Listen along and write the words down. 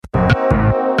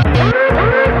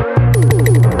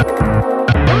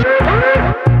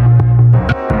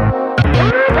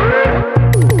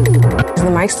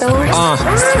Stone?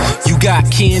 You got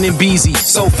Ken and Beezy,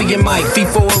 Sophie and Mike, feet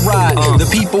for a ride. The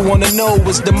people want to know,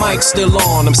 is the mic still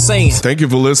on? I'm saying. Thank you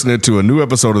for listening to a new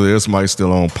episode of the Is Mike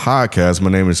Still On podcast.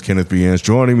 My name is Kenneth B. Inch.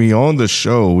 Joining me on the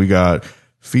show, we got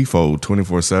FIFO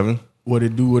 24/7. What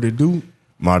it do?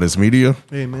 Modest Media.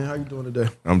 Hey, man, how you doing today?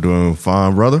 I'm doing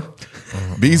fine, brother.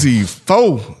 BZ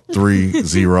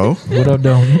 430. What up,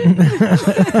 though?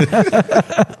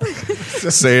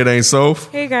 Say it ain't so.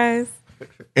 Hey guys.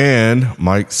 And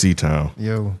Mike Seatown.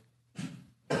 Yo.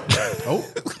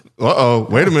 Uh-oh.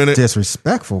 Wait a minute.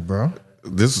 Disrespectful, bro.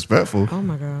 Disrespectful. Oh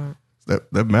my God.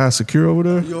 That mask secure over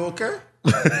there? You okay?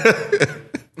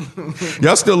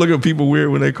 Y'all still look at people weird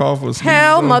when they call for a sneeze?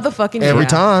 Hell motherfucking Every yeah.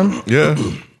 time. Yeah.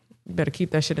 You better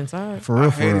keep that shit inside. For real, I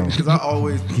for hate real. it because I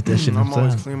always keep that shit I'm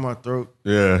always inside. clean my throat.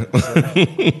 Yeah.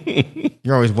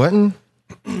 You're always wetting?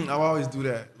 I always do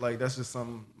that. Like that's just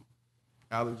some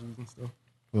allergies and stuff.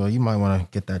 Well, you might want to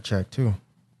get that checked, too.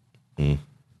 But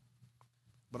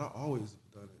I always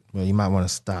done it. Well, you might want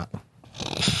to stop.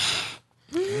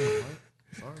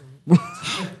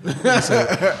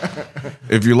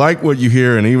 If you like what you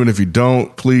hear, and even if you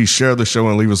don't, please share the show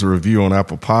and leave us a review on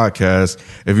Apple Podcasts.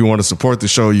 If you want to support the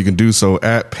show, you can do so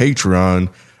at Patreon.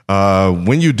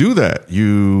 When you do that,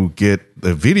 you get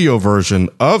the video version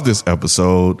of this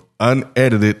episode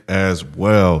unedited as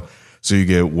well. So you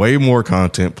get way more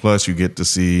content. Plus, you get to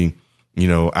see,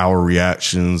 our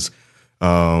reactions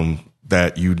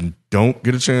that you don't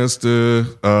get a chance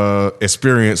to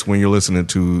experience when you're listening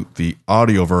to the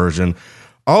audio version.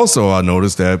 Also, I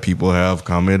noticed that people have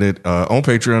commented on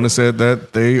Patreon and said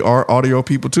that they are audio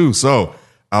people too. So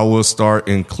I will start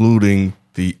including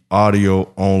the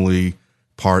audio only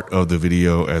part of the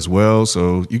video as well.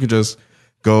 So you can just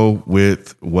go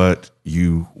with what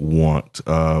you want,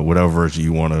 whatever version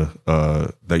you want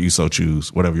to, that you so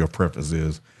choose, whatever your preference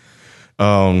is.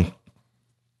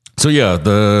 So yeah,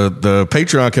 the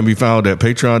Patreon can be found at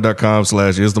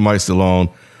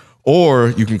patreon.com/isthemicstillon, or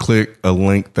you can click a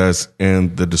link that's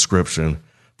in the description.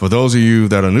 For those of you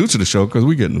that are new to the show, because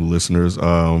we get new listeners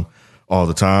all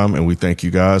the time, and we thank you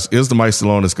guys. Is the Mic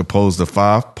Still On is composed of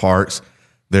 5 parts.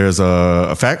 There's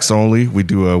a facts only. We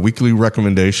do a weekly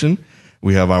recommendation.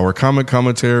 We have our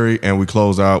commentary, and we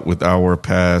close out with our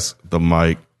Pass the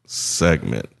Mic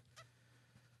segment.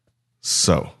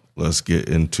 So let's get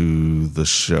into the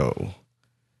show.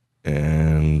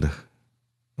 And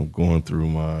I'm going through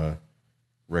my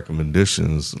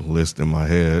recommendations list in my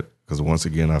head because once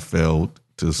again I failed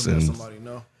to send Somebody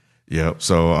know. Yep.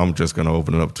 So I'm just gonna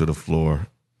open it up to the floor.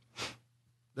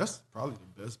 That's probably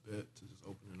the best bet to just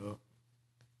open it up.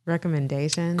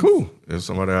 Recommendations. Cool. If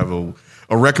somebody have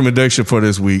a recommendation for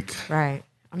this week. Right.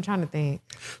 I'm trying to think.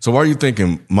 So while you're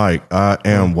thinking, Mike, I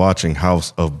am watching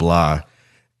House of Bly.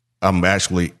 I'm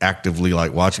actually actively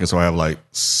watching it, so I have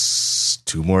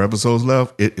 2 more episodes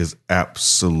left. It is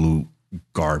absolute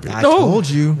garbage. I told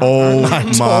you. Oh I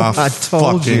my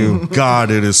told fucking you. God,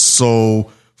 it is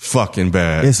so fucking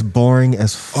bad. It's boring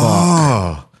as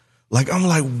fuck. I'm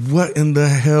like, what in the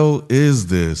hell is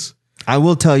this? I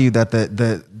will tell you that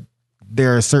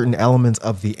there are certain elements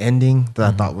of the ending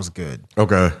that I thought was good.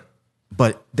 Okay.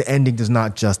 But the ending does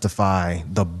not justify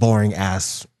the boring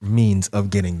ass means of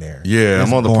getting there. Yeah,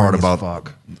 It's I'm on the part boring as about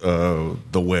fuck.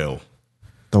 the whale.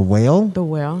 The whale? The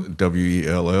well.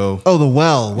 WELL. Oh, the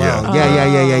well.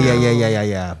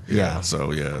 Yeah. Yeah.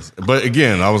 So yes, but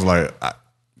again, I was like,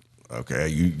 okay,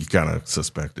 you kind of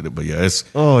suspected it, but yeah, it's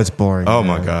Oh, it's boring. oh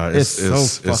man. my God, it's so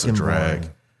it's fucking a drag.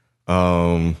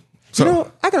 boring. So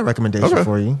I got a recommendation Okay.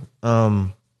 for you.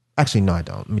 Actually, no, I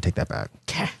don't. Let me take that back.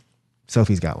 Okay.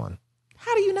 Sophie's got one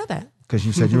How do you know that? because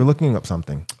you said you were looking up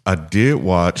something. I did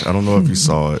watch. I don't know if you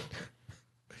saw it.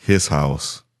 His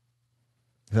House.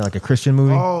 Is that like a Christian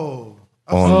movie? Oh,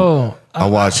 I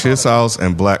watched His House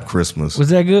and Black Christmas. Was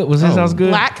that good? Was this house good?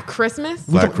 Black Christmas?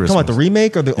 Black Talking about the Christmas.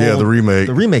 remake or the Yeah, old? the remake.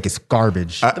 The remake is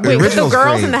garbage. Wait, with the original's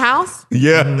girls great. in the house?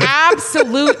 Yeah.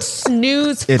 Absolute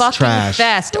snooze It's fucking trash.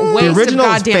 fest. The Waste of original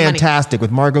is goddamn money. fantastic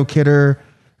with Margot Kidder.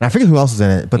 And I forget who else is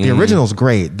in it, but the original's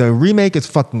great. The remake is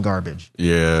fucking garbage.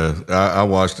 Yeah, I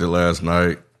watched it last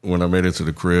night when I made it to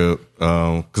the crib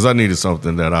because I needed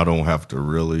something that I don't have to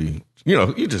really,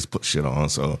 you just put shit on.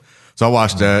 So I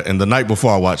watched that, and the night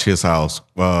before I watched His House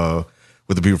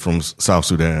with the people from South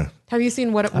Sudan. Have you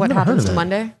seen what never heard happens of to that.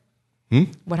 Monday?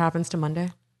 What happens to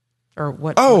Monday? Or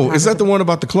what? Oh, what is that happens the to- one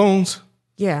about the clones?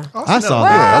 Yeah. I saw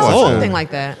Well, that. I watched something that. like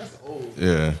that.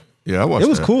 Yeah, I watched It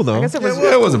was that. cool though. I guess it was.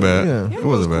 Yeah, it wasn't bad. Yeah. It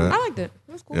wasn't I bad. liked it.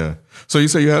 It was cool. Yeah. So you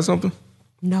say you had something?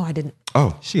 No, I didn't.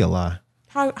 Oh, She a lie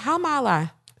How am I a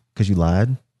lie? because you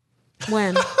lied.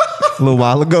 When? A little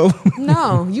while ago.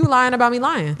 No, you lying about me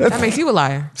lying. That makes you a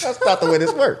liar. That's not the way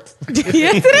this works.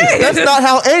 Yes, it is. That's not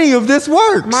how any of this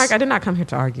works. Mark, I did not come here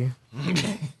to argue.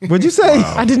 What'd you say?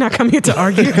 I did not come here to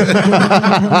argue.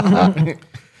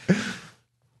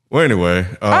 Well, anyway.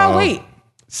 Oh, wait.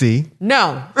 See?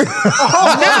 No. No.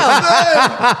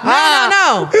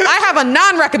 I have a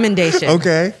non-recommendation.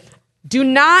 Okay. Do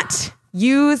not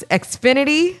use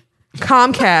Xfinity,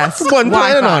 Comcast, Wasn't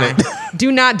planning on Wi-Fi.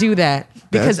 Do not do that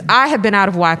because I have been out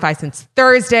of Wi-Fi since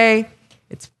Thursday.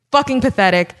 It's fucking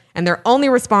pathetic. And their only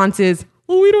response is,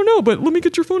 well, we don't know, but let me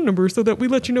get your phone number so that we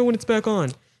let you know when it's back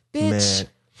on. Bitch, Man.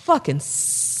 fucking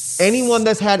Anyone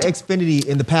that's had Xfinity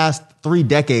in the past 3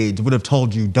 decades would have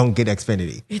told you don't get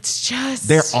Xfinity. It's just...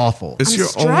 They're awful. It's I'm your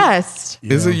stressed.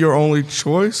 Is it your only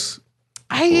choice?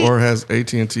 Or has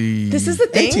AT&T... This is the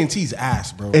thing. AT&T's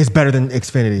ass, bro. It's better than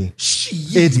Xfinity.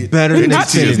 It's better than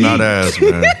AT&T is Xfinity. not ass,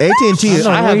 man. AT&T is...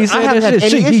 I haven't had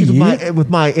any issues with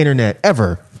my internet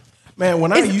ever. Man,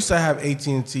 when I used to have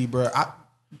AT&T, bro,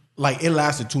 it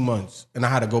lasted 2 months, and I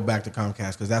had to go back to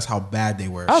Comcast because that's how bad they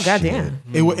were. Oh, goddamn.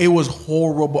 It was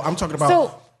horrible. I'm talking about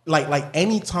So- like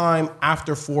any time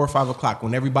after 4 or 5 o'clock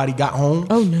when everybody got home.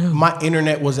 Oh, no. My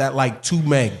internet was at like 2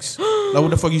 megs. Like, what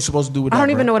the fuck are you supposed to do with that? I don't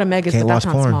even know what a meg is, Can't but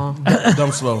that watch sounds porn. small.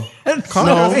 Dumb slow.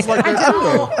 Comcast is like that too,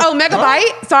 though. Oh,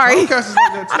 megabyte? Sorry. Comcast is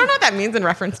like that too. I don't know what that means in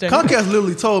reference to. Comcast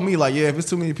literally told me, like, yeah, if it's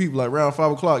too many people, like around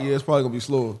 5 o'clock, yeah, it's probably gonna be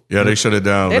slower. Yeah, they shut it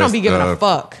down. They don't That's, be giving a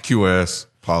fuck. QS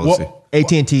policy. Well,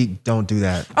 AT&T don't do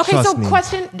that. Okay, Trust so me.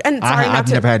 question, and sorry I've not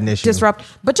to never had an issue. disrupt,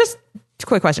 but just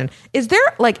quick question. Is there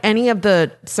like any of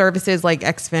the services like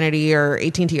Xfinity or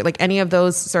AT&T, like any of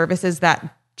those services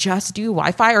that just do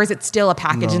Wi-Fi, or is it still a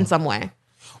package in some way?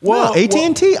 Well,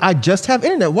 AT&T, I just have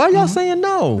internet. Why are y'all saying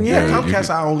no? Yeah,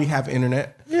 Comcast, I only have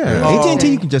internet. Yeah, AT&T,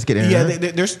 you can just get internet.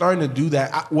 Yeah, they're starting to do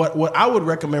that. What I would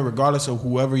recommend, regardless of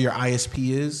whoever your ISP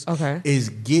is, Okay. is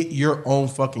get your own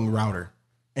fucking router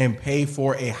and pay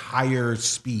for a higher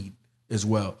speed as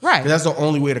well. Right. 'Cause that's the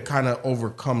only way to kind of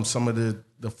overcome some of the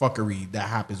fuckery that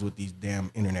happens with these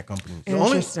damn internet companies. The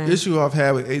only Interesting. issue I've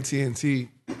had with AT&T,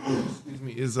 excuse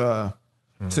me, is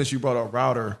since you brought up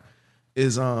router,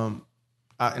 is and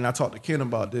I talked to Ken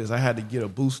about this. I had to get a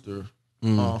booster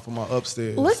for my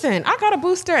upstairs. Listen, I got a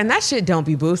booster, and that shit don't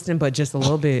be boosting, but just a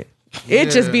little bit.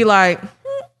 It just be like,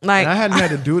 And I hadn't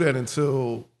had to do that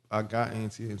until I got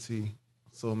AT&T.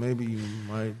 So maybe you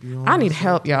might be on. I need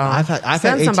help, y'all. I've had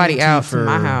Send somebody AT&T out for- to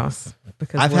my house.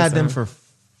 Because I've had them listen, for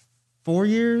 4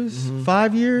 years,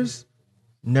 5 years.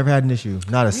 Never had an issue.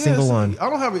 Not a single see, one. I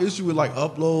don't have an issue with like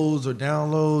uploads or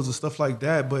downloads or stuff like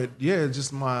that. But yeah,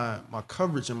 just my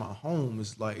coverage in my home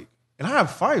is like, and I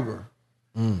have fiber.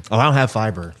 Oh, I don't have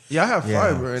fiber. Yeah, I have Yeah.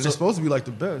 fiber, and it's supposed to be like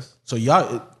the best. So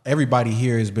y'all, everybody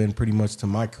here has been pretty much to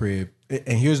my crib.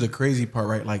 And here's the crazy part,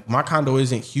 right? Like my condo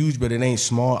isn't huge, but it ain't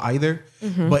small either.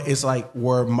 But it's like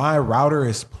where my router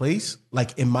is placed,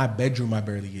 like in my bedroom, I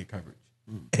barely get coverage.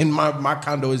 And my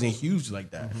condo isn't huge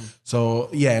like that. So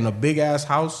yeah, in a big ass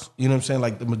house, you know what I'm saying?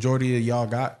 Like the majority of y'all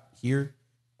got here,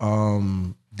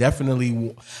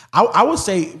 definitely. I would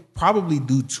say probably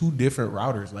do 2 different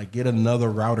routers. Like get another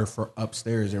router for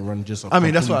upstairs and run just. I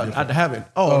mean, that's completely what I different- have it.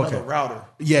 Oh, okay. another router.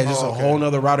 Yeah, just Oh, a okay. whole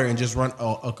nother router and just run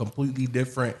a completely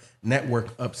different network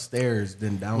upstairs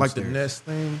than downstairs. Like the Nest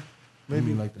thing,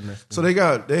 maybe. Like the Nest. So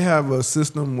they have a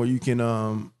system where you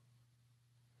can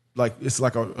like it's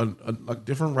like a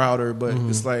different router, but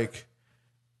it's like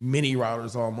mini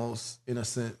routers almost in a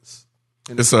sense.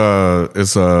 It's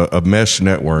a mesh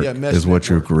network Yeah, mesh is what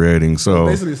you're network. creating. So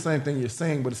Basically the same thing you're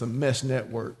saying, but it's a mesh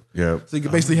network. yeah. So you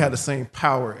can basically have the same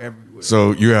power everywhere.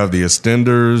 So you have the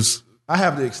extenders I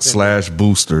have the extender. /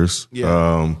 boosters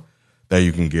Yeah. that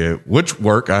you can get, which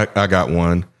work. I got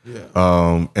one.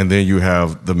 Yeah. And then you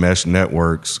have the mesh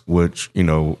networks, which,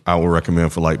 I would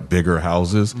recommend for like bigger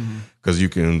houses because you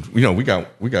can, we got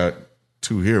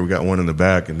 2 here. We got one in the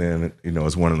back and then,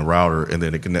 it's one in the router and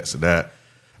then it connects to that.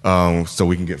 So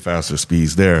we can get faster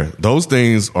speeds there. Those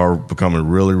things are becoming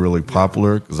really, really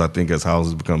popular because I think as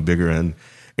houses become bigger and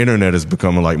internet is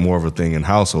becoming like more of a thing in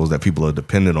households that people are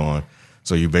dependent on.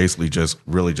 So you basically just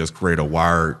create a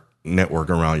wired network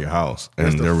around your house, and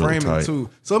That's the they're really framing tight. too.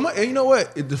 So and you know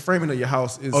what? The framing of your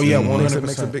house is Oh, yeah, makes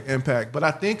 100%. a big impact. But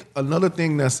I think another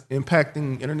thing that's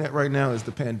impacting internet right now is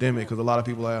the pandemic because a lot of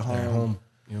people are at home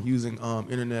using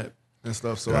internet and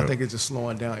stuff. So I think it's just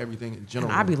slowing down everything in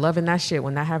general. I be loving that shit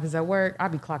when that happens at work. I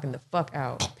be clocking the fuck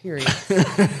out. Period.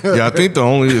 Yeah, I think the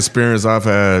only experience I've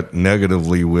had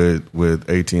negatively with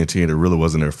AT&T, and it really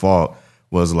wasn't their fault,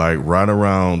 was like right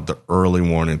around the early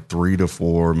morning, 3 to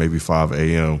 4, maybe 5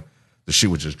 a.m., the shit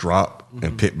would just drop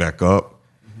and pick back up.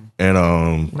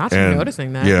 And Not you and,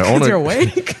 noticing that. Yeah, Because you're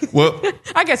awake. Well,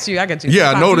 I get you. yeah, I Sometimes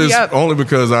you noticed up. only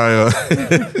because I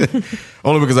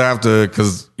have to,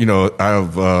 because I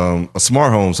have a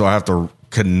smart home, so I have to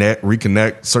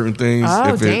reconnect certain things.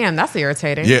 Oh, damn. That's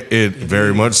irritating. Yeah, it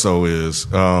very much so is.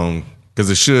 Because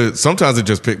it should, sometimes it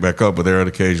just pick back up, but there are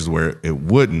occasions where it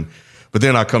wouldn't. But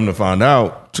then I come to find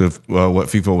out, to what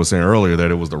FIFO was saying earlier,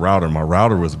 that it was the router. My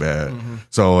router was bad.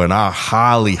 So, and I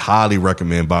highly, highly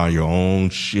recommend buying your own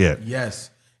shit. Yes,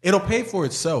 it'll pay for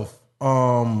itself.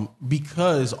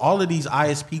 Because all of these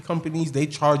ISP companies, they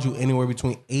charge you anywhere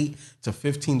between $8 to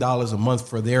 $15 a month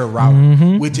for their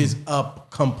router, which is a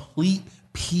complete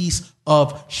piece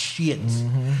of shit.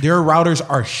 Their routers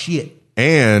are shit.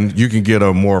 And you can get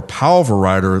a more powerful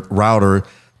router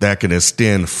that can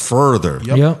extend further.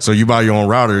 Yep. So you buy your own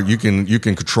router, you can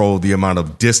control the amount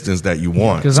of distance that you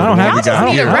want. Because So I don't the one have- we got Y'all just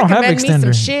need here- to I don't have recommend me some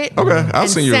extender. shit. Okay, I'll and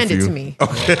send you a send it few. to me.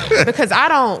 Because I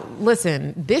don't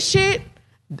listen. This shit,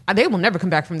 they will never come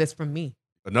back from this from me.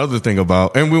 Another thing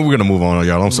about, and we're gonna move on,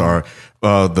 y'all. I'm sorry.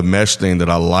 The mesh thing that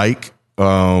I like,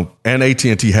 and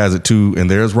AT&T has it too, and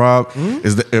theirs, Rob,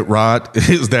 is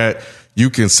that you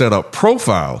can set up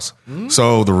profiles.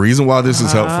 So the reason why this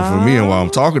is helpful for me and why I'm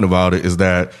talking about it is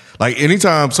that, like,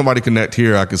 anytime somebody connect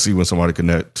here, I can see when somebody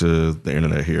connect to the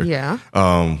internet here. Yeah.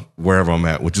 Wherever I'm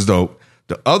at, which is dope.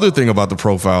 The other thing about the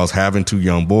profiles, having two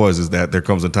young boys, is that there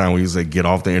comes a time when you say get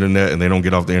off the internet and they don't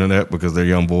get off the internet because they're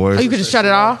young boys. Oh, you could just shut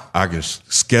it off? I can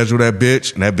schedule that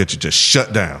bitch and that bitch is just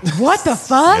shut down. What the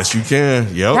fuck? Yes, you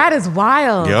can. Yep. That is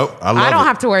wild. Yep, I love don't it.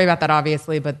 have to worry about that,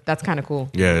 obviously, but that's kind of cool.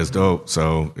 Yeah, it's dope.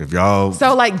 So if y'all,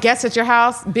 So, like, guests at your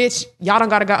house, bitch, y'all don't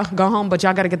gotta go home, but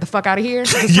y'all gotta get the fuck out of here.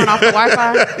 Just turn off the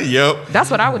Wi-Fi. yep.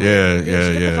 That's what I would do. Yeah, Bitch,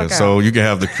 get the fuck out. So you can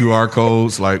have the QR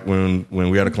codes. Like when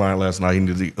we had a client last night, he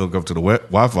needed to hook up to the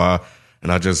Wi-Fi,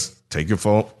 and I just take your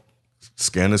phone,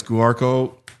 scan this QR code,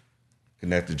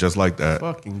 connect it just like that.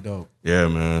 Fucking dope. Yeah,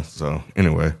 man. So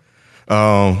anyway,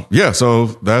 yeah. So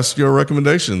that's your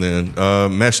recommendation then.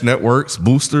 Mesh networks,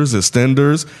 boosters,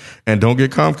 extenders, and don't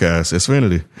get Comcast.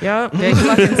 Xfinity. Yep, they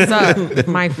fucking suck.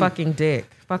 My fucking dick.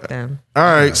 Fuck them. All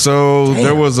right, so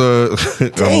there was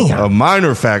a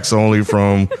minor facts only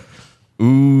from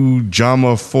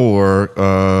Ujama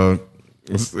 4.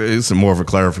 It's more of a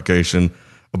clarification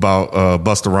about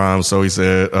Busta Rhymes. So he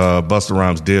said Busta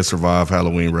Rhymes did survive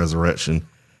Halloween Resurrection.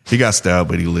 He got stabbed,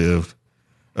 but he lived.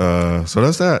 So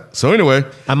that's that. So anyway,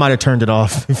 I might have turned it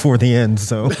off before the end.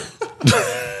 So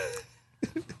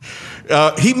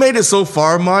he made it so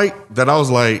far, Mike, that I was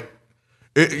like,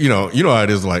 you know how it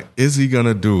is. Like, is he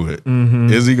gonna do it?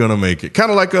 Is he gonna make it?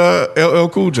 Kind of like LL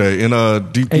Cool J in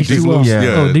Deep H2O. Blue,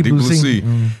 Yeah. Oh, Deep Deep Blue Blue Sea.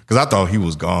 Sea. Because I thought he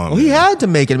was gone. well, he man. had to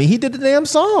make it. I mean, he did the damn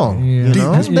song. Yeah. You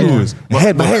know? That's Deep Blue is- My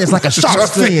hand is like a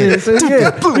shark's fin.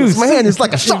 Deep Blues, my hand is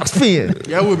like a shark's fin.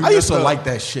 Yeah, I used to like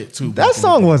that shit too. That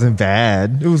song wasn't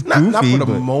bad. It was goofy. not for the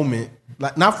but- moment,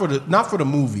 like not for the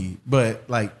movie, but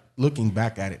like looking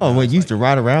back at it. Oh, now, wait, it's you used to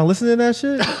ride around listening to that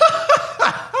shit?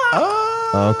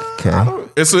 Okay.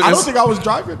 It's I don't think I was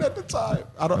driving at the time.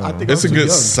 I think I it's was a too good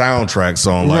young. soundtrack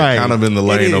song, like Right. kind of in the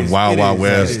lane of is, Wild it Wild is,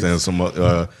 West it is. and some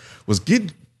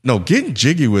Getting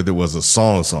Jiggy with It was a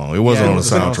song. It wasn't Yeah, on it the was a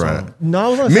song. soundtrack. No,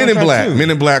 it was on the Men in soundtrack, Black. too. Men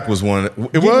in Black was one.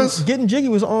 It was. Getting Jiggy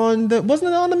was on the. Wasn't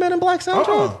it on the Men in Black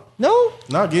soundtrack? No.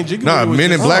 Nah, Getting Jiggy. Nah, was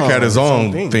Men in just Black had his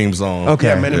own thing. theme song. Okay.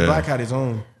 Yeah, Men in Yeah. Black had his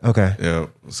own. Okay. Yeah.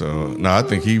 So no, I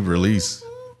think he released.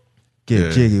 Get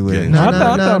Yeah, jiggy with it. Getting No, I Jiggy.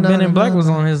 thought Men in Black was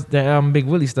on that album Big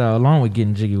Willie Style, along with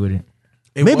Getting Jiggy with It.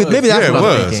 Maybe that's Yeah, what it I'm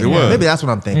was. thinking. It Yeah, was. Maybe that's what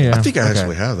I'm thinking. Yeah. I think I Okay.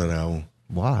 actually have that album.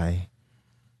 Why?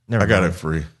 Never I got mind. it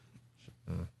free.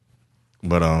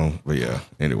 But yeah.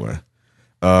 Anyway.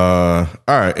 All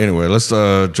right. Anyway, let's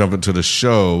jump into the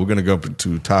show. We're gonna go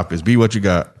into topics. B, what you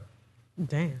got?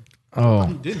 Damn. Oh, I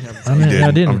Didn't.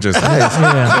 didn't. I'm just. Yeah.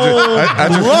 I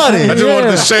just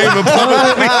wanted to shame him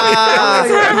publicly.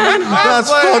 That's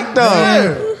fucked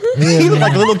up. He looked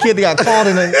like a little kid that got called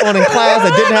on in class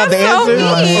that didn't have the answer.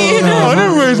 I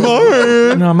didn't raise my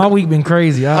hand. No, my week been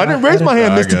crazy. I didn't raise my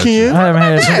hand, I Mr. got Ken. I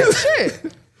haven't had.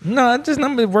 Shit. No, I just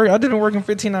not been work. I didn't work in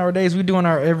 15-hour days. We doing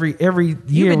our every year.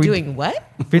 You've been we doing what?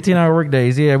 15-hour work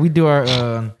days. Yeah, we do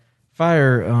our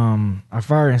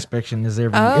fire inspection is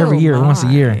every year, once a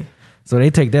my. year. So they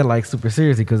take that like super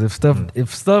seriously because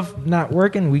if stuff not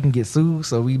working, we can get sued.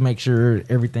 So we make sure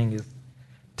everything is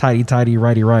tidy,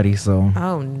 righty. So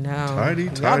Oh no. Tidy,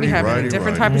 Y'all tidy, be having righty, a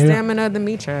different righty. type of Yeah. stamina than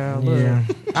me, child. Look, Yeah.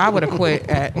 I would have quit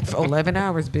at 11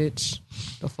 hours, bitch.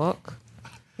 The fuck?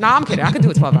 Nah, I'm kidding. I could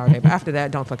do a 12-hour day, but after that,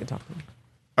 don't fucking talk to me.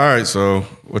 All right. So,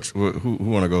 who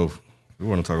want to go? Who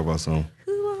want to talk about something?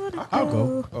 I'll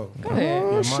go. Oh, Go ahead.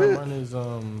 yeah, mine is hold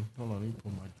on. Let me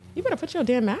pull my thing. You better put your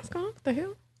damn mask on. What the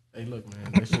hell? Hey, look,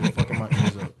 man, that shit fucking my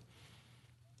ears up.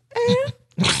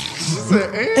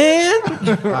 And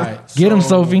All right, get him,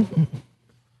 so Sophie.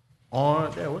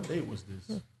 what date was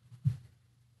this?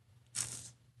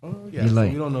 Yeah, You so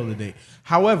late. we don't know the date.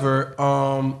 However,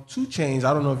 2 Chainz,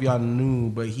 I don't know if y'all knew,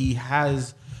 but he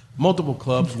has multiple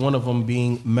clubs. One of them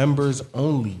being members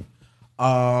only.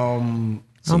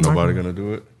 So nobody gonna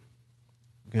do it?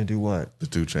 Gonna do what? The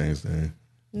 2 Chainz thing.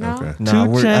 No. Okay. Nah,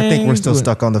 I think we're still Chainz.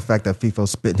 stuck on the fact that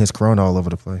FIFO's spitting his corona all over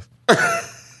the place.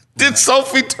 Did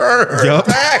Sophie turn her Yup.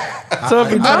 back?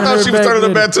 Sophie I thought she was turning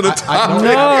her back to the top. No.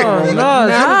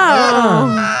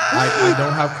 I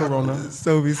don't have corona.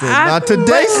 Sophie said, "Not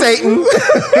today, Satan."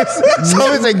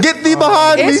 Sophie said, "Get thee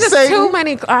behind me, It's just Satan." too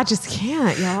many. I just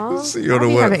can't, y'all. So you're I the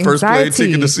be what? having First plane anxiety.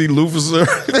 ticket to see Lucifer.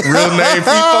 Real name,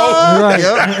 people. Right.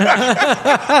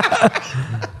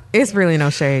 It's really no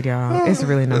shade, y'all. It's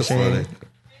really no That's shade. funny.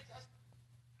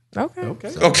 Okay.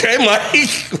 Okay,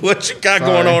 Mike. What you got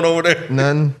going on over there?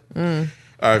 None. All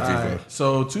right, FIFA.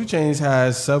 So 2 Chainz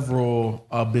has several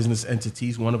business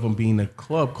entities, one of them being a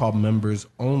club called Members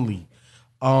Only.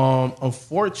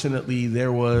 Unfortunately,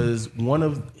 there was one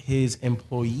of his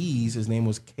employees, his name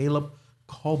was Caleb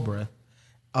Culbreth,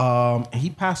 and he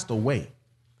passed away.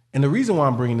 And the reason why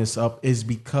I'm bringing this up is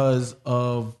because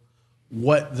of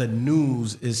what the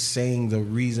news is saying the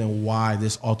reason why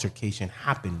this altercation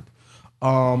happened.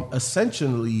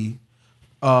 Essentially,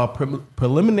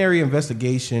 preliminary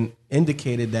investigation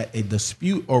indicated that a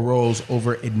dispute arose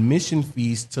over admission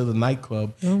fees to the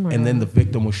nightclub, and then the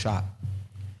victim was shot.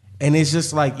 And it's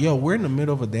just like, yo, we're in the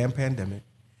middle of a damn pandemic.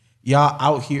 Y'all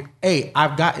out here. Hey,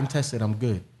 I've gotten tested. I'm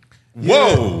good.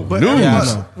 Whoa, But news. Yeah, I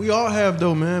know. we all have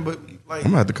though, man. But like,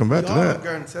 I'm gonna have to come back we to all that. have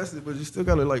gotten tested, but you still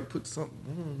gotta like put something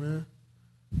on, man.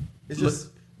 It's Look, just.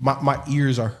 my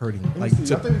ears are hurting. Let me Like,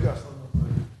 see. I think we got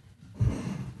something.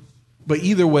 but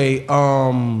either way,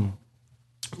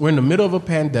 we're in the middle of a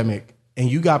pandemic, and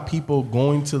you got people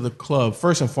going to the club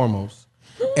first and foremost,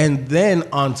 and then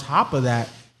on top of that,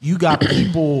 you got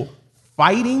people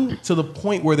fighting to the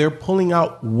point where they're pulling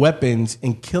out weapons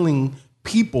and killing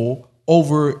people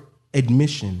over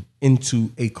admission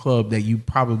into a club that you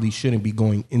probably shouldn't be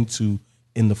going into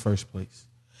in the first place.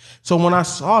 So when I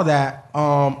saw that,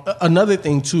 another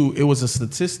thing too, it was a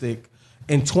statistic.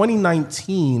 In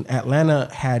 2019, Atlanta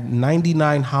had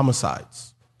 99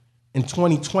 homicides. In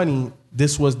 2020,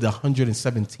 this was the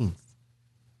 117th,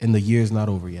 and the year's not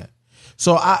over yet.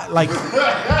 So I like,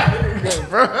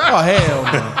 oh hell,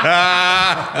 man.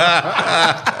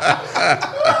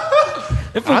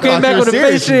 If we came back with a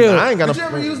face shield. I ain't got Did you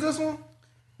ever use this one?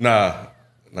 Nah,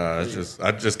 it's just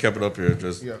I just kept it up here,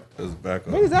 just back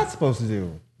What up. is that supposed to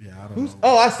do? Yeah, I don't know.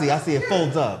 Oh, I see. It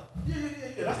folds up. Yeah.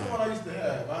 That's the one I used to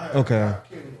have. Okay.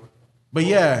 But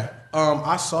yeah,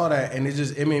 I saw that, and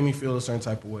it made me feel a certain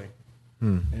type of way. It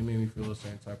made me feel a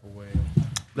certain type of way.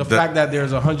 The fact that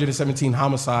there's 117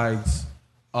 homicides,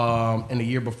 and the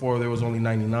year before there was only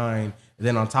 99. And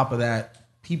then on top of that,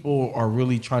 people are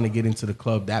really trying to get into the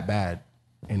club that bad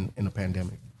in a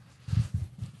pandemic.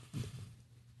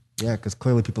 Yeah, because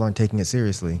clearly people aren't taking it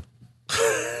seriously.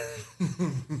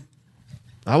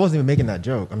 I wasn't even making that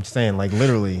joke. I'm just saying, like,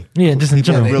 literally. Yeah, just in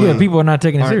general. really Yeah, people are not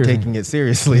taking it aren't seriously. taking it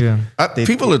seriously. Yeah.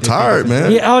 People are tired,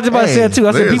 man. Yeah, I was about to say that too.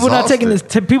 I said they're people not taking this.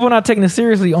 exhausted. People not taking it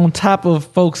seriously. On top of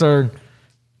folks are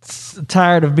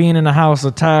tired of being in the house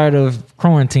or tired of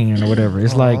quarantining or whatever.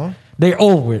 It's like they're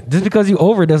over it. Just because you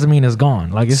over it doesn't mean it's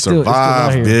gone. Like it's still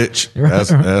Survive, out here.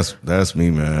 bitch. That's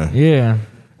me, man. Yeah.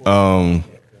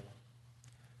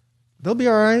 They'll be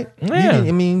all right. Yeah.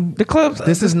 I mean, The clubs.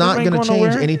 this is not ain't going to going change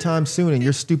nowhere. anytime soon, and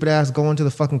your stupid ass going to the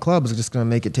fucking clubs is just going to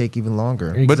make it take even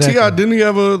longer. But Exactly. T.I., didn't he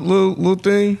have a little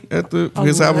thing at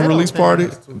his album little release thing. party?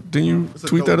 Didn't you It's a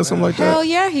tweet that or dope something like Hell that?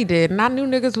 yeah, he did. And I knew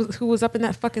niggas who was up in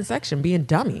that fucking section being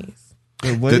dummies.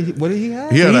 Wait, what did he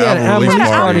have? He had He an had an album album release Had an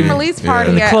party. album release party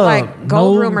In the at club. like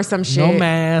Gold No- Room or some No shit.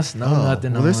 mask. No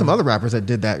nothing. Well, there's some on. other rappers that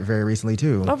did that very recently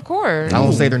too. Of course. I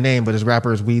won't say their name, but it's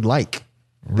rappers we like.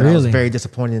 That I was Really? very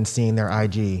disappointed in seeing their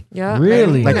IG. Yeah.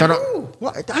 Really? Like, they're not,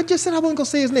 well, I just said I wasn't gonna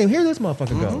say his name. Here this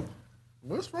motherfucker go.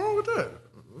 What's wrong with that?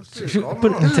 Let's see. Shoot, Call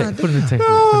put it him in out. the text. Put it in the text.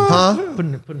 Huh? Put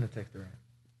in the text.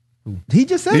 He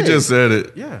just said He it. just said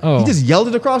it. Yeah. Oh, He just yelled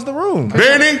it across the room.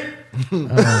 Benny!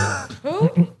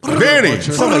 Benny!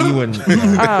 Some of you wouldn't.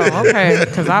 Oh, okay.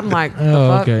 Because I'm like, the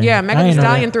Oh, fuck? okay. Yeah, I Megan Thee ain't know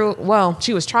Stallion that. threw. Well,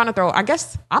 she was trying to throw. I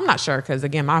guess I'm not sure because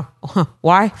again, my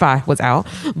Wi-Fi was out.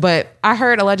 But I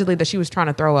heard allegedly that she was trying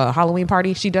to throw a Halloween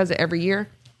party. She does it every year.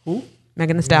 Who?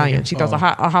 Megan Thee Stallion. She throws a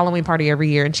Halloween party every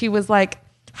year, and she was like,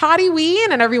 "Hottie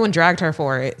ween," and everyone dragged her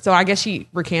for it. So I guess she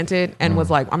recanted and was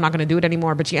like, "I'm not going to do it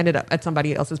anymore." But she ended up at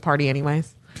somebody else's party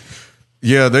anyways.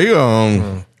 Yeah, they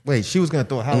Wait, she was going to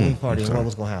throw a Halloween party, and what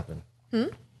was going to happen?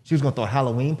 She was going to throw a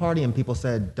Halloween party, and people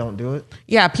said, don't do it?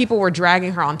 Yeah, people were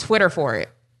dragging her on Twitter for it.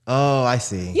 Oh, I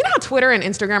see. You know how Twitter and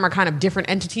Instagram are kind of different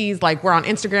entities? Like, we're on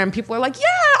Instagram, people are like, yeah,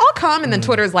 I'll come. And then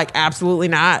Twitter's like, absolutely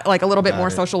not. Like, a little bit more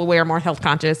social aware, more health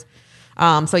conscious.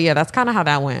 So, yeah, that's kind of how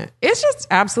that went. It's just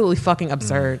absolutely fucking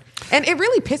absurd. And it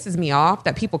really pisses me off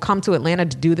that people come to Atlanta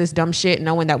to do this dumb shit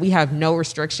knowing that we have no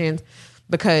restrictions.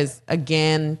 Because,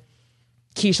 again,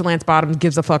 Keisha Lance Bottoms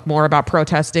gives a fuck more about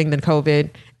protesting than COVID.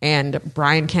 And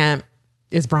Brian Kemp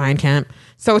is Brian Kemp.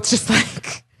 So it's just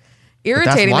like...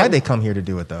 irritating. But that's why they come here to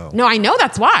do it, though. No, I know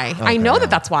that's why. I know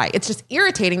that's why. It's just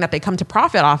irritating that they come to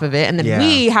profit off of it, and then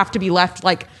we have to be left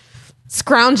like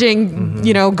scrounging,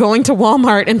 going to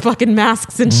Walmart and fucking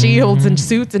masks and shields and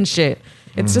suits and shit.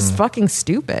 It's just fucking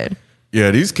stupid. Yeah,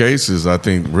 these cases, I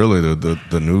think really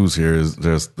the news here is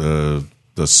just the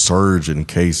surge in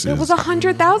cases. It was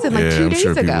 100,000 like 2 days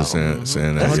sure ago. People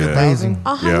saying that. That's Yeah. amazing.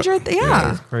 100,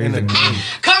 yeah. Crazy.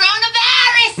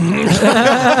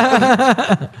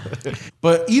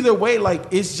 But either way, like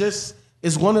it's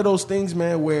one of those things,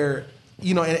 man, where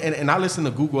and I listen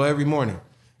to Google every morning.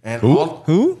 And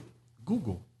Who?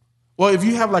 Google. Well, if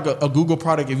you have like a Google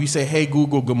product, if you say, "Hey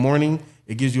Google, good morning,"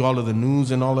 it gives you all of the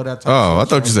news and all of that type Oh, I of stuff.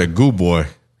 thought you said Goo Boy.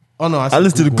 Oh no, I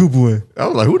listened to the Goo Boy. I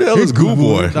was like, who the hell is Goo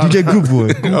Boy? DJ Goo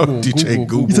Boy. Oh, DJ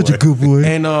Goo Boy. You're such a Goo Boy.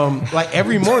 And like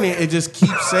every morning, it just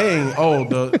keeps saying, "Oh,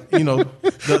 the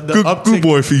uptick Goo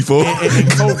Boy FIFO. in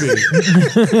COVID."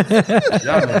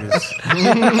 Y'all niggas,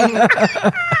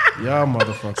 y'all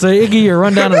motherfuckers. So it give you a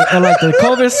rundown of like the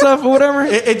COVID stuff or whatever.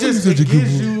 It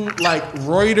gives you like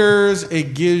Reuters.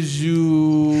 It gives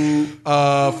you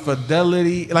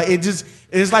Fidelity. Like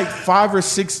it's like 5 or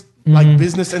 6 like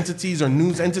business entities or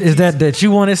news entities. Is that you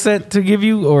want it set to give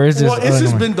you, or is this? Well, it's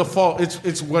just been default.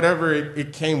 It's whatever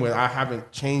it came with. I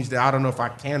haven't changed it. I don't know if I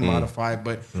can modify it,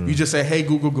 but you just say, "Hey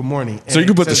Google, good morning." So you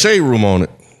can put the shade room on it.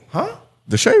 Huh?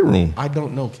 The shade room. I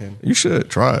don't know, Kim. You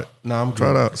should try it. No, I'm try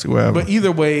it good. out. See what happens. But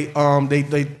either way, they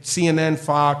CNN,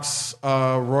 Fox,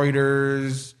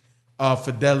 Reuters,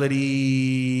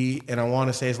 Fidelity, and I want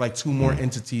to say it's like 2 more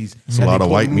entities. It's a lot of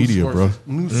white media, bro.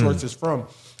 News sources from.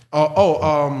 Might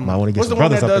want to get what's some the one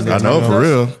brothers that up does in the I know, for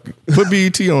real. Put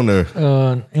BET on there.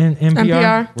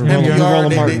 NPR.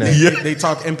 NPR. They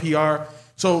talk NPR.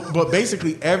 So, but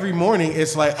basically every morning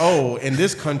it's like, oh, in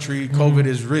this country, COVID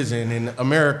has risen. In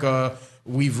America,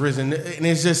 we've risen. And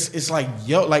it's like,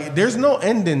 yo, like there's no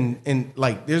end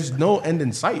there's no end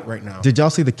in sight right now. Did y'all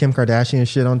see the Kim Kardashian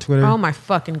shit on Twitter? Oh my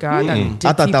fucking God. That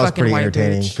I thought that was fucking pretty white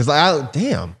entertaining bitch. because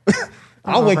damn.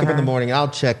 I'll wake up in the morning and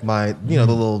I'll check my, the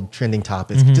little trending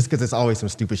topics just because it's always some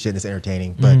stupid shit and it's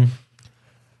entertaining. But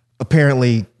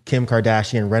apparently Kim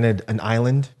Kardashian rented an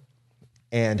island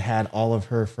and had all of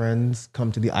her friends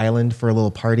come to the island for a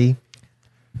little party.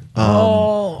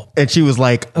 And she was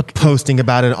like posting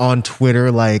about it on Twitter,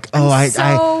 like,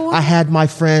 I had my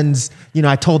friends,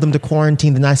 I told them to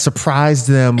quarantine, then I surprised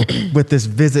them with this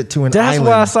visit to an That's island.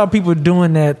 why I saw people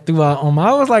doing that throughout.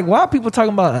 I was like, why are people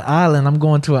talking about an island? I'm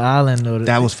going to an island.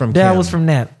 That was from That Kim. was from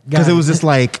that. Because it was just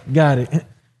like Got it.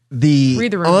 the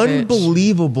Read the room, bitch.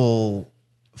 unbelievable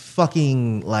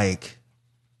fucking like,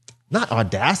 not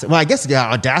audacity. Well, I guess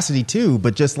audacity too,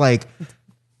 but just like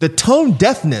the tone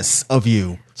deafness of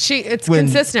you. It's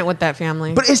consistent with that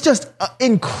family. But it's just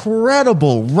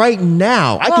incredible right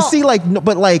now. I can Well, see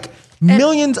but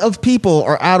millions of people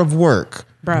are out of work.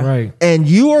 Bro. Right. And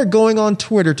you are going on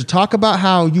Twitter to talk about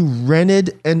how you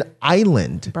rented an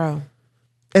island. Bro.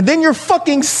 And then your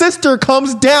fucking sister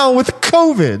comes down with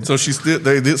COVID. So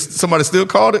somebody still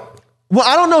called it? Well,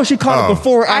 I don't know if she caught it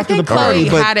before or I after the think party,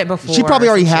 Chloe but had it before she probably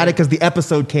or already some had it shit. because the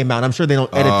episode came out. I'm sure they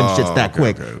don't edit them shits that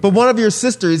quick. okay. But one of your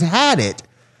sisters had it.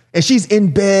 And she's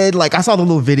in bed. Like, I saw the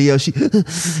little video.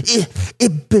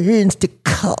 It burns to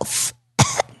cough.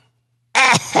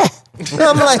 And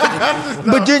I'm like,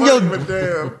 but then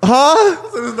huh?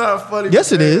 It's not funny.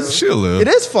 Yes, it is. She'll live. It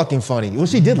is fucking funny. Well,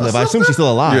 she did live. I assume she's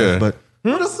still alive. Yeah. But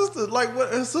But her sister,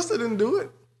 her sister didn't do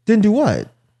it. didn't do what?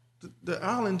 The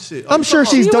island shit. I'm sure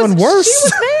she's done worse. She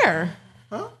was there.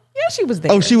 Huh? Yeah, she was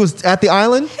there. Oh, she was at the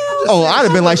island? Oh, I'd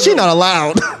have been like, she not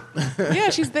allowed. Yeah,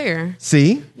 she's there.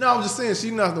 See? No, I'm just saying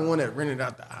she's not the one that rented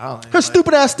out the island. Her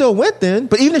stupid ass still went then.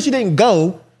 But even if she didn't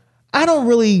go, I don't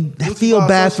really feel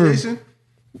bad for...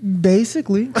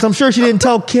 Basically. Because I'm sure she didn't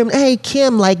tell Kim, hey,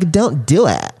 Kim, like, don't do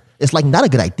it. It's like not a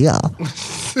good idea.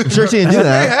 I'm sure she didn't do They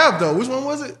that. have though. Which one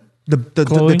was it?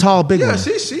 The tall, big Yeah, one.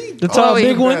 she The tall Chloe.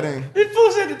 big one. Betting. He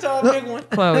full said the tall big one.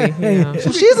 Chloe. Yeah.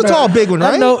 She's a tall, big one, I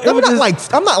right? know, it I'm was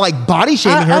not like body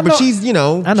shaming her, I but know. she's I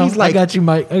know. she's like I got you,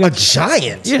 Mike. I got a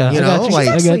giant. Yeah, you I got know, you. like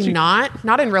I got Actually, you.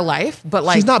 not in real life, but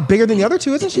like she's not bigger than the other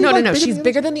two, isn't she? No, Like, no, no. She's than the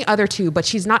bigger than the other two, but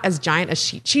she's not as giant as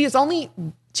she only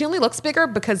looks bigger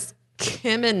because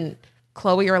Kim and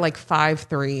Chloe are like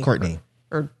 5'3". Courtney.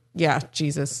 Or yeah,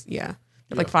 Jesus. Yeah.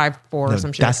 They're like 5'4" or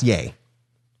some shit. That's yay.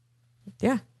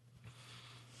 Yeah.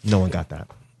 No one got that.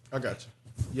 I got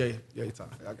you. Yeah, Ty.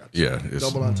 I got you. Yeah, it's,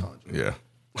 Double entendre. Yeah.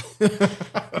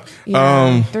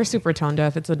 Yeah. They're super tone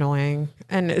deaf. It's annoying.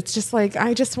 And it's just like,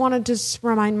 I just wanted to just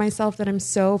remind myself that I'm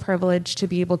so privileged to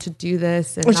be able to do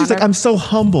this. And Well, she's not like, I'm so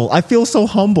humble. I feel so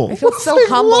humble. I feel so Like,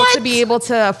 humble what? to be able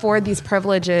to afford these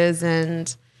privileges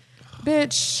and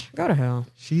bitch, go to hell.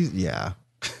 She's yeah.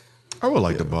 I would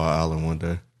like to buy Island one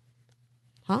day.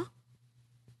 Huh?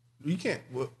 You can't.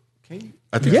 What? Can you?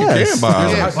 I think Yes. you can buy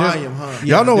Island. Yeah, buy him, huh?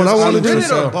 Y'all know what I want to Rented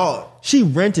do? or bought? She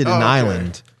rented an okay.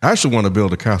 island. I actually want to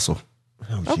build a castle.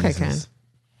 Oh, Okay, Jesus. Ken.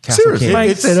 Castle Seriously? King.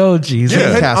 Mike said, "Oh Jesus."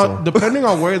 Yeah. Castle. Depending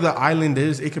on where the island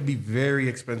is, it could be very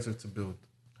expensive to build.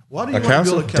 Why do you A want to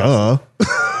castle? build a castle? Duh.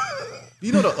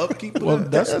 You know the upkeep. Well,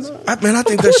 That's I think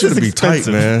that course should it's be tight,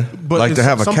 expensive. man. but Like to it's-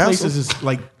 have a some castle. places is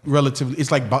like relatively. It's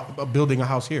like building a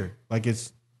house here. Like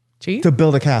it's Cheap? To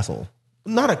build a castle.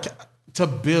 not to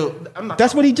build. I'm not.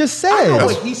 That's what he just I know said.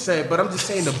 what he said, but I'm just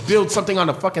saying to build something on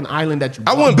a fucking island that you.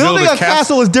 I bought. wouldn't Building build a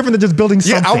castle is different than just building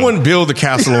Yeah, something. I wouldn't build a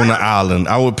castle on the island.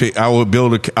 I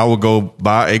would go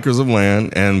buy acres of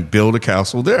land and build a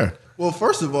castle there. well,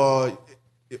 first of all,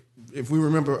 if we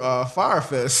remember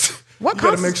Firefest, What you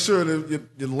got to costs- make sure that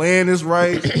your land is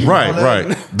right. Right, all that.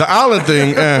 right. The island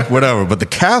thing, whatever. But the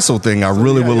castle thing, I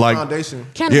really Yeah, would your like. foundation.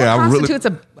 Ken, Yeah, I what really-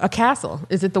 constitutes a castle?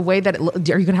 Is it the way that are you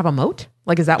going to have a moat?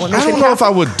 Like, is that what makes I it don't a know if I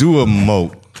castle? would do a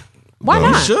moat. Why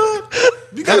though. not? Should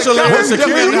you got your land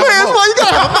security. You gotta have a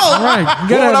moat. Right. You What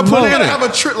gotta would I have put both. in You gotta it?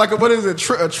 have a like a what is it?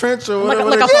 A trench or Like, whatever.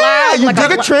 like a they- flag? You like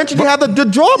dig a trench and you have the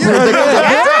drawbridge.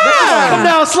 Come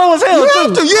down slow as hell You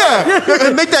have too. to, yeah.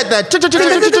 And make that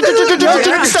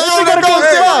Yeah. sound gotta that goes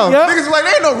go down. Yeah. Niggas like,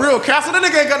 there ain't no real castle. That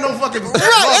nigga ain't got no fucking.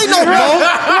 Right, ain't no moat. You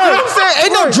know what I'm saying?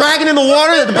 Ain't no dragon in the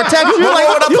water to protect you. Like,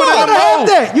 what I You put in gotta the have moat?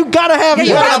 that. You gotta have Yeah,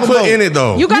 you What that. I put in it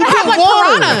though? You got to have put like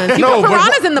water. piranhas. You No, put but-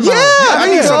 piranhas in the moat. Yeah, I there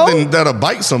need you go. something that'll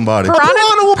bite somebody.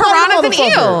 Piranha will bite a Piranhas and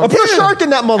motherfucker. Or eels. put a shark in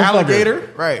that motherfucker. Alligator,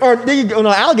 right? Or there you go. No,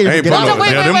 alligator Hey, will get bro, out. no,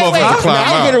 wait, yeah, wait, them wait, motherfuckers wait. climb The out.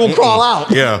 alligator will crawl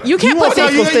out. Yeah. You can't You put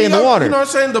want things. to stay in the water. You know what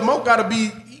I'm saying? The moat gotta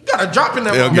be. You gotta drop in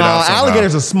that. They'll moat. get No, out somehow.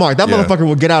 alligators are smart. That Yeah. motherfucker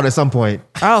will get out at some point.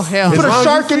 Oh hell! Put a As long as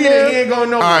shark you in feed it, there. He ain't going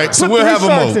nowhere. All right, so Put we'll 3 have a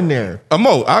sharks moat. in there. A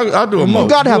moat. I'll do a You moat.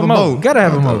 gotta have a moat. Gotta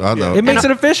have a moat. I know. It makes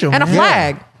it official. And a man.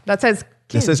 flag that says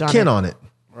It says kin on it.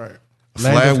 Right. A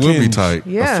flag would be tight.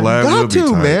 Yeah. A flag Got would be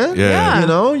to, tight. man. Yeah. You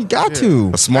know, you got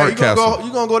to. A smart Hey, you gonna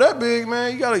castle. go that big,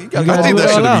 man. You gotta. You I gotta think do that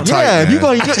it should all out. be tight. Yeah, if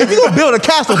man. you gonna build a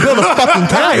castle, build a fucking Right.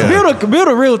 castle. Build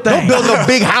a real thing. Build no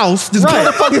big house. Just build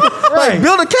a fucking like,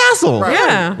 build a castle.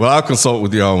 Yeah, Well, I'll consult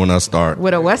with y'all when I start.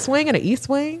 with a west wing and an east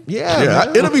wing. Yeah, Yeah,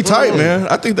 man. it'll be tight, man.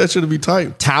 I think that should be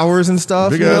tight. Towers and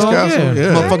stuff. Big you ass know? castle. yeah.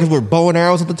 Yeah. Motherfuckers with bow and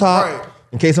arrows at the top. Right.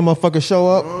 In case some motherfuckers show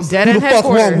up. Dead Who end the fuck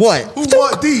want headquarters. what? Who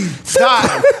want these?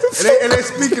 Die. and they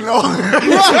speaking on.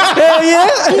 Hell yeah.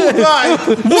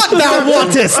 What thou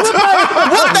wantest?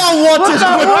 What thou wantest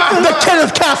with the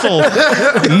Kenneth Castle?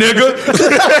 Nigga.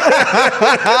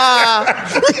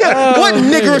 What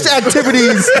niggerish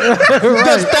activities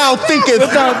dost thou thinkest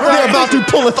they're about to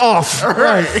pulleth off?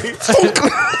 Right.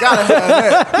 Gotta have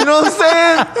that. You know what I'm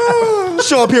saying?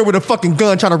 Show up here with a fucking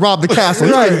gun trying to rob the castle.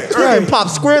 Right, Right. Pop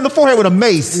square in the forehead with a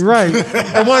mace. Right.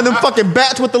 And one of them fucking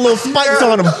bats with the little spikes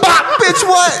on them. Bop, bitch,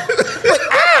 what? Like,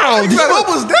 ow! Did Like, you, what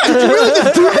was that?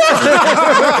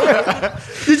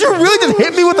 did you really just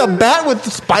hit me with a bat with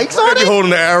spikes on You it?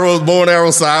 holding the arrows, bow and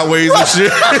arrow sideways and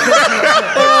shit.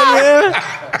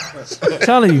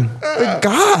 Telling you.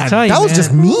 God, Tell you, that was man.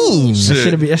 just mean.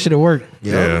 That should have worked.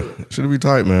 Yeah. Should be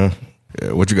tight, man.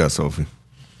 Yeah. What you got, Sophie?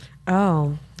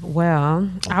 Oh, well,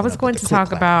 I was going to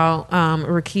talk about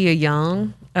Rakia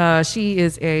Young. She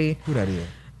is a Who that is?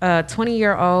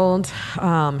 20-year-old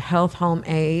health home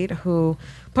aide who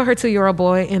put her 2-year-old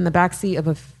boy in the backseat of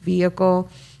a vehicle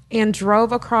and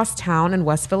drove across town in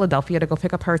West Philadelphia to go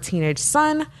pick up her teenage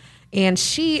son. And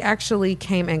she actually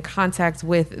came in contact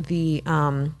with the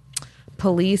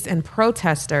police and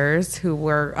protesters who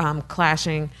were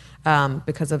clashing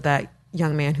because of that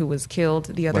young man who was killed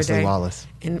the other Wesley day. Wallace.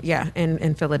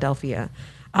 In Philadelphia.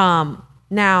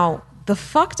 Now, the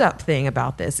fucked up thing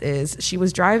about this is she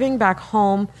was driving back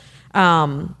home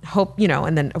Hope,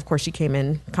 and then of course she came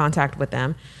in contact with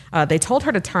them. They told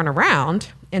her to turn around,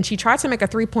 and she tried to make a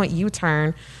 3-point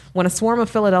U-turn when a swarm of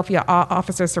Philadelphia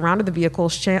officers surrounded the vehicle,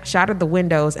 shattered the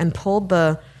windows, and pulled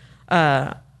the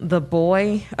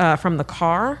boy from the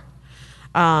car.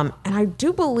 And I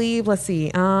do believe, let's see,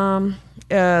 the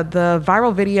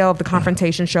viral video of the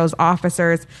confrontation shows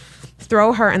officers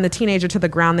throw her and the teenager to the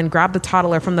ground, then grab the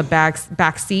toddler from the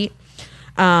back seat.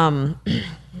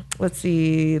 Let's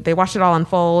see, they watched it all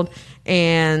unfold.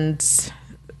 And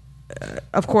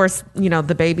of course,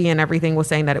 the baby and everything was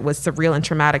saying that it was surreal and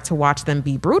traumatic to watch them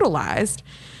be brutalized.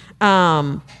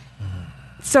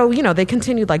 So, they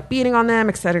continued like beating on them,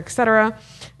 et cetera,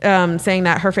 saying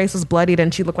that her face was bloodied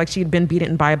and she looked like she'd been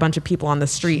beaten by a bunch of people on the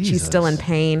street. Jesus. She's still in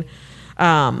pain.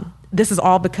 This is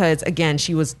all because, again,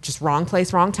 she was just wrong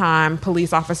place, wrong time.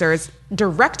 Police officers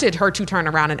directed her to turn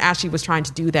around, and as she was trying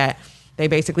to do that, they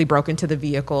basically broke into the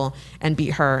vehicle and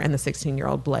beat her and the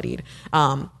 16-year-old bloodied.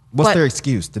 What's their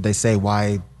excuse? Did they say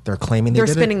why they're claiming they're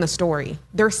did spinning it? the story.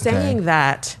 They're saying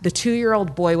that the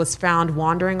 2-year-old boy was found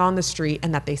wandering on the street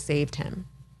and that they saved him.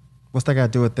 What's that got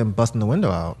to do with them busting the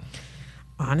window out?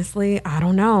 Honestly, I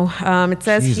don't know. It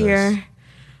says here...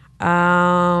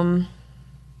 hang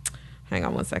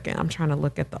on one second. I'm trying to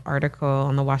look at the article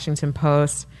on the Washington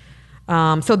Post.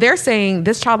 So they're saying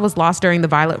this child was lost during the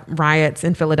violent riots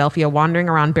in Philadelphia, wandering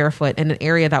around barefoot in an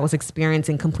area that was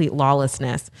experiencing complete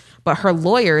lawlessness. But her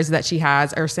lawyers that she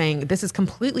has are saying this is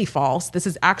completely false. This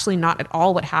is actually not at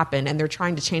all what happened. And they're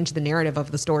trying to change the narrative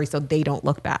of the story so they don't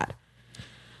look bad.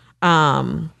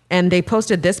 And they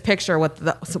posted this picture with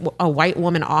a white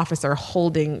woman officer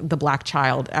holding the black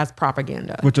child as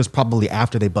propaganda. Which was probably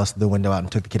after they busted the window out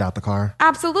and took the kid out the car.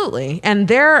 Absolutely. And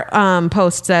their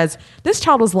post says, this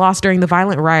child was lost during the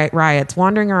violent riots,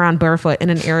 wandering around barefoot in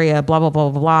an area, blah, blah, blah,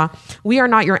 blah, blah. We are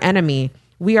not your enemy.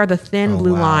 We are the thin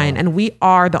blue line, and we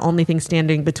are the only thing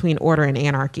standing between order and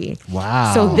anarchy.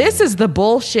 Wow. So this is the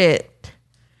bullshit.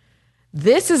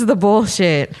 This is the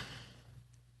bullshit.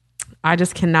 I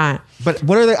just cannot. But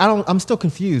what are they? I'm still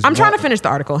confused. I'm trying to finish the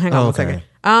article. Hang on one second.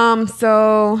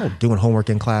 Doing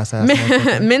homework in class.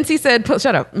 Mincy said,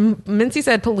 shut up. Mincy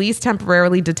said police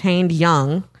temporarily detained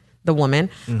Young, the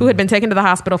woman, who had been taken to the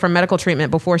hospital for medical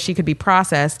treatment before she could be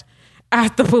processed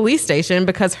at the police station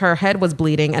because her head was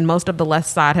bleeding and most of the left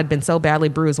side had been so badly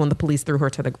bruised when the police threw her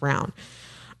to the ground.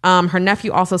 Her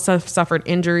nephew also suffered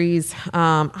injuries.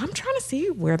 I'm trying to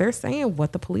see where they're saying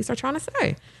what the police are trying to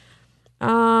say.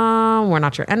 We're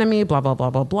not your enemy, blah, blah, blah,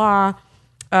 blah, blah.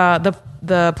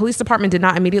 The police department did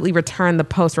not immediately return the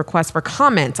Post request for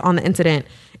comment on the incident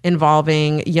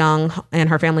involving Young and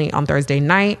her family on Thursday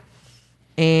night.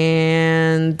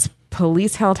 And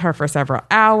police held her for several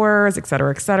hours, et cetera,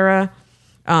 et cetera.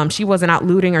 She wasn't out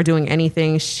looting or doing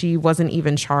anything. She wasn't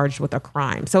even charged with a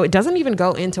crime. So it doesn't even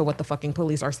go into what the fucking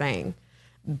police are saying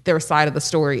their side of the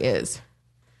story is.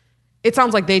 It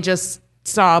sounds like they just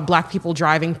saw black people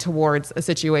driving towards a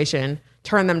situation,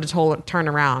 turn them to turn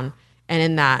around, and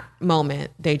in that moment,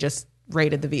 they just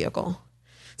raided the vehicle.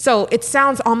 So it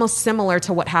sounds almost similar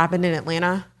to what happened in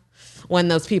Atlanta when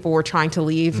those people were trying to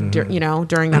leave,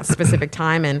 during that specific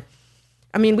time. And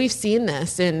I mean, we've seen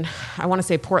this in, I want to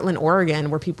say Portland,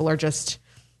 Oregon, where people are just,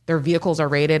 their vehicles are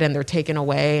raided and they're taken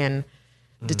away and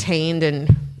detained.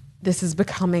 And this is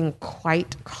becoming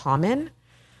quite common.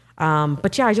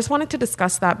 But yeah, I just wanted to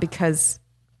discuss that because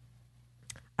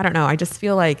I don't know. I just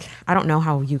feel like, I don't know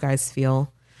how you guys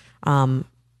feel. By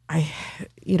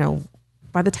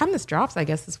the time this drops, I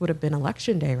guess this would have been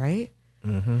election day, right?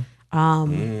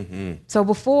 So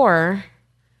before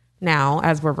now,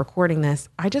 as we're recording this,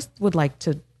 I just would like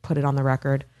to put it on the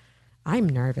record. I'm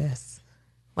nervous.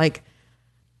 And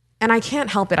I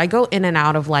can't help it. I go in and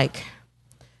out of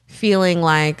feeling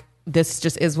like this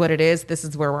just is what it is. This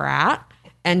is where we're at.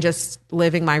 And just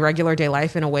living my regular day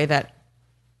life in a way that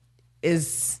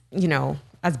is,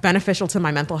 as beneficial to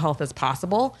my mental health as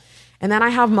possible. And then I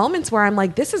have moments where I'm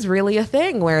like, this is really a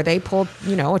thing where they pulled,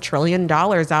 $1 trillion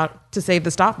out to save the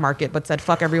stock market, but said,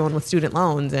 fuck everyone with student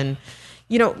loans. And,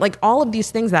 all of these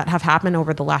things that have happened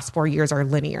over the last 4 years are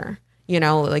linear,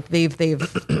 they've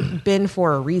been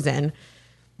for a reason.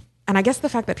 And I guess the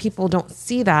fact that people don't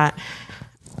see that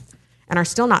and are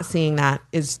still not seeing that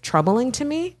is troubling to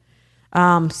me.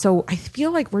 So I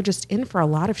feel like we're just in for a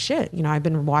lot of shit. I've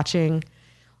been watching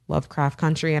Lovecraft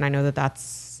Country, and I know that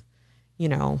that's,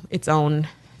 its own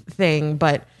thing,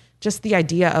 but just the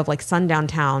idea of sundown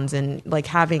towns and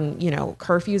having,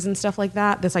 curfews and stuff like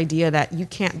that, this idea that you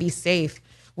can't be safe.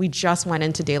 We just went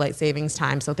into daylight savings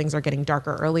time, so things are getting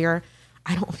darker earlier.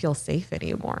 I don't feel safe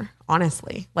anymore,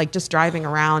 honestly. Just driving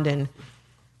around and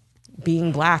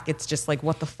being black, it's just like,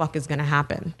 what the fuck is going to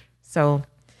happen? So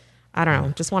I don't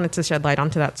know. Just wanted to shed light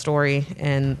onto that story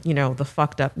and, you know, the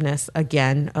fucked upness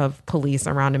again of police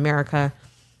around America,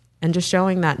 and just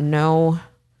showing that no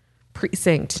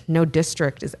precinct, no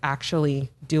district is actually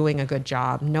doing a good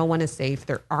job. No one is safe.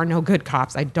 There are no good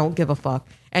cops. I don't give a fuck.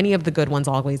 Any of the good ones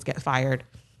always get fired,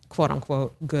 quote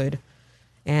unquote, good.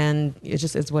 And it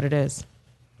just is what it is.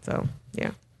 So,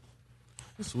 yeah.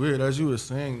 It's weird. As you were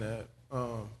saying that,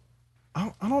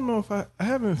 I don't know if I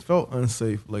haven't felt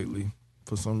unsafe lately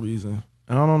for some reason.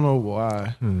 And I don't know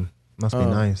why. Must be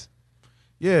nice.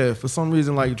 Yeah, for some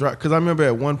reason, like, because I remember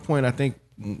at one point, I think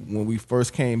when we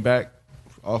first came back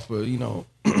off of, you know,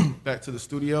 back to the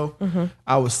studio,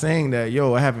 I was saying that,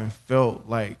 I haven't felt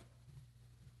like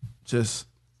just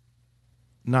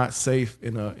not safe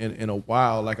in a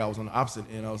while. Like I was on the opposite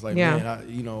end. I was like, man,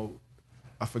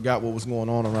 I forgot what was going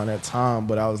on around that time,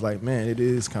 but I was like, man, it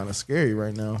is kind of scary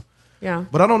right now. Yeah.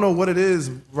 But I don't know what it is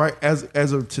right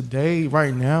as of today,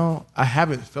 right now. I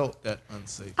haven't felt that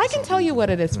unsafe. I can tell you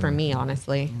what it is for me,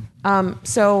 honestly.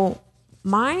 So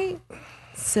my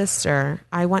sister,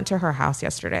 I went to her house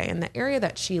yesterday, and the area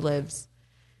that she lives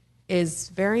is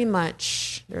very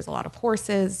much, there's a lot of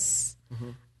horses,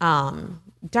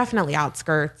 definitely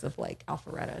outskirts of like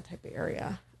Alpharetta type of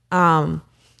area.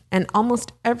 And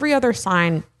almost every other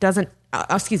sign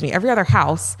every other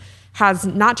house has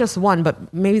not just one,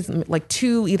 but maybe like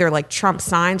two, either like Trump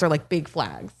signs or like big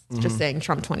flags, just saying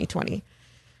Trump 2020.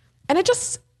 And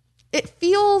it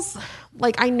feels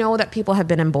like, I know that people have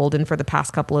been emboldened for the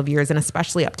past couple of years and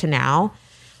especially up to now,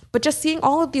 but just seeing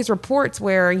all of these reports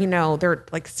where, they're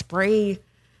like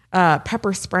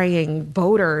pepper spraying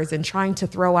voters and trying to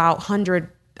throw out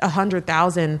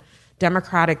 100,000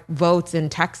 Democratic votes in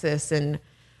Texas, and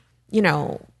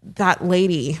that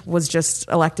lady was just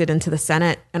elected into the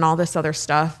Senate and all this other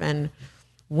stuff, and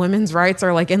women's rights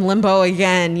are like in limbo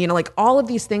again, like all of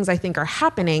these things I think are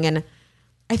happening. And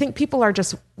I think people are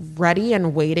just ready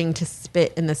and waiting to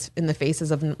spit in the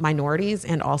faces of minorities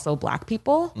and also black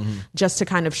people, just to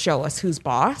kind of show us who's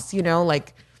boss,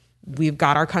 like we've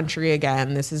got our country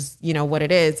again. This is, what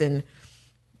it is. And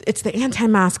it's the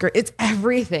anti-masker. It's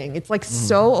everything. It's like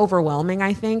so overwhelming,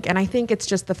 I think. And I think it's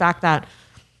just the fact that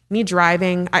me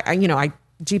driving, I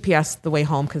GPS the way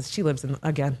home because she lives in,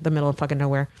 again, the middle of fucking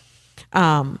nowhere.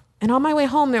 And on my way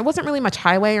home, there wasn't really much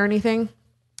highway or anything.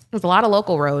 There's a lot of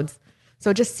local roads.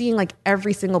 So just seeing like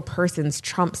every single person's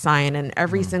Trump sign and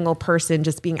every single person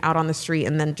just being out on the street,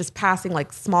 and then just passing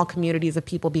like small communities of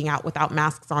people being out without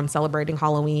masks on celebrating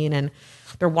Halloween, and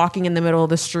they're walking in the middle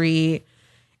of the street.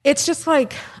 It's just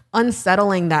like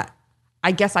unsettling that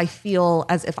I guess I feel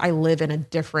as if I live in a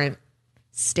different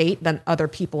state than other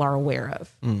people are aware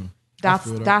of.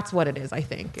 That's what it is, I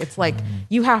think. It's like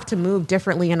you have to move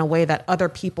differently in a way that other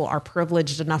people are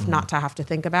privileged enough not to have to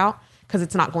think about, because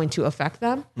it's not going to affect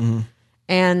them.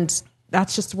 And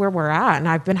that's just where we're at. And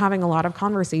I've been having a lot of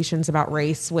conversations about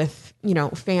race with,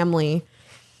 family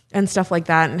and stuff like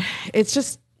that. And it's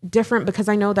just different because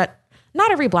I know that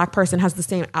not every black person has the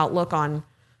same outlook on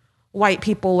white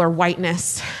people or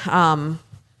whiteness. And,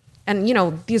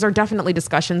 these are definitely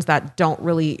discussions that don't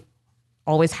really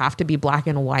always have to be black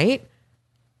and white.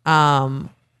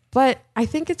 But I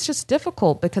think it's just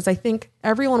difficult because I think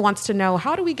everyone wants to know,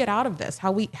 how do we get out of this?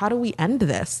 How do we end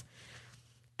this?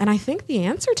 And I think the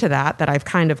answer to that I've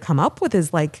kind of come up with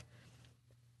is like,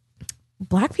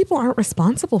 black people aren't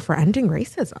responsible for ending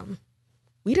racism.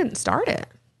 We didn't start it.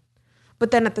 But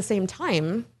then at the same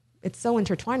time, it's so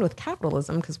intertwined with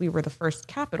capitalism because we were the first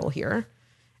capital here.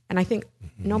 And I think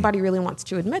nobody really wants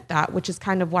to admit that, which is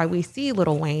kind of why we see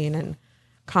Lil Wayne and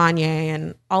Kanye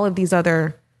and all of these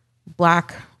other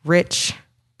black, rich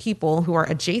people who are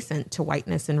adjacent to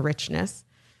whiteness and richness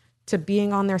to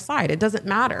being on their side. It doesn't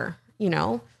matter,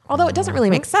 although it doesn't really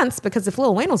make sense, because if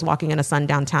Lil Wayne was walking in a sun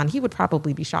downtown, he would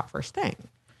probably be shot first thing.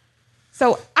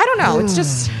 So I don't know. It's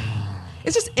just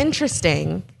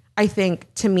interesting, I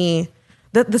think, to me,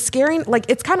 the scaring, like,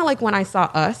 it's kind of like when I saw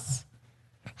Us,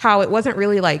 how it wasn't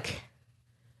really like,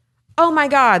 oh my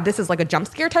God, this is like a jump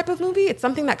scare type of movie. It's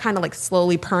something that kind of like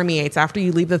slowly permeates after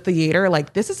you leave the theater.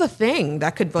 Like, this is a thing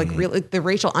that could like really, the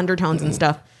racial undertones and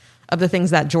stuff of the things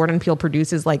that Jordan Peele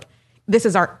produces, like, this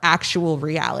is our actual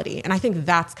reality. And I think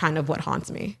that's kind of what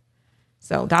haunts me.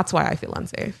 So that's why I feel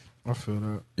unsafe. I feel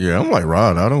that. Yeah, I'm like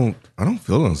Rod. I don't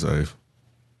feel unsafe.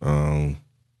 I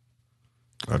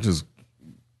just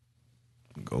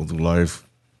go through life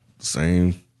the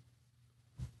same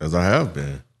as I have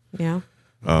been. Yeah.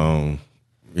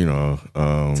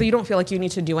 So you don't feel like you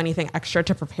need to do anything extra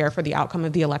to prepare for the outcome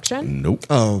of the election? Nope.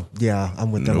 Oh yeah,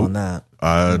 I'm with them on that.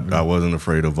 I wasn't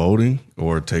afraid of voting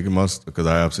or taking because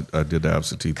I did the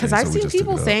absentee thing. Because I've so we seen just took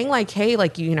people it out. saying like, hey,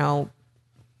 like, and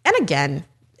again,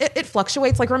 it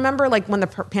fluctuates. Like, remember like when the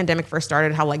pandemic first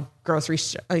started, how like grocery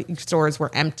stores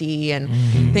were empty and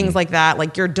things like that.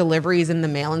 Like your deliveries in the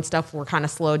mail and stuff were kind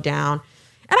of slowed down.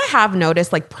 And I have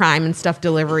noticed like Prime and stuff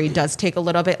delivery does take a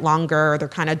little bit longer. They're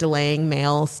kind of delaying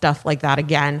mail, stuff like that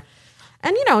again.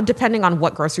 And, depending on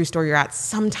what grocery store you're at,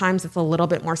 sometimes it's a little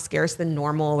bit more scarce than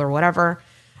normal or whatever.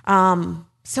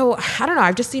 So I don't know.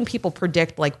 I've just seen people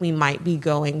predict like we might be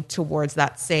going towards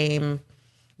that same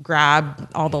grab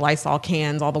all the Lysol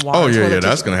cans, all the water. Oh, yeah, toilet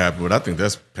that's tissue. going to happen. But I think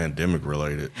that's pandemic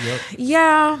related. Yep.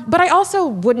 Yeah, but I also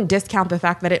wouldn't discount the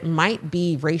fact that it might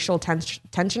be racial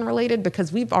tension related,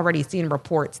 because we've already seen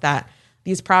reports that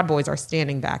these Proud Boys are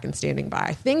standing back and standing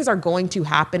by. Things are going to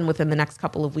happen within the next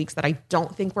couple of weeks that I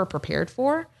don't think we're prepared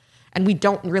for, and we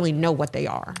don't really know what they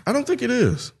are. I don't think it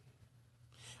is.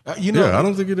 I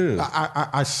don't think it is.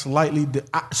 I slightly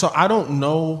so I don't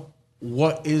know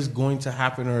what is going to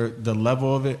happen or the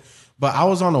level of it, but I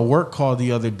was on a work call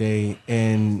the other day,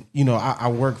 and I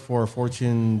work for a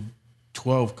Fortune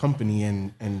 12 company,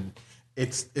 and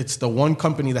it's the one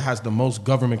company that has the most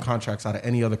government contracts out of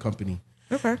any other company.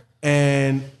 Okay.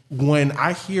 And when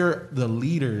I hear the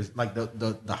leaders, like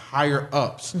the higher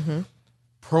ups,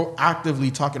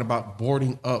 proactively talking about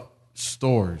boarding up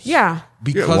stores,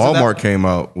 because of Walmart that, came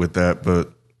out with that,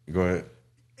 but go ahead.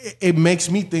 it makes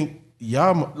me think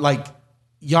y'all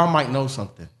might know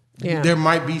something. Yeah. There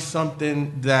might be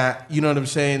something that, you know what I'm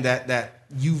saying, that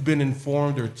you've been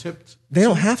informed or tipped. They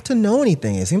don't have to know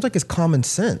anything. It seems like it's common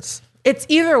sense. It's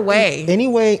either way. Any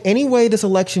way this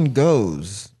election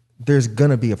goes, there's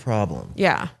gonna be a problem.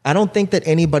 Yeah. I don't think that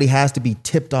anybody has to be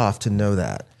tipped off to know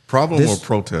that. Problem or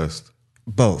protest?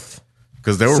 Both.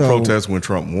 Because there were So- protests when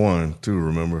Trump won, too,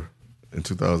 remember? In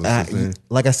 2016.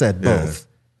 Like I said, Yeah. both.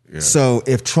 Yeah. So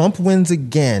if Trump wins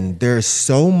again, there's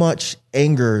so much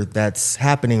anger that's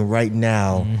happening right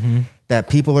now that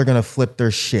people are gonna flip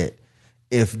their shit.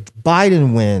 If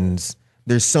Biden wins,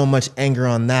 there's so much anger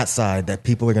on that side that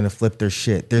people are going to flip their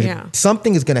shit.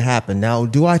 Something is going to happen. Now,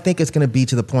 do I think it's going to be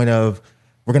to the point of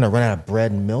we're going to run out of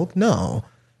bread and milk? No.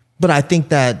 But I think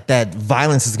that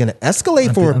violence is going to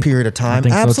escalate for a period of time. I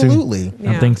think so, too. Absolutely.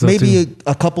 Yeah. I think so Maybe too.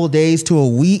 a couple of days to a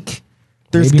week.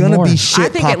 There's Maybe going to more. be shit I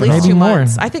think at popping least off. Maybe 2 more.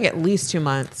 months. I think at least 2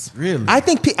 months. Really? I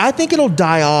think it'll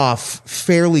die off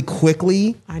fairly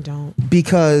quickly. I don't.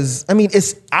 Because I mean,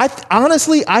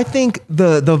 honestly, I think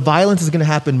the violence is going to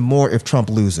happen more if Trump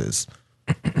loses.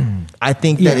 I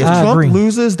think that if I Trump agree.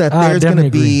 loses, that I there's going to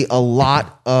definitely be a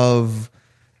lot of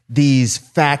these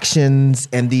factions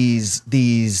and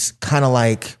these kind of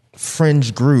like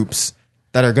fringe groups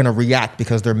that are going to react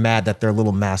because they're mad that their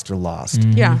little master lost.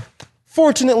 Yeah.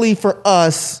 Fortunately for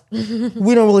us,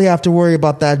 we don't really have to worry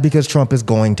about that because Trump is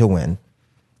going to win.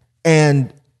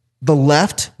 And the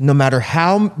left, no matter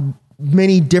how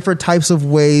many different types of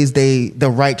ways the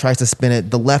right tries to spin it,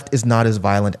 the left is not as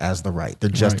violent as the right. They're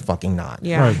just fucking not.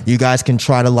 Yeah. Right. You guys can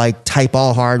try to like type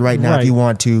all hard right now if Right. you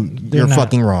want to. You're not.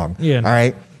 fucking wrong. Yeah. All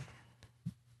right.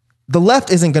 The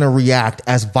left isn't going to react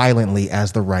as violently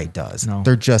as the right does. No.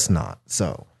 They're just not.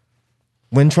 So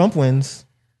when Trump wins,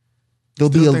 there'll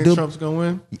Still be a think there'll- Trump's gonna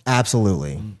win.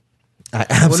 Absolutely. I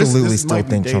this absolutely still might be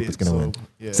think Trump dated, is going to so, win.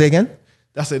 yeah. Say again?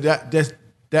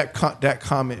 That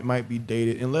comment might be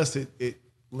dated unless it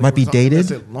Might be lingers on- dated?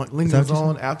 unless it Is that what lingers you're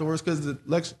on afterwards because the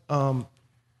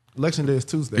election day is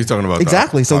Tuesday. He's talking about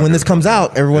Exactly. So when this comes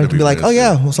out, everyone can be like, oh,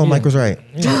 yeah, well, so Mike was right.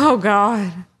 Oh God.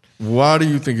 Why do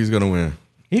you think he's going to win?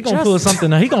 He gonna pull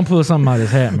something. He gonna pull something out of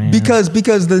his hat, man.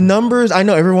 Because the numbers, I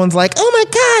know everyone's like, oh my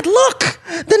God, look,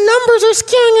 the numbers are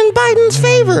skewing in Biden's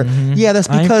favor. Yeah, that's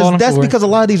I ain't falling because for it. a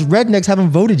lot of these rednecks haven't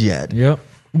voted yet. Yep.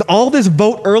 All this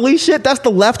vote early shit, that's the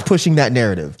left pushing that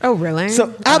narrative. Oh really?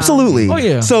 So absolutely. Oh,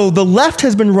 yeah. So the left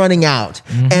has been running out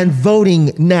and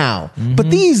voting now. But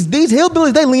these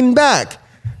hillbillies, they leaning back.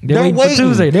 They're waiting for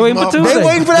Tuesday. They're waiting for Tuesday. They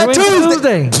waiting for that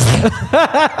Tuesday.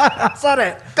 I saw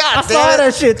that. I saw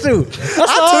that shit too. I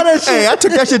saw that shit. Hey, I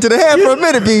took that shit to the head for a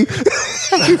minute, B.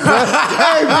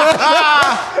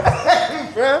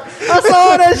 I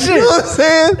saw that shit. You know what I'm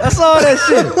saying? I saw that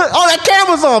shit. Oh, that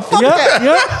camera's on. Fuck that.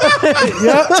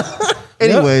 Yep.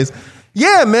 Anyways,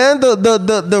 yeah, man,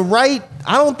 the right.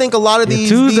 I don't think a lot of these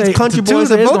country boys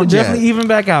Tuesday have is gonna voted yet. definitely even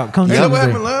back out. Come You know what Tuesday.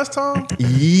 happened last time?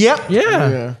 Yep.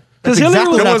 Yeah. That's Because Hillary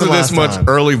exactly was what There happened wasn't this last much time.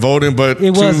 early voting, but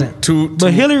It wasn't. two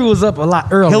But Hillary was up a lot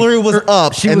early. Hillary was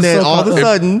up, She and was then so all of a far up.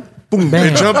 sudden, boom.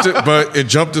 Bam. It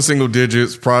jumped to single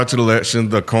digits prior to the election.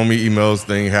 The Comey emails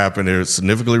thing happened. It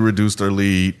significantly reduced their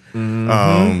lead.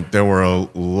 There were a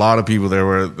lot of people that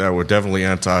were definitely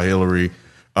anti-Hillary.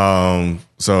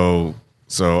 So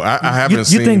I haven't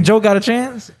seen. You think Joe got a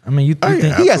chance? I mean, you think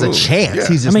yeah. He has a Absolutely. chance. Yeah.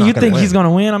 He's I just mean, not you gonna think win. he's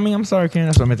gonna win? I mean, I'm sorry, Ken.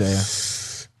 That's what I meant to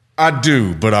ask. I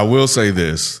do, but I will say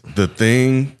this: the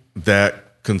thing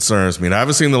that concerns me, and I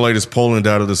haven't seen the latest polling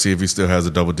data to see if he still has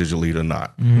a double-digit lead or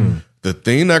not. The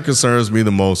thing that concerns me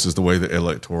the most is the way the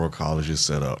Electoral College is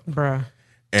set up. Bruh.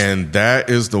 And that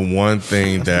is the one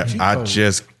thing that I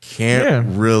just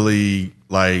can't really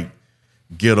like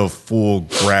get a full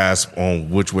grasp on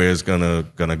which way it's gonna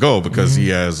go, because he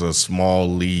has a small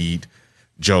lead,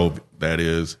 Joe, that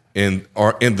is, in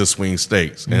the swing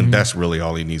states, and that's really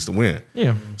all he needs to win.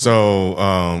 Yeah.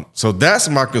 So that's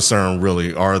my concern.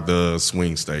 Really, are the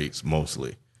swing states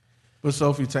mostly. But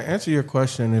Sophie, to answer your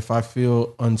question, if I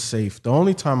feel unsafe, the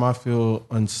only time I feel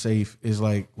unsafe is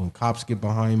like when cops get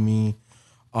behind me.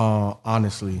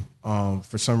 Honestly,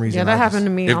 for some reason, Yeah, that happened to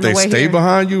me If on they the way stay here.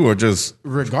 behind you, or just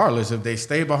regardless, if they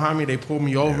stay behind me, they pull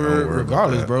me don't over. worry about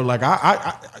Regardless, that. bro. Like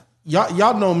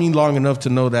y'all know me long enough to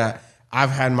know that I've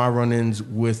had my run-ins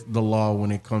with the law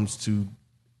when it comes to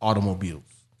automobiles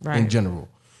in Right. general.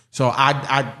 So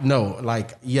I know,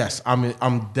 like, yes,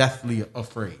 I'm deathly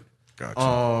afraid.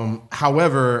 Gotcha.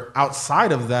 However,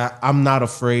 outside of that, I'm not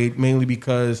afraid, mainly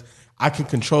because I can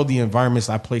control the environments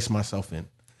I place myself in.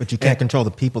 But you can't control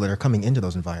the people that are coming into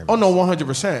those environments. Oh no,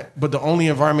 100%. But the only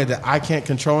environment that I can't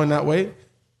control in that way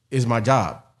is my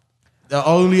job. The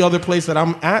only other place that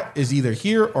I'm at is either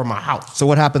here or my house. So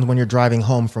what happens when you're driving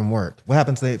home from work? What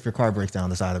happens if your car breaks down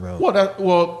the side of the road? That's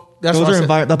Those what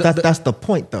I are said. that's the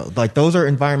point, though. Like, those are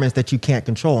environments that you can't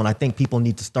control, and I think people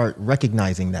need to start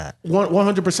recognizing that.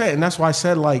 100%. And that's why I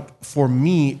said, like, for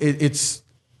me,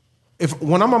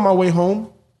 when I'm on my way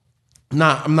home,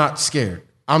 I'm not scared.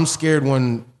 I'm scared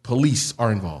when police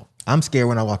are involved. I'm scared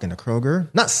when I walk into Kroger.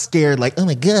 Not scared like, oh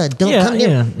my God, don't Yeah, come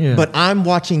in. yeah. But I'm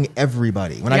watching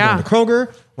everybody. When I Yeah. go into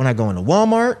Kroger, when I go into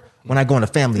Walmart, when I go into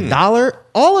Family Dollar,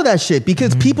 all of that shit,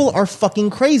 because people are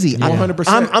fucking crazy.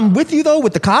 100%. I'm with you, though,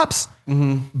 with the cops,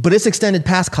 but it's extended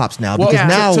past cops now. Because yeah.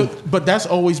 now, But that's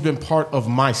always been part of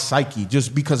my psyche,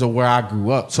 just because of where I grew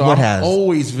up. So What I'm has?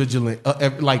 always vigilant.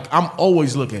 Like, I'm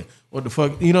always looking. What the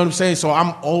fuck? You know what I'm saying? So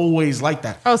I'm always like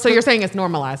that. Oh, so you're saying it's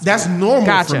normalized? That's normal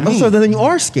Gotcha. for me. so then you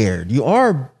are scared. You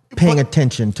are paying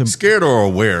attention to. Scared or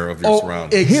aware of your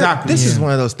surroundings. Here, Exactly. this is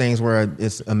one of those things where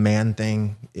it's a man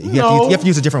thing. You No. have to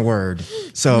use a different word.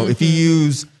 So if you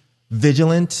use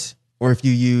vigilant, or if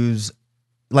you use,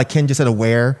 like Ken just said,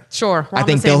 aware. Sure, we're I on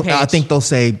think the same they'll. I page. think they'll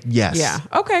say yes. Yeah.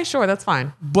 Okay, sure. That's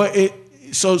fine. But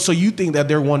so you think that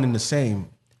they're one and the same?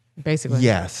 Basically.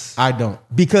 Yes. I don't.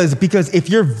 Because if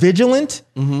you're vigilant,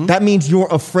 that means you're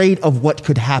afraid of what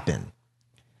could happen.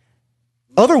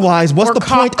 Otherwise, what's Or the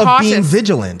point of being cautious.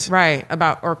 vigilant? Right.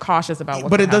 Or cautious about what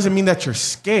But could it doesn't happen. mean that you're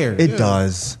scared. It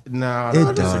does. No,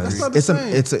 It does.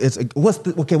 It's what's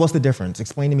the difference?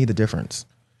 Explain to me the difference.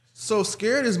 So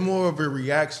scared is more of a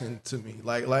reaction to me,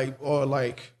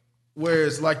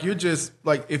 whereas like you're just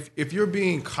like if you're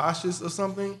being cautious of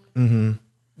something,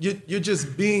 you're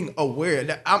just being aware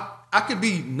that I could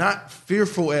be not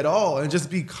fearful at all and just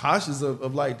be cautious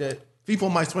of like that people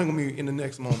might swing on me in the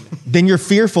next moment. Then you're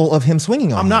fearful of him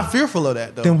swinging on I'm you. not fearful of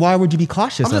that though. Then why would you be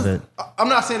cautious of it? I'm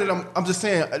not saying that I'm just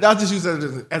saying I'll just use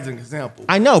that as an example.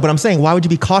 I know, but I'm saying, why would you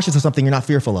be cautious of something you're not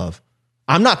fearful of?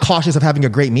 I'm not cautious of having a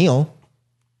great meal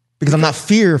because I'm not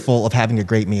fearful of having a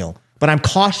great meal, but I'm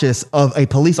cautious of a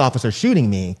police officer shooting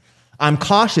me. I'm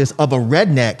cautious of a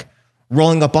redneck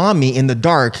rolling up on me in the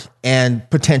dark and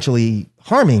potentially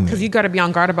harming me. Because you got to be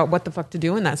on guard about what the fuck to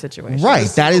do in that situation. Right.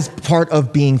 That is part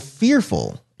of being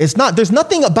fearful. There's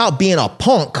nothing about being a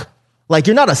punk. Like,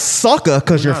 you're not a sucker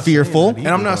because you're not saying fearful. that And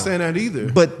I'm not saying that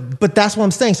either. But that's what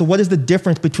I'm saying. So what is the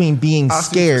difference between being I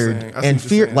see what you're scared saying. I see and what you're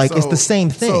fear? saying. Like, it's the So- same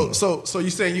thing. So you're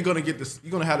saying you're gonna get this?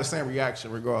 You're gonna have the same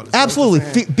reaction regardless. So Absolutely.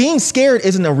 it's the same. Being scared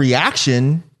isn't a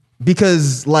reaction,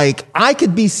 because, like, I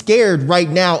could be scared right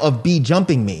now of B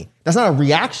jumping me. That's not a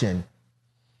reaction.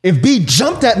 If B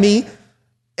jumped at me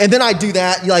and then I do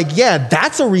that, like, yeah,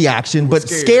 that's a reaction. But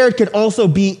scared could also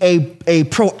be a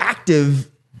proactive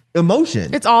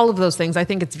emotion. It's all of those things. I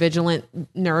think it's vigilant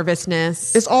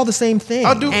nervousness. It's all the same thing.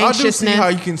 I do see Anxiousness. how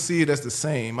you can see it as the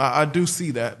same. I do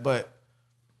see that, but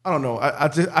I don't know. I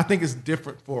think it's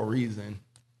different for a reason.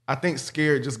 I think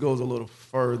scared just goes a little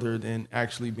further than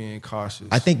actually being cautious.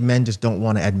 I think men just don't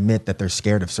want to admit that they're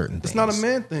scared of certain things. it's not a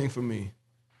man thing for me.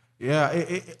 Yeah,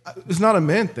 it's not a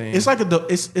man thing. It's like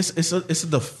it's a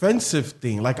defensive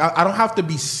thing. Like, I don't have to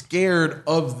be scared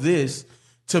of this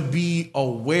to be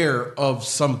aware of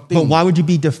something. But why would you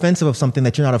be defensive of something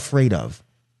that you're not afraid of?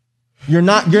 You're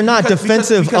not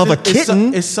defensive of a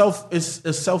kitten. It's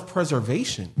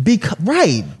self-preservation.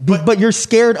 Right. But you're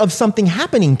scared of something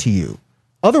happening to you.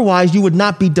 Otherwise, you would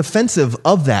not be defensive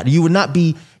of that. It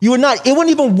wouldn't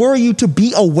even worry you to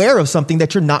be aware of something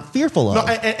that you're not fearful of.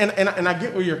 No, and I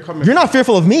get where you're coming You're from. not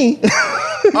fearful of me.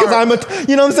 Because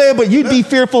you know what I'm saying? But you'd be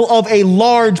fearful of a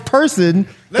large person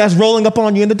that's rolling up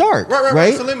on you in the dark.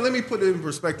 Right? So let me put it in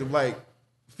perspective. Like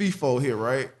FIFO here,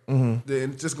 right?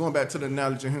 Then just going back to the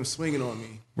analogy of him swinging on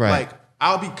me. Right. Like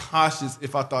I'll be cautious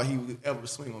if I thought he would ever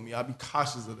swing on me. I'll be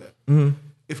cautious of that.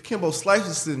 If Kimbo Slice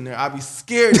is sitting there, I'd be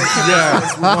scared that Kimbo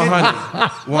Slice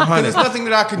would hit me. 100. There's nothing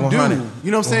that I can do. 100.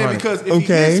 You know what I'm saying? 100. Because if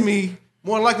he hits me,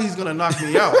 more than likely he's gonna knock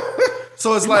me out.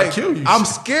 So it's like kill you. I'm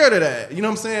scared of that. You know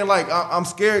what I'm saying? Like I'm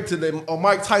scared to them or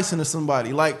Mike Tyson or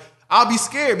somebody. Like I'll be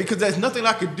scared because there's nothing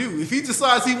I could do. If he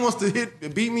decides he wants to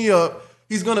beat me up,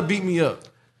 he's gonna beat me up.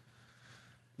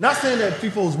 Not saying that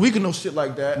FIFO's weak or no shit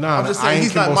like that. Nah, I'm just I saying ain't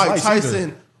he's not Kimbo Mike Slice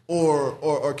Tyson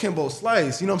or Kimbo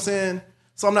Slice. You know what I'm saying?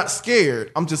 So I'm not scared.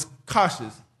 I'm just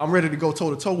cautious. I'm ready to go toe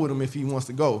to toe with him if he wants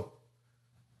to go.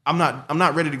 I'm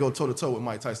not ready to go toe to toe with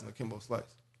Mike Tyson or Kimbo Slice.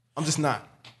 I'm just not.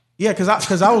 Yeah,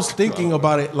 because I was thinking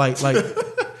about it like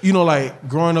you know, like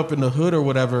growing up in the hood or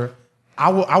whatever.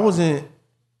 I wasn't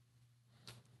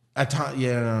at time.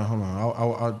 Yeah, no, hold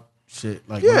on. I shit.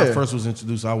 Like when I first was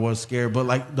introduced, I was scared. But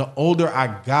like the older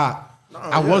I got,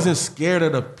 I wasn't scared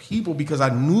of the people because I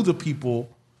knew the people.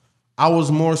 I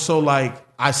was more so like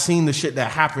I seen the shit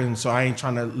that happened, so I ain't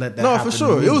trying to let that. No, happen for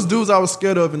sure. to me. It was dudes I was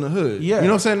scared of in the hood. Yeah. You know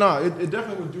what I'm saying? No, it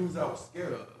definitely was dudes I was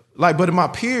scared of. Like, but in my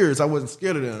peers, I wasn't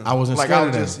scared of them. I wasn't like, scared I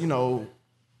of them. just, you know,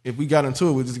 if we got into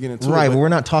it, we'd just get into it. Right, but we're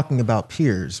not talking about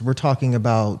peers. We're talking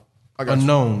about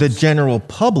unknown. the general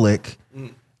public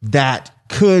that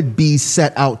could be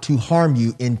set out to harm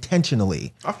you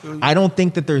intentionally. I feel you. I don't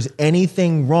think that there's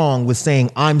anything wrong with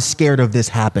saying, I'm scared of this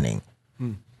happening.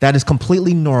 That is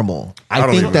completely normal.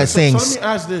 I think that saying... So let me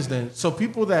ask this then. So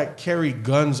people that carry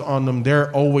guns on them,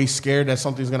 they're always scared that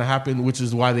something's going to happen, which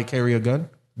is why they carry a gun?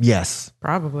 Yes.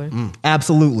 Probably.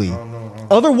 Absolutely.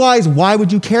 Otherwise, why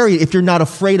would you carry it if you're not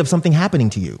afraid of something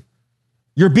happening to you?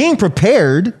 You're being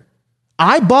prepared.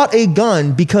 I bought a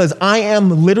gun because I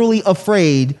am literally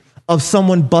afraid of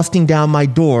someone busting down my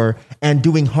door and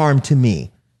doing harm to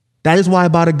me. That is why I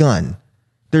bought a gun.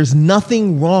 There's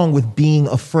nothing wrong with being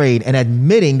afraid and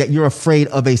admitting that you're afraid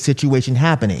of a situation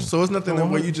happening. So it's nothing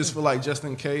where you just feel like just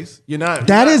in case.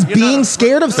 That is being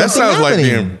scared of That something sounds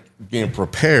happening. like being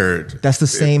prepared. That's the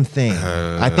same thing.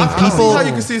 I think I see people... how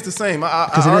you can see it's the same. I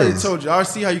it already is. told you. I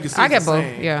see how you can see I it's get the both.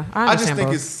 same. Yeah, I I just understand think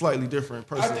both. it's slightly different.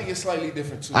 Personally. I think it's slightly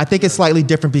different too. I think it's slightly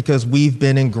different because we've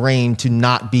been ingrained to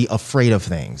not be afraid of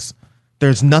things.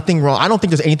 There's nothing wrong. I don't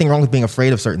think there's anything wrong with being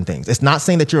afraid of certain things. It's not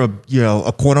saying that you're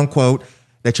a quote unquote,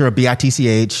 that you're a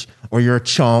bitch or you're a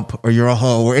chump or you're a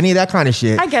hoe or any of that kind of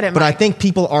shit. I get it, but Mike. I think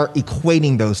people are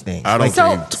equating those things. I don't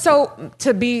think. So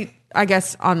to be, I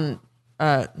guess, on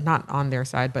not on their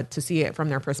side, but to see it from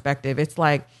their perspective, it's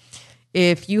like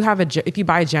if you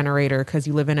buy a generator because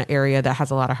you live in an area that has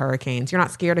a lot of hurricanes, you're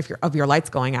not scared of your lights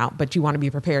going out, but you want to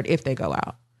be prepared if they go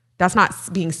out. That's not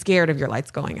being scared of your lights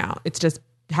going out. It's just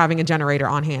having a generator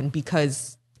on hand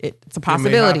because it's a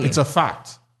possibility. It's a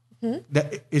fact.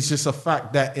 That it's just a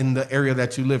fact that in the area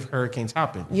that you live, hurricanes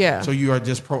happen. Yeah. So you are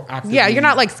just proactive. Yeah, you're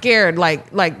not like scared.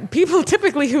 Like people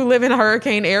typically who live in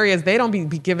hurricane areas, they don't be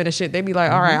giving a shit. They be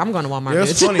like, all right, I'm going to Walmart. Yeah,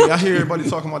 it's bitch. funny. I hear everybody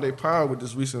talking about their power with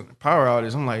this recent power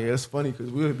outage. I'm like, yeah, it's funny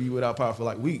because we'll be without power for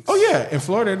like weeks. Oh yeah, in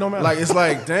Florida, no matter. Like it's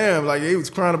like, damn, like they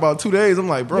was crying about 2 days. I'm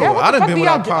like, bro, Yeah, what I the done fuck been do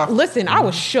y'all without do? power. Listen, I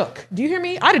was shook. Do you hear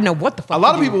me? I didn't know what the fuck. A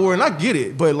lot to of do. people were, and I get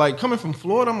it, but like coming from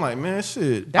Florida, I'm like, man,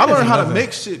 shit. That I learned is how to another-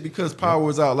 make shit because power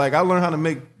was out. Like I learned how to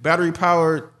make battery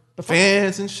powered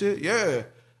fans and shit. Yeah,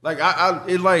 like I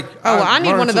need learned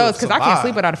one of to those because I can't survive.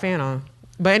 sleep without a fan on.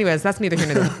 But anyways, that's neither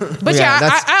here nor there. But Yeah, yeah,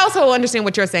 that's- I also understand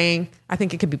what you're saying. I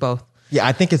think it could be both. Yeah,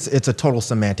 I think it's a total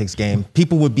semantics game.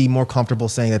 People would be more comfortable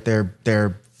saying that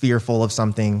they're fearful of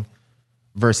something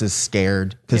versus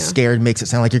scared because Yeah. scared makes it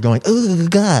sound like you're going, oh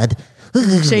God,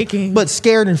 Shaking. But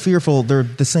scared and fearful, they're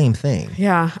the same thing.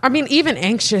 Yeah. I mean, even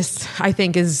anxious, I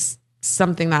think, is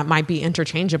something that might be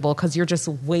interchangeable because you're just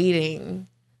waiting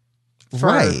for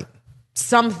Right.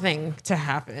 something to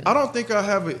happen. I don't think I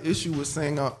have an issue with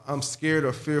saying I'm scared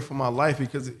or fear for my life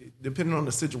because depending on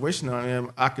the situation I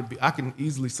am, I can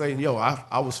easily say, yo,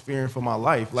 I was fearing for my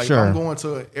life. Like Sure. if I'm going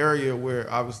to an area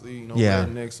where obviously, Yeah.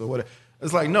 rednecks or whatever.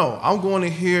 It's like, no, I'm going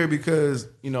in here because,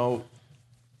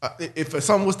 if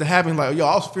something was to happen, like, yo,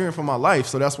 I was fearing for my life.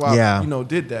 So that's why Yeah. I,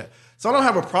 did that. So I don't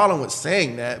have a problem with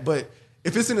saying that, but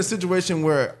if it's in a situation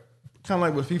where, kind of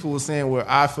like what people were saying, where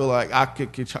I feel like I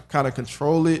could kind of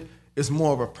control it, it's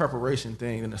more of a preparation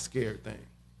thing than a scared thing.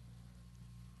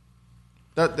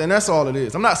 And that's all it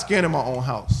is. I'm not scared in my own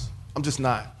house. I'm just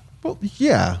not. Well,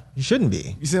 yeah, you shouldn't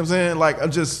be. You see what I'm saying? Like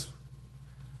I'm just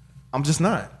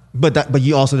not. But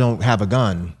you also don't have a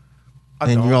gun.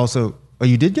 I don't. You also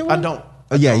you did get one? I don't.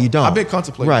 Oh yeah, you don't. I've been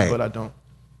contemplating, right. but I don't.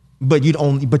 But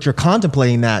you're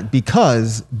contemplating that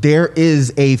because there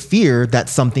is a fear that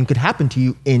something could happen to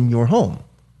you in your home.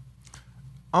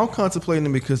 I'm contemplating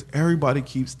it because everybody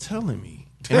keeps telling me.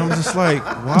 And I'm just like,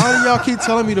 why do y'all keep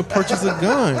telling me to purchase a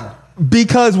gun?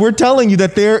 Because we're telling you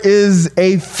that there is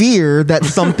a fear that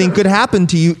something could happen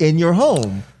to you in your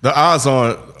home. The odds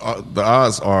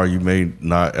are you may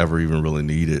not ever even really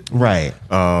need it. Right.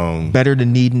 Better to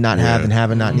need and not have than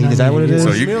have and not need. Is that what it is?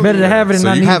 So you, Better to have it and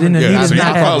not need it than to need it so and you not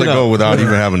can have probably it. go without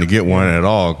even having to get one at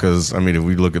all. Because I mean, if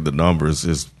we look at the numbers,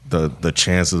 is the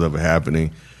chances of it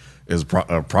happening is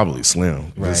probably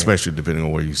slim, Right. especially depending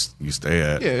on where you stay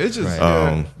at. Yeah, it's just.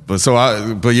 But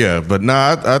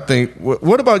I think.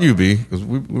 What about you, B? Because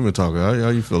we've been talking. How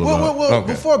you feel about? Well, Okay.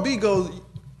 before B goes,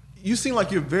 you seem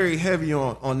like you're very heavy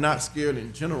on not scared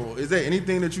in general. Is there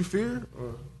anything that you fear?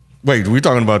 Or? Wait, are we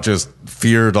talking about just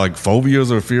fear, like phobias,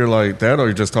 or fear like that, or are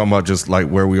you just talking about just like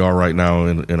where we are right now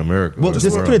in America? Well, or the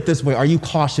just world? put it this way: are you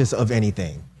cautious of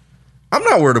anything? I'm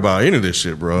not worried about any of this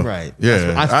shit, bro. Right.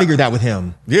 Yeah. I figured that with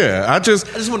him. Yeah. I just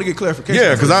want to get clarification.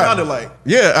 Yeah, because it sounded like.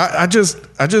 Yeah, I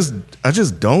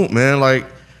just don't, man. Like,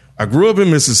 I grew up in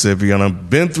Mississippi, and I've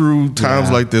been through times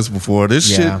Yeah. like this before. This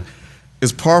Yeah. shit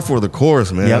is par for the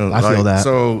course, man. Yep, I feel that.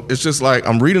 So it's just like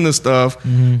I'm reading this stuff,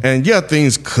 and yeah,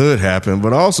 things could happen,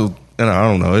 but also, and I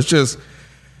don't know. It's just,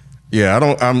 yeah,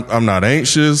 I'm not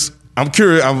anxious. I'm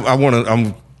curious.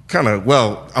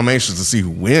 I'm anxious to see who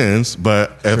wins,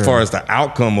 but as far as the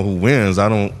outcome of who wins, I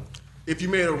don't. If you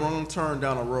made a wrong turn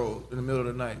down a road in the middle of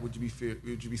the night, would you be scared?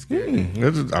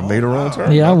 I made a wrong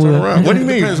turn. Yeah, I I'll turn would. around. What do you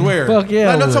mean? Depends where. Fuck yeah, Like,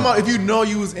 I I'm would. talking about if you know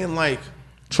you was in like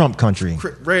Trump country.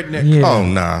 redneck. Yeah. Oh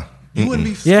nah. You wouldn't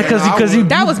be Yeah, scared. because you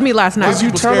That was me last night. You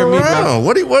People turn scare me, bro.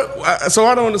 around. So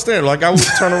I don't understand. Like I would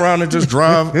turn around and just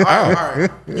drive All out. right.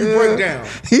 You break down.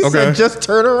 He Okay. said, "Just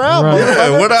turn around." Right.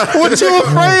 Yeah, What you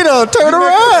afraid of? Turn You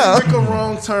around. make a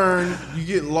wrong turn, you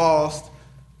get lost.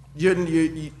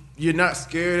 You're not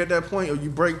scared at that point, or you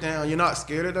break down. You're not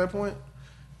scared at that point.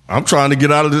 I'm trying to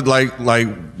get out of it. Like, how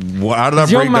did I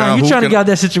It's your break mind. down? You're Who trying to can- get out of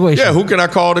that situation. Yeah, who can I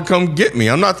call to come get me?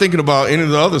 I'm not thinking about any of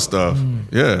the other stuff.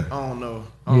 Yeah. I don't know.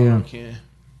 I don't Yeah. know, Ken.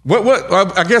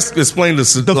 What? I guess explain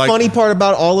this. The funny part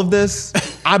about all of this,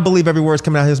 I believe every word's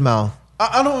coming out of his mouth.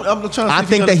 I don't. I'm trying to. I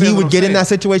think that he would get in that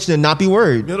situation and not be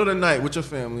worried. middle of the night with your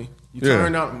family. You Yeah.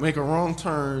 turn out, make a wrong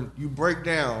turn. You break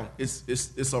down. It's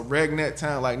a redneck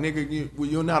town. Like nigga,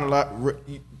 you're not allowed.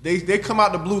 They come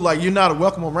out the blue like you're not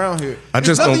welcome around here.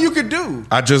 There's nothing you could do.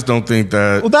 I just don't think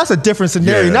that. Well, that's a different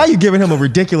scenario. Yeah. Now you're giving him a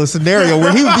ridiculous scenario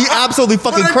where he would be absolutely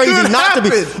fucking But it crazy could not to be.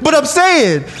 happen. But I'm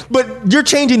saying, you're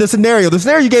changing the scenario. The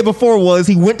scenario you gave before was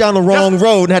he went down the wrong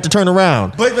road and had to turn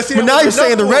around. But see, now that you're was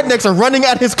saying the another one. rednecks are running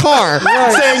at his car,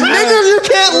 saying, "Nigga, you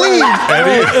can't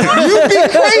leave. You'd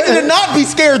be crazy to not be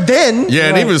scared then." Yeah,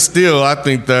 and even still, I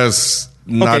think that's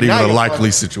not Okay, even now a you're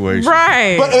likely situation.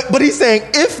 Right. But he's saying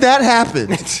if that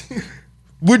happened,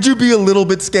 would you be a little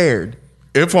bit scared?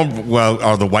 If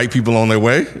are the white people on their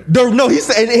way? No, he's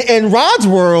saying in Rod's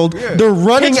world, they're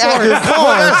running at his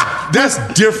car. That's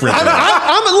different.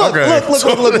 Look.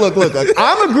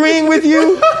 I'm agreeing with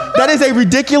you. That is a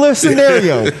ridiculous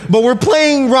scenario, but we're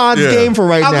playing Rod's Yeah. game for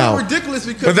right I now. mean, ridiculous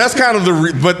because. But that's kind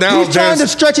of but now He's trying to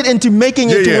there's- stretch it into making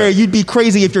it to Yeah. where you'd be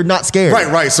crazy if you're not scared.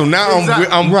 Right. So now Exactly.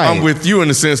 I'm Right. with you in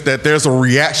the sense that there's a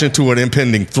reaction to an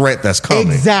impending threat that's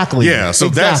coming. Exactly. Yeah. So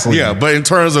Exactly. But in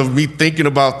terms of me thinking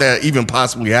about that even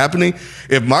possibly happening,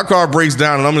 if my car breaks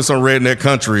down and I'm in some redneck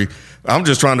country, I'm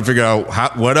just trying to figure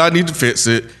out what I need to fix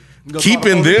it.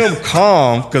 Keeping them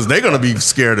calm because they're gonna be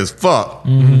scared as fuck,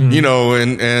 you know,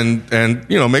 and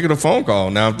you know, making a phone call.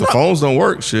 Now, if the phones don't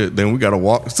work, shit, then we gotta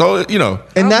walk. So you know,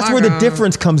 And Oh that's my where the God.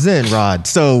 difference comes in, Rod.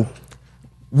 So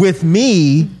with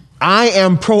me, I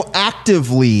am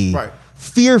proactively Right.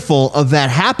 fearful of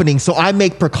that happening. So I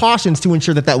make precautions to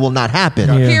ensure that will not happen.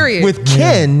 Yeah. Period. With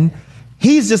Ken,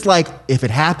 he's just like, if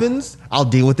it happens, I'll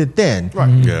deal with it then. Right.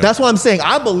 Yeah. That's why I'm saying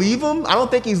I believe him. I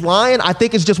don't think he's lying. I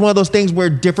think it's just one of those things where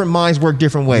different minds work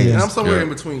different ways. and I'm somewhere Yeah. in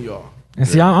between y'all. And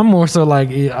see, I'm more so like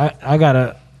I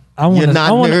gotta. I want You're to. not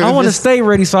I want to nervous? stay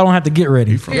ready, so I don't have to get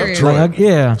ready. Period. Like,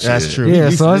 yeah, That's true. Yeah,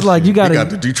 He's so it's like you they gotta. got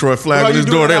the Detroit flag Well, on his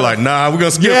you door. doing They're that? like, nah, we're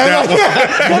gonna skip that one.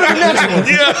 Go to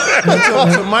the next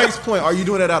one. To Mike's point, are you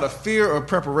doing that out of fear or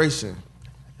preparation?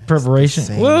 preparation.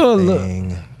 Same Well, look,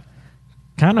 thing.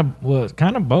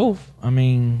 kind of both. I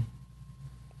mean,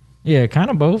 yeah, kind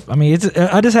of both. I mean,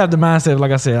 I just have the mindset,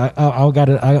 like I said, I'm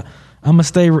gonna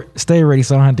stay ready,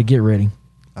 so I don't have to get ready.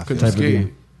 Because you're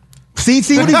scared. See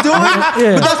what he's doing? But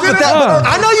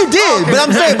I know you did, but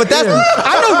I'm saying,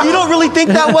 I know you don't really think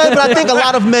that way, but I think a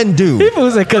lot of men do. People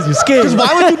say because you're scared. Because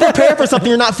why would you prepare for something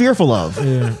you're not fearful of?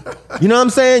 Yeah. You know what I'm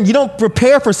saying? You don't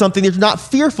prepare for something that you're not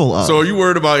fearful of. So are you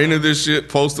worried about any of this shit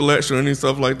post-election or any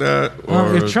stuff like that?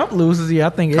 Or if Trump loses, yeah, I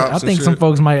think shit? some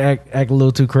folks might act a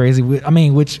little too crazy.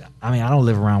 I don't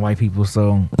live around white people,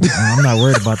 so I'm not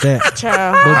worried about that.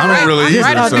 Child. I don't really either.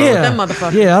 Right up So. there with them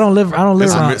motherfuckers. Yeah, I don't live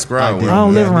It's a around. mixed crowd. I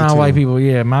don't live me around too. white people.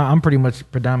 Yeah, I'm pretty much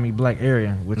predominantly black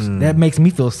area, which that makes me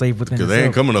feel safe within. Because they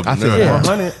ain't coming up I in feel there. that.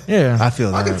 100. Yeah, I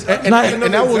feel that. And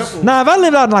that was Now, if I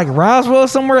lived out in like Roswell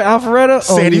somewhere, Alpharetta,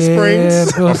 Sandy Springs?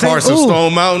 Or parts of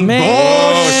Stone Mountain. Man.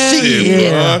 Oh, shit.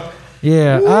 Yeah. Boy.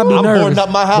 Yeah, I'd be I'm nervous. boarding up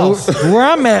my house. But where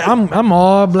I'm at, I'm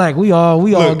all black. We all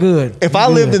good. If I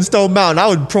lived in Stone Mountain, I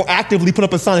would proactively put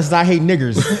up a sign that says I hate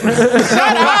niggers.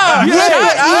 Shut up.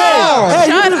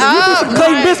 Shut up.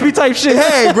 Clay Bisbee type shit.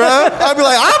 Hey, bro. I'd be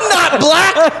like, I'm not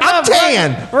black. I'm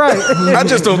tan. Right. I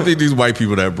just don't think these white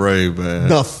people that brave, man.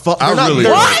 The fuck? I really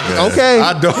What? don't. Man. Okay.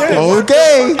 I don't.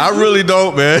 Okay. I really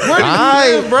don't, man.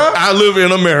 I live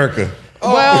in America.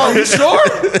 Well,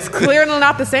 it's clearly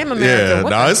not the same America. Yeah,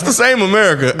 What no, the it's the same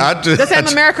America. The same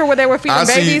America where they were feeding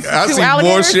babies I to see more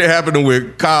alligators? shit happening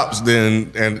with cops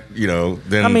than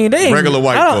I mean, they ain't, regular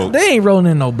white folks. They ain't rolling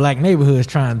in no black neighborhoods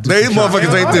trying to do These some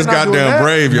motherfuckers ain't this goddamn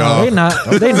brave, y'all. They not.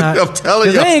 They not. I'm telling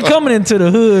 'Cause y'all. they ain't coming into the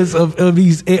hoods of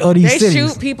these They cities.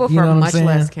 shoot people You know for what I'm much saying?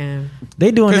 less, Cam. They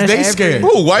doing that. they shit scared.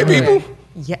 Who, white people?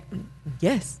 Yeah.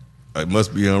 Yes. It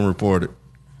must be unreported.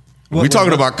 We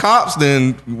talking about cops,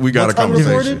 then we got a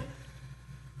conversation. Unreported?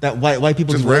 That white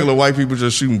people Just regular white people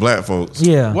just shooting black folks.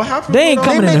 Yeah. What happened? They ain't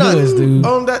coming in the hoods, dude.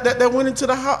 That went into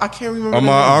the house. I can't remember. Ahmaud the name.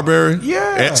 Arbery?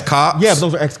 Yeah. Ex-cops? Yeah, but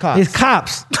those are ex-cops. It's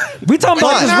cops. We talking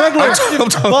about just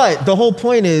regular. But the whole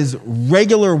point is,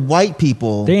 regular white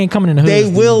people, They ain't coming in the hoods. they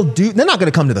dude. will do. They're not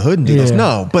going to come to the hood and do this. Yeah.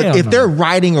 No, but Hell if no. they're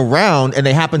riding around and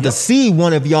they happen to see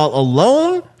one of y'all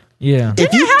alone, Yeah. if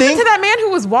Didn't you it happen think to that man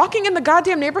who was walking in the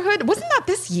goddamn neighborhood? Wasn't that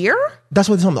this year? that's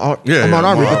what I'm on Yeah,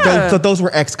 Arbery, yeah. but so those were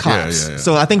ex-cops. Yeah.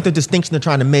 So I think the distinction they're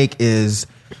trying to make is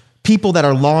people that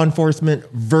are law enforcement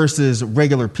versus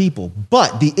regular people.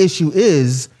 But the issue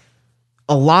is,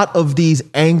 a lot of these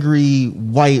angry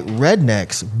white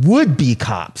rednecks would be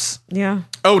cops. Yeah.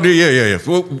 Oh, yeah.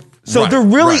 Well, So right, there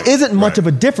really right, isn't much right. of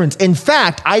a difference. In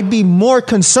fact, I'd be more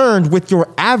concerned with your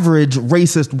average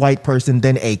racist white person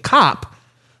than a cop,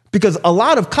 because a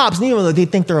lot of cops, even though they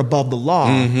think they're above the law,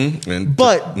 And-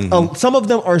 but some of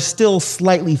them are still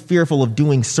slightly fearful of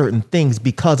doing certain things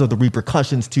because of the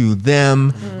repercussions to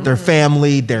them, their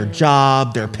family, their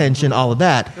job, their pension, all of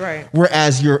that. Right.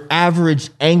 Whereas your average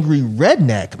angry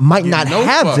redneck might not no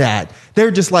have fuck. that.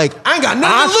 They're just like, I ain't got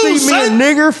nothing I to see lose, me son." a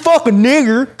nigger, fuck a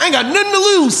nigger. I ain't got nothing to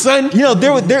lose, son. You know,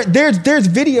 there's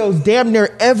videos damn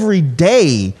near every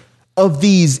day of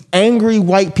these angry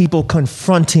white people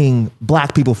confronting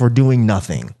black people for doing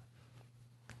nothing.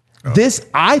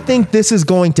 I think this is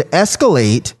going to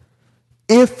escalate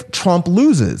if Trump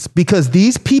loses, because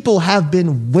these people have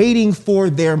been waiting for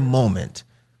their moment.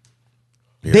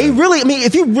 They really, I mean,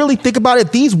 if you really think about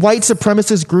it, these white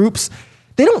supremacist groups,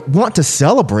 they don't want to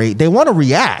celebrate. They want to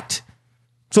react.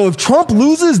 So if Trump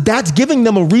loses, that's giving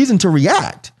them a reason to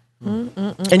react.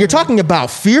 And you're talking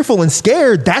about fearful and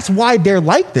scared. That's why they're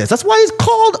like this. That's why it's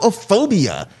called a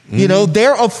phobia. You know,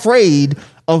 they're afraid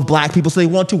of black people, so they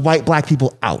want to wipe black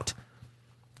people out.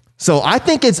 So I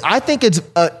think it's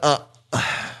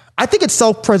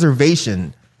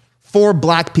self-preservation for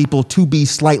black people to be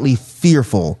slightly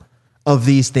fearful of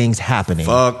these things happening.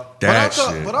 Fuck that But I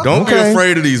thought- shit. but I Don't thought- be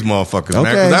afraid of these motherfuckers, man.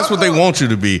 'Cause Okay. that's what they want you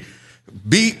to be.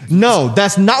 No,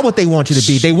 that's not what they want you to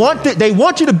be. They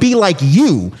want you to be like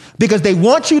you, because they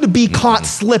want you to be caught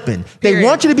slipping. They Period.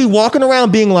 want you to be walking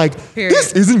around being like, Period.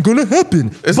 this isn't going to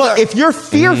happen. It's but not- if you're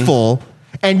fearful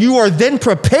and you are then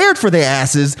prepared for their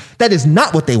asses, that is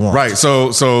not what they want. Right.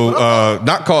 So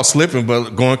not called slipping,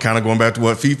 but going back to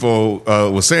what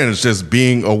FIFO was saying, it's just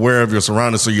being aware of your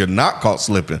surroundings so you're not caught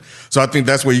slipping. So I think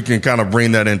that's where you can kind of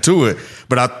bring that into it.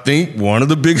 But I think one of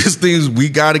the biggest things we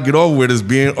got to get over with is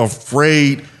being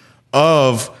afraid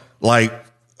of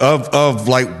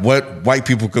what white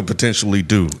people could potentially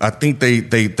do. I think they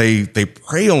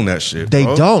prey on that shit. They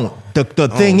bro. don't. The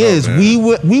thing know, is, man.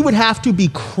 we would have to be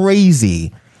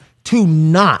crazy to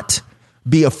not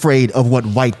be afraid of what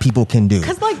white people can do.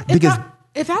 Because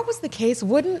if that was the case,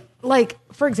 wouldn't, like,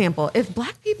 for example, if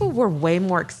black people were way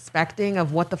more expecting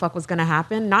of what the fuck was going to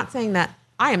happen, not saying that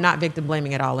I am not victim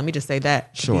blaming at all. Let me just say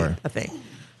that. to be Sure. A thing.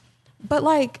 But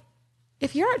like,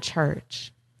 if you're at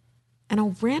church and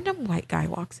a random white guy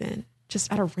walks in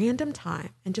just at a random time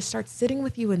and just starts sitting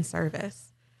with you in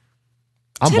service,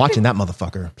 I'm watching that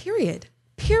motherfucker. period.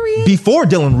 Before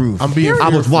Dylan Roof, I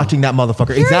was watching that motherfucker.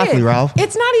 Period. Exactly, Ralph.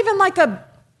 It's not even like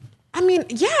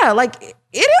like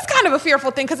it is kind of a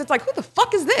fearful thing because it's like, who the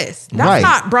fuck is this? That's Right.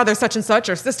 not brother such and such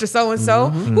or sister so and so.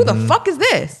 Who the fuck is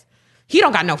this? He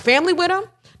don't got no family with him.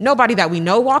 Nobody that we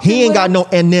know walking. He ain't with got him. no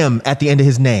NM at the end of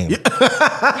his name.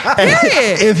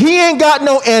 Period. If he ain't got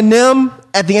no NM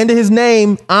at the end of his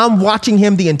name, I'm watching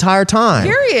him the entire time.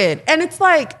 Period. And it's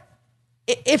like,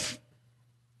 if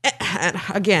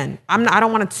again, I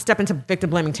don't want to step into victim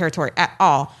blaming territory at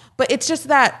all, but it's just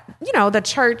that, the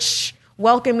church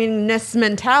welcomingness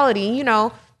mentality,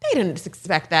 they didn't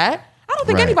expect that. I don't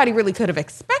think Right. anybody really could have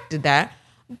expected that.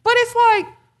 But it's like,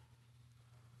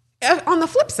 on the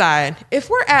flip side, if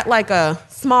we're at like a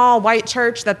small white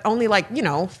church that only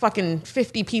fucking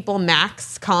 50 people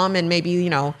max come and maybe,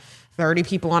 30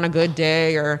 people on a good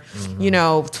day or,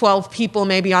 12 people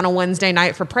maybe on a Wednesday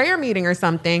night for prayer meeting or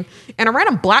something. And a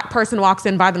random black person walks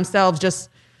in by themselves, just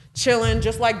chilling,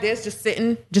 just like this, just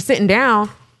sitting down.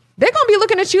 They're going to be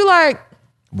looking at you like,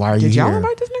 Why are you did y'all here?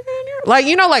 invite this nigga in here?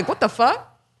 Like, what the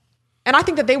fuck? And I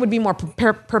think that they would be more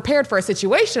prepared for a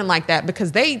situation like that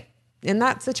because they, in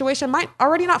that situation, might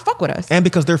already not fuck with us. And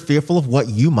because they're fearful of what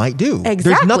you might do. There's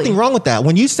Exactly. nothing wrong with that. I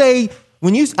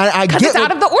Because it's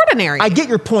out of the ordinary. I get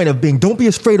your point of don't be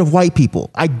afraid of white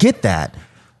people. I get that.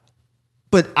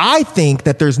 But I think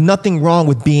that there's nothing wrong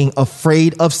with being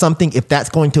afraid of something if that's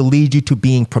going to lead you to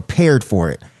being prepared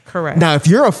for it. Correct. Now, if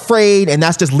you're afraid and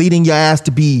that's just leading your ass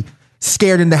to be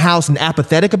scared in the house and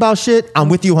apathetic about shit, I'm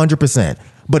with you 100%.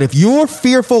 But if you're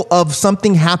fearful of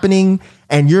something happening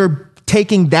and you're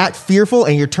taking that fearful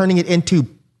and you're turning it into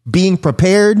being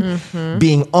prepared,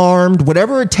 being armed,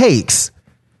 whatever it takes,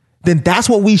 then that's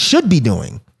what we should be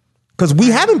doing. Because we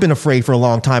haven't been afraid for a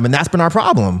long time, and that's been our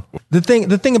problem. The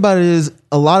thing about it is,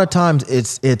 a lot of times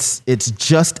it's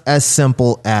just as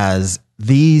simple as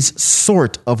these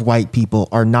sort of white people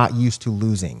are not used to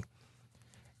losing.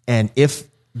 And if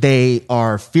they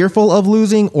are fearful of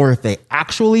losing, or if they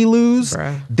actually lose,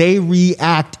 they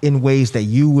react in ways that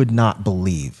you would not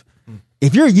believe.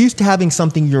 If you're used to having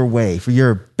something your way for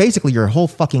basically your whole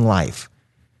fucking life,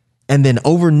 and then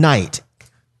overnight,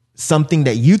 something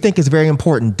that you think is very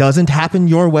important doesn't happen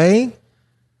your way,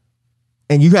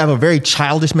 and you have a very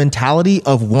childish mentality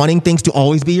of wanting things to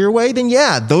always be your way, then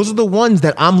yeah, those are the ones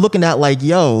that I'm looking at like,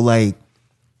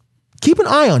 keep an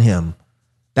eye on him.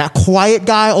 That quiet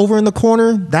guy over in the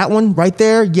corner, that one right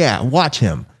there, yeah, watch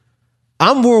him.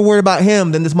 I'm more worried about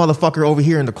him than this motherfucker over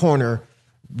here in the corner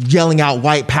yelling out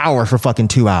white power for fucking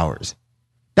 2 hours.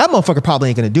 That motherfucker probably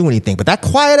ain't gonna do anything, but that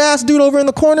quiet ass dude over in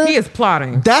the corner, he is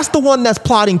plotting. That's the one that's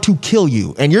plotting to kill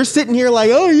you. And you're sitting here like,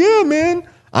 oh yeah, man,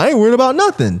 I ain't worried about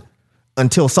nothing.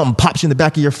 Until something pops you in the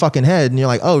back of your fucking head and you're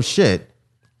like, oh shit,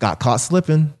 got caught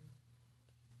slipping.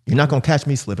 You're not gonna catch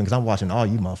me slipping because I'm watching all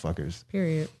you motherfuckers.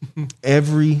 Period.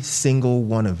 Every single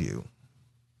one of you.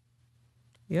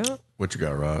 Yep. What you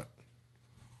got, Rod?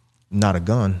 Not a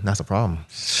gun. That's a problem.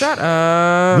 Shut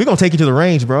up. We're gonna take you to the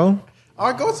range, bro.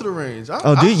 I go to the range. You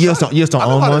just don't I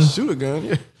know own how one? to shoot a gun.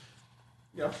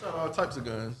 Yeah, I've shot all types of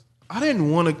guns. I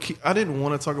didn't want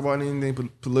to talk about anything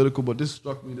political, but this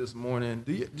struck me this morning.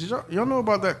 Did y'all know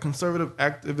about that conservative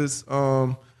activist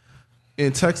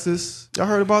in Texas? Y'all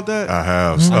heard about that? I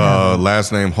have.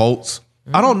 Last name Holtz.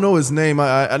 I don't know his name.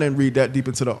 I didn't read that deep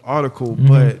into the article,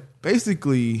 but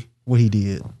basically, What he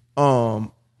did.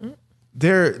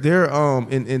 they're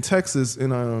in Texas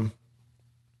in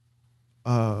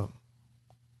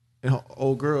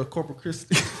old girl Corpus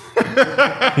Christi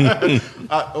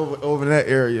over in that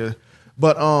area,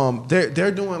 but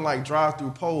they're doing like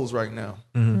drive-through polls right now,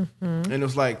 and it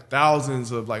was like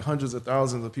thousands of hundreds of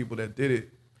thousands of people that did it,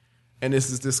 and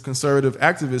this conservative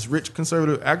activist, rich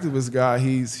conservative activist guy.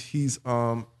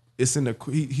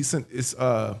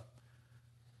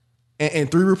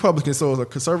 And 3 Republicans, so it's a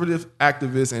conservative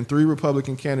activist and 3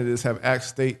 Republican candidates have asked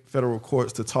state federal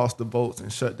courts to toss the votes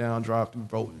and shut down drive-through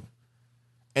voting.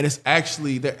 And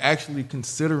they're actually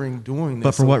considering doing this.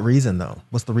 But for what reason though?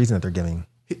 What's the reason that they're giving?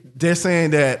 They're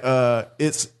saying that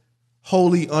it's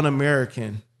wholly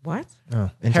un-American. What?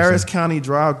 Oh, interesting. Harris County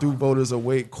drive-through voters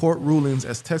await court rulings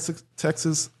as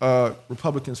Texas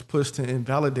Republicans push to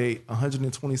invalidate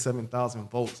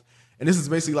 127,000 votes. And this is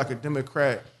basically like a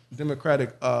Democratic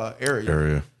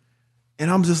area. And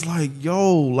I'm just like,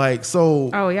 yo, like, so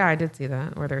Oh yeah, I did see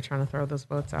that where they're trying to throw those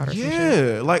votes out or some shit.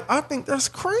 yeah, like I think that's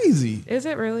crazy. Is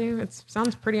it really? It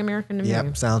sounds pretty American to me.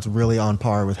 Yep, sounds really on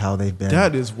par with how they've been.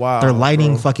 That is wild. They're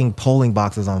lighting bro. fucking polling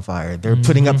boxes on fire. They're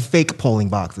putting up fake polling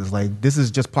boxes. Like this is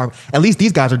just part. At least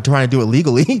these guys are trying to do it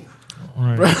legally.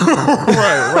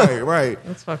 right.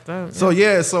 That's fucked up. So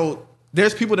yeah, so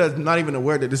there's people that's not even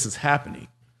aware that this is happening.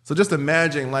 So just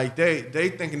imagine, like they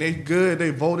thinking they good,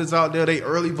 they voters out there, they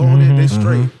early voted, they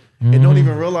straight, and don't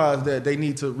even realize that they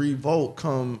need to re-vote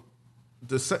come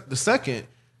the second.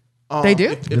 They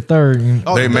do? The third.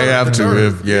 They may have to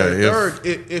if third,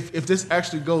 if this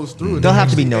actually goes through, They'll they're have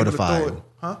to be actually able notified. throw it.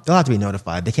 Huh? They'll have to be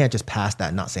notified. They can't just pass that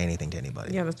and not say anything to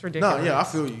anybody. Yeah, that's ridiculous. No, yeah, I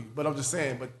feel you, but I'm just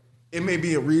saying, but it may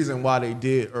be a reason why they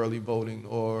did early voting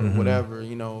or whatever,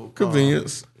 you know,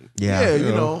 convenience, Yeah. you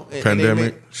know, and they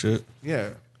pandemic may- shit. yeah.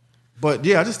 But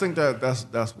yeah, I just think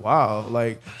that's wild.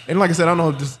 Like, and like I said, I don't know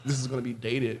if this is going to be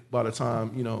dated by the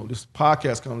time, you know, this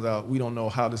podcast comes out. We don't know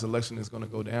how this election is going to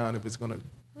go down, if it's going to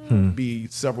be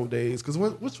several days. Because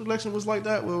which election was like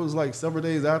that? Where it was like several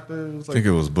days after? It was I like, think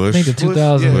it was Bush. I think the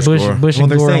 2000 Bush, Bush, Gore. Bush Well,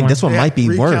 and they're Gore saying one. this one they might had be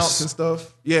recounts worse. and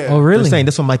stuff. Yeah. Oh, really? They're saying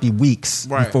this one might be weeks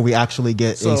Right. before we actually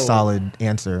get So- a solid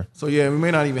answer. So yeah, we may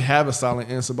not even have a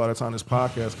silent answer by the time this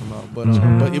podcast come out. But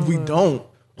but if we don't,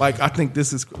 like, I think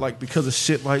this is like because of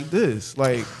shit like this.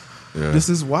 Like, this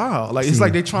is wild. Like, it's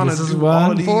like they trying to this is do why-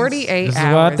 all of these. 48 This is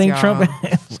hours, why I think y'all. Trump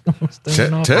is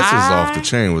staying off. Texas is off the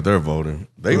chain with their voting.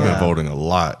 They've been Yeah. voting a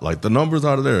lot. Like the numbers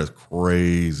out of there is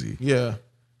crazy. Yeah.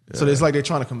 So it's like they're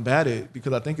trying to combat it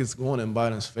because I think it's going in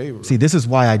Biden's favor. See, this is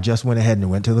why I just went ahead and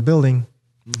went to the building.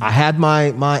 I had my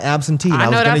absentee. And I I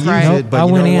was know going to that's use right. it, but I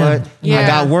you went know in. what? I Yeah.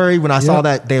 got worried when I saw Yep.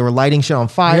 that they were lighting shit on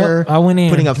fire. Yep, I went in.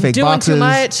 Putting up fake Doing boxes. too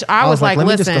much. I was like, let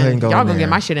me listen, just go ahead and go y'all in gonna there. get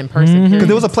my shit in person. Because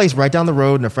there was a place right down the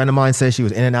road, and a friend of mine said she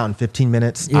was in and out in 15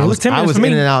 minutes. Yeah, it was 10 I minutes was for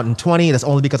in me. and out in 20. That's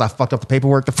only because I fucked up the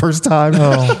paperwork the first time. Yeah,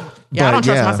 I But don't trust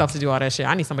yeah. myself to do all that shit.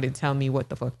 I need somebody to tell me what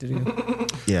the fuck to do.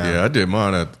 Yeah, I did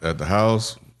mine at the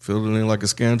house, filled it in like a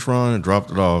Scantron, and dropped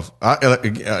it off.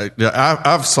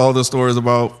 I've saw the stories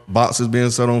about boxes being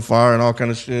set on fire and all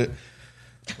kind of shit.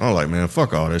 I'm like, man,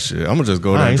 fuck all that shit. I'm gonna just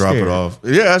go there I and ain't drop scared. it off.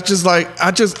 Yeah, it's just like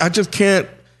I just can't.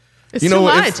 It's You too know,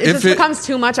 if- much. It if just it- becomes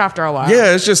too much after a while.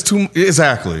 Yeah, it's just too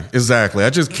exactly. I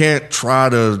just can't try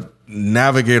to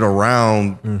navigate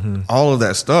around all of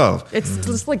that stuff. It's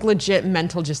just like legit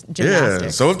mental Yeah.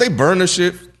 gymnastics. So if they burn the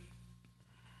shit,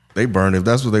 they burn it. If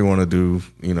that's what they want to do,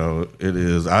 you know, it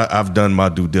is. I've done my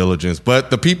due diligence. But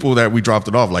the people that we dropped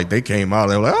it off, like they came out,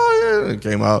 they were like, oh yeah, it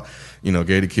came out, you know,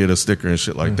 gave the kid a sticker and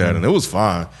shit like that. And it was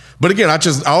fine. But again, I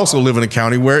also live in a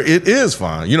county where it is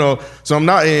fine, you know, so I'm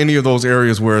not in any of those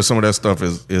areas where some of that stuff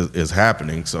is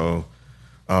happening. So,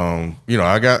 you know,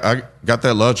 I got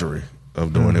that luxury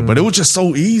of doing it, but it was just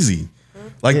so easy.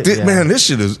 Like, man, this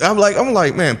shit is. I'm like,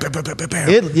 man, bam, bam, bam, bam, bam.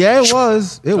 It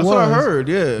was. It That's was. what I heard.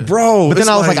 Yeah. Bro. But then it's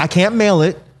I was like, I can't mail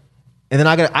it. And then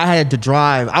I had to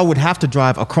drive. I would have to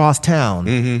drive across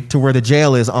town to where the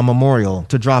jail is on Memorial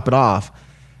to drop it off.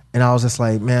 And I was just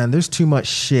like, man, there's too much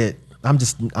shit. I'm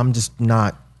just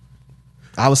not.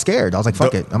 I was scared. I was like,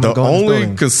 fuck it. I'm gonna go in this only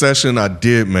building. concession I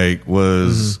did make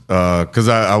was because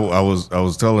I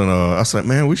was telling I said,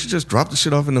 man, we should just drop the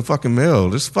shit off in the fucking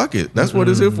mail. Just fuck it. That's what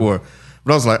it's here for.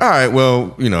 But I was like, all right,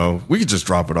 well, you know, we could just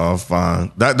drop it off.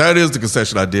 Fine. That is the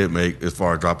concession I did make as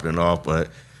far as dropping it off. But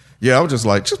yeah, I was just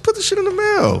like, just put the shit in the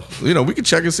mail. You know, we can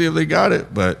check and see if they got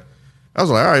it. But I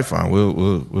was like, all right, fine.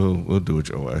 We'll do it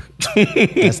your way.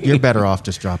 You're better off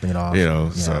just dropping it off. You know, Yeah.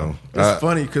 so It's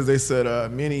funny because they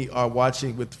said many are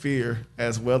watching with fear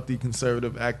as wealthy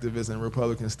conservative activists and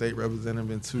Republican state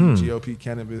representatives and two GOP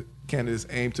candidates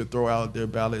aim to throw out their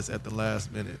ballots at the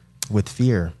last minute. With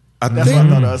fear. That's what I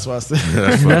thought. That's what I said.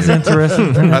 That's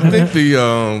interesting. I think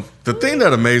the thing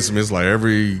that amazes me is like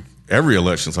every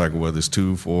election cycle, whether it's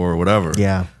 2, 4, or whatever.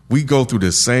 Yeah. we go through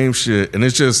the same shit, and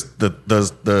it's just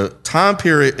the time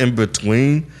period in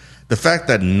between. The fact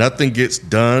that nothing gets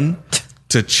done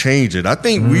to change it. I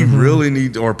think we really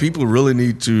need, or people really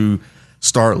need to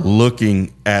start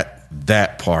looking at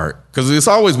that part, because it's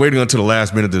always waiting until the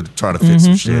last minute to try to fix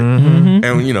some shit,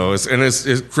 and you know,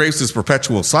 it creates this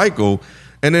perpetual cycle.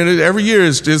 And then every year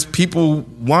it's just people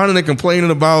whining and complaining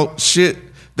about shit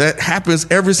that happens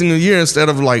every single year, instead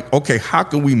of like, okay, how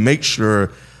can we make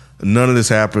sure none of this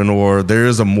happened, or there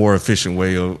is a more efficient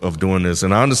way of doing this?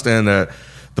 And I understand that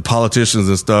the politicians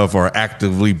and stuff are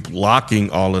actively blocking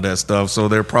all of that stuff, so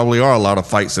there probably are a lot of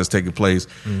fights that's taking place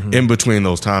in between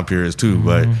those time periods too.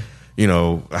 But you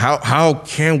know, how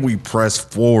can we press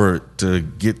forward to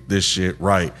get this shit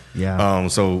right? Yeah.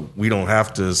 So we don't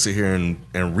have to sit here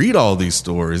and read all these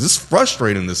stories. It's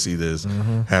frustrating to see this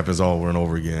happens over and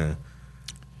over again.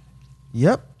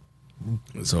 Yep.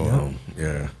 So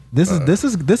yeah.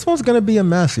 This one's gonna be a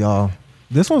mess, y'all.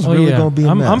 This one's Oh, really yeah. gonna be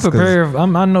a mess. I'm prepared.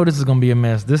 I know this is gonna be a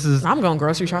mess. This is. I'm going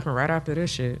grocery shopping right after this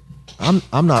shit. I'm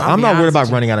not I'll be worried honest about with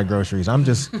you. running out of groceries. I'm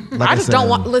just like I just said, don't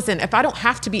want. Listen, if I don't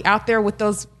have to be out there with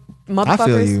those feel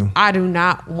motherfuckers, you. I do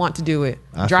not want to do it.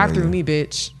 I Drive feel through you. me,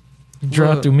 bitch.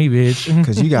 Drive Look. through me, bitch.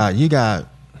 because you got.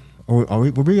 Were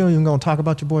we even gonna talk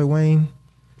about your boy Wayne?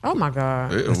 Oh my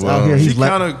god. It's out here. She He's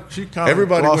kind of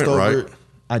Everybody glossed went over right. it.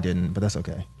 I didn't, but that's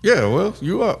okay. Yeah, well,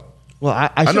 you up. Well,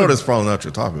 I know should've- that's probably not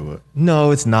your topic, but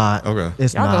No, it's not. Okay.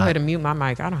 It's Y'all not. go ahead and mute my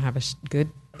mic. I don't have a good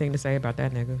thing to say about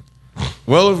that nigga.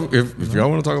 well, if y'all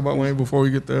want to talk about Wayne before we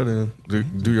get there, then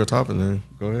do your topic. Then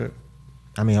go ahead.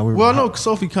 I mean, Well, no,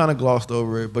 Sophie kind of glossed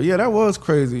over it, but yeah, that was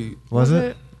crazy. was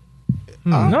it?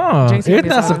 No, Jinx it's gonna be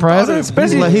not excited. surprising.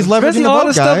 Especially, He's leveraging especially the all vote,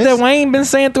 the stuff guys. that Wayne been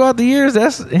saying throughout the years.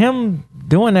 That's him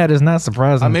doing that is not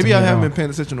surprising. Maybe to I me at haven't all. been paying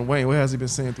attention to Wayne. What has he been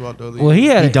saying throughout the other Well, he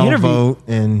years? had He an don't interview. vote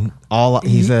and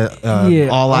he's a Yeah,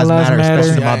 all lives matter, especially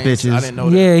Yeah, about I bitches. didn't know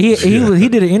that. Yeah, he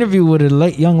did an interview with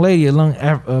a young lady,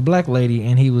 a black lady,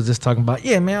 and he was just talking about,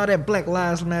 yeah, man, all that Black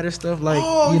Lives Matter stuff, like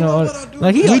Oh, you know, what I do?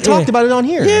 like We talked about it on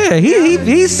here. Yeah,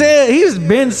 he said he's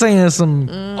been saying some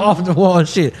off the wall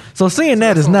shit. So seeing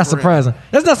that is on not brand. surprising.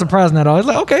 That's not surprising at all. It's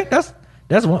like, okay, that's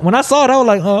when I saw it, I was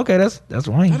like, oh, okay, that's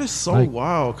Wayne. That is so Like,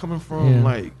 wild coming from Yeah.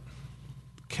 like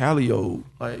Calio,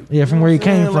 like yeah, from you know where he what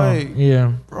I'm came saying? from. Like,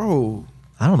 yeah, bro.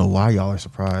 I don't know why y'all are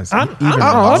surprised. I'm Even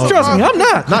not. Trust me, I'm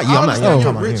not. Not you. I I'm not. understand I'm you're talking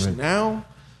about rich him. now,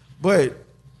 but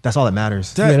That's all that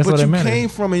matters. that, Yeah, that's but what you that matters. came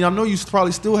from, and I know you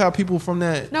probably still have people from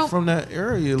that No. from that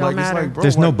area. Don't Like matter. it's like, bro,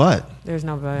 There's no like, but, There's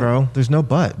no but. bro. There's no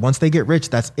but. Once they get rich,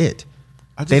 that's it.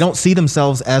 I just, They don't see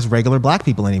themselves as regular black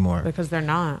people anymore. Because they're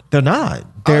not. They're not. I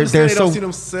They're understand they so. don't see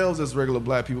themselves as regular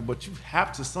black people, but you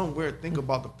have to somewhere think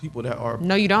about the people that are.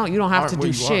 No, you don't. You don't have Aren't to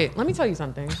where do you shit. are. Let me tell you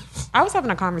something. I was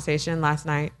having a conversation last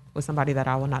night with somebody that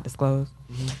I will not disclose.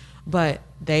 But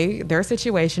their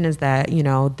situation is that, you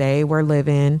know, they were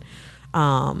living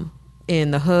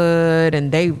in the hood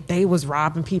and they was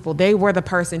robbing people. They were the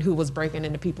person who was breaking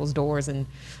into people's doors and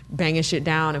banging shit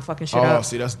down and fucking shit Oh, up.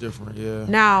 see, that's different. Yeah.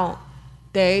 Now,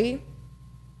 they,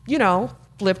 you know,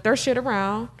 flip their shit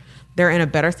around. They're in a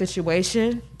better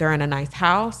situation. They're in a nice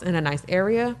house, in a nice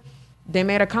area. They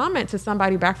made a comment to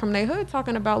somebody back from their hood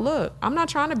talking about, look, I'm not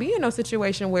trying to be in no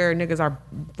situation where niggas are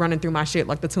running through my shit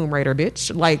like the Tomb Raider,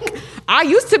 bitch. Like, I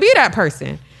used to be that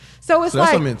person. So it's So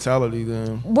that's like, a mentality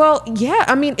then. well, yeah.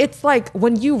 I mean, it's like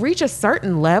when you reach a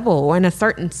certain level and a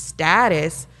certain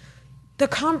status,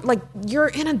 like you're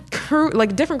in a group,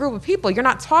 like different group of people. You're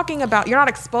not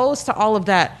exposed to all of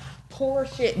that poor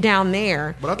shit down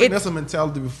there. But I think that's a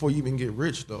mentality before you even get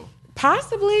rich, though.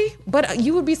 Possibly, but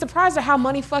you would be surprised at how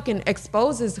money fucking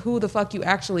exposes who the fuck you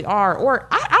actually are. Or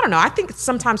I don't know. I think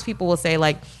sometimes people will say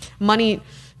like money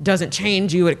doesn't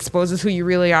change you, it exposes who you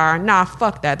really are. Nah,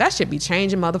 fuck that. That should be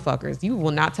changing motherfuckers. You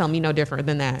will not tell me no different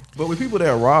than that. But with people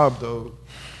that rob, though,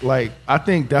 like I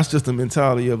think that's just the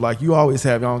mentality of like you always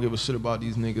have. I don't give a shit about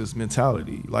these niggas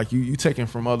mentality. Like you taking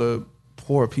from other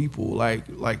poor people. Like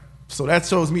so that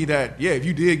shows me that yeah, if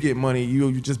you did get money,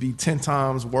 you just be 10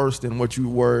 times worse than what you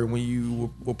were when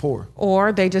you were poor.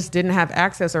 Or they just didn't have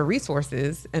access or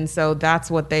resources. And so that's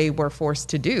what they were forced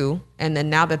to do. And then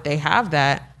now that they have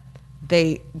that,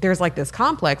 there's like this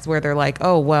complex where they're like,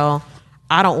 oh, well,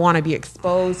 I don't want to be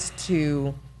exposed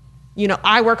to, you know,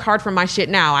 I work hard for my shit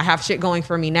now. I have shit going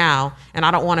for me now. And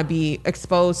I don't want to be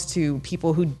exposed to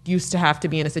people who used to have to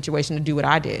be in a situation to do what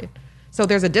I did. So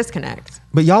there's a disconnect.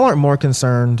 But y'all aren't more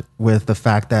concerned with the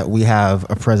fact that we have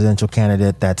a presidential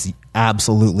candidate that's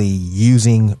absolutely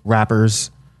using rappers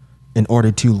in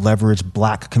order to leverage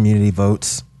black community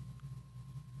votes.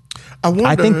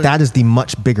 I think that is the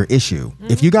much bigger issue.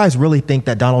 If you guys really think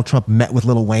that Donald Trump met with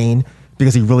Lil Wayne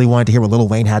because he really wanted to hear what Lil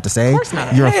Wayne had to say, course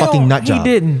not. you're a Hell, fucking nut job.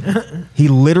 He didn't. He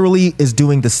literally is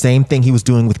doing the same thing he was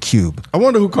doing with Cube. I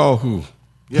wonder who called who.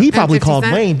 He probably 50 called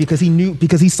Cent? Wayne because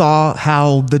he saw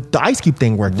how the Ice Cube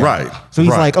thing worked out. Right, So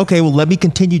he's right. like, okay, well, let me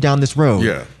continue down this road.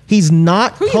 Yeah. He's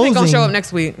not Who you posing. think gonna show up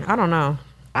next week? I don't know.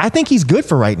 I think he's good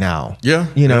for right now. Yeah,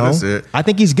 You yeah, know, that's it. I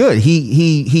think he's good. He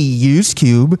used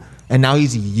Cube and now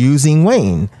he's using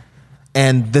Wayne.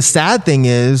 And the sad thing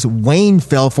is Wayne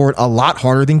fell for it a lot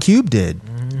harder than Cube did.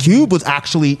 Cube was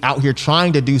actually out here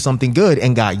trying to do something good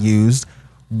and got used.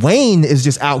 Wayne is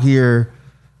just out here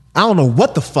I don't know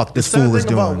what the fuck this The sad fool is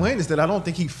thing about doing. Wayne is that I don't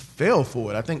think he fell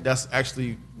for it. I think that's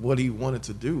actually what he wanted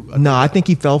to do. No, I think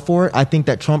he fell for it. I think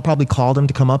that Trump probably called him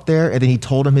to come up there, and then he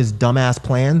told him his dumbass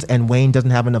plans, and Wayne doesn't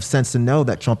have enough sense to know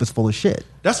that Trump is full of shit.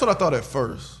 That's what I thought at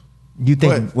first. You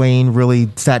think But- Wayne really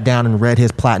sat down and read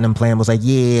his platinum plan, was like,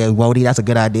 yeah, Wody, that's a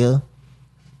good idea?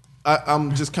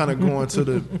 I'm just kind of going to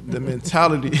the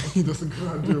mentality. That's a good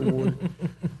idea, Ward.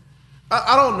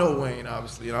 I don't know Wayne,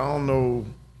 obviously, and I don't know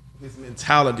his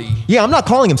mentality. Yeah, I'm not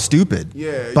calling him stupid.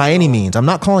 Yeah, by you any know. means. I'm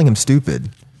not calling him stupid.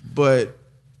 But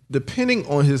depending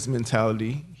on his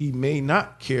mentality, he may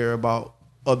not care about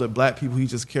other black people. He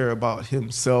just care about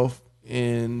himself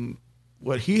and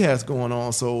what he has going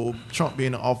on. So Trump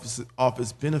being in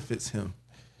office benefits him.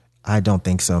 I don't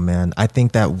think so, man. I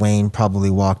think that Wayne probably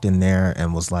walked in there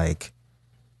and was like,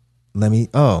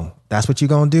 that's what you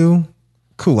gonna do?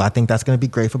 Cool. I think that's gonna be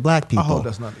great for black people. I hope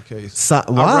that's not the case. So- I'd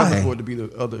why? rather for it to be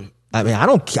the other. I mean,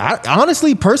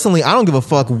 honestly, personally, I don't give a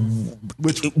fuck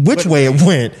which way it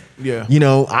went. Yeah. You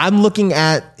know, I'm looking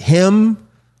at him.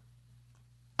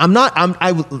 I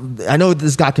know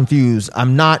this got confused.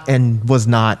 I'm not and was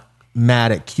not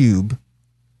mad at Cube.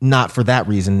 Not for that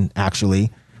reason,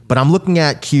 actually. But I'm looking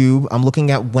at Cube. I'm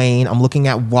looking at Wayne. I'm looking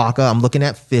at Waka. I'm looking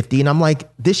at 50. And I'm like,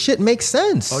 this shit makes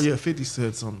sense. Oh yeah, 50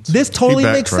 said something. too. This totally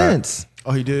makes backtracked. sense.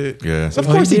 Oh, he did. Yeah. Of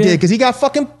course he he did, did? because he got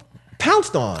fucking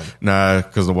pounced on. Nah,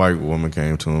 because the white woman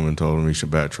came to him and told him he should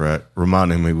backtrack,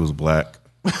 reminding him he was black.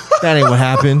 That ain't what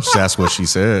happened. That's what she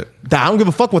said. I don't give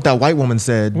a fuck what that white woman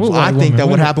said. What I white think woman? that what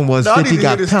What- happened was No, I need 50 to hear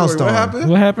got this pounced story. on. What happened?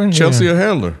 What happened? Chelsea, Yeah. a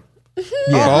handler.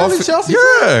 Yeah. Called really, Chelsea?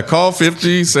 Yeah, called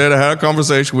 50, said I had a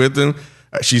conversation with him.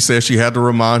 She said she had to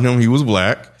remind him he was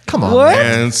black. Come on, What?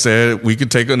 man. And said we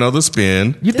could take another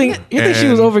spin. You think she was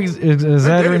And- over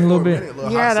exaggerating a little bit?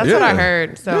 Yeah, that's Yeah. what I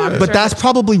heard. So I'm But sure that's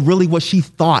probably really what she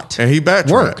thought. And he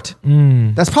backtracked.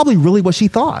 Worked. That's probably really what she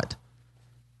thought.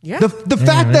 yeah. The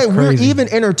fact that's that we're crazy. even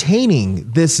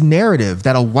entertaining this narrative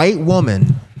that a white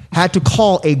woman had to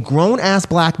call a grown ass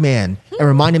black man and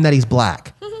remind him that he's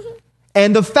black.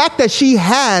 And the fact that she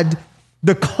had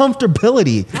the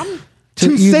comfortability to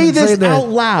To say even this say that. out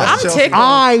loud. I'm tickled.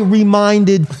 I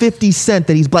reminded 50 Cent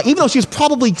that he's black, even though she was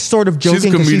probably sort of She's a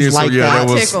joking because comedian, she's like so yeah, that.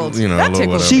 that was, tickled. you know, That a little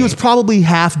tickled. whatever. She was probably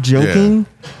half joking.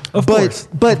 Of but course.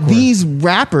 but these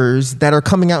rappers that are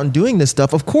coming out and doing this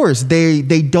stuff, of course, they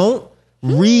don't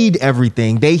read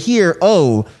everything. They hear,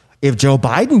 oh, if Joe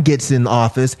Biden gets in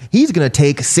office, he's going to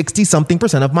take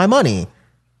 60-something% of my money.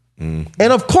 And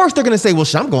of course they're going to say, well,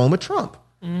 I'm going with Trump.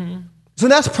 So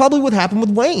that's probably what happened with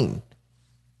Wayne.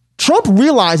 Trump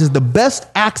realizes the best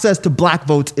access to black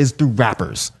votes is through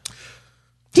rappers.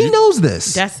 He knows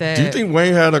this. That's it. Do you think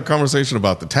Wayne had a conversation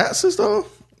about the taxes though?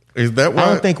 Is that why? I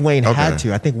don't think Wayne had Okay.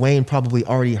 to. I think Wayne probably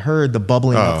already heard the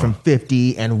bubbling up Oh. from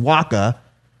 50 and Waka.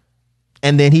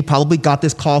 And then he probably got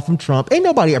this call from Trump. Ain't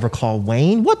nobody ever called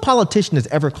Wayne. What politician has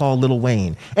ever called Little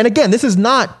Wayne? And again, this is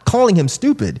not calling him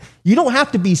stupid. You don't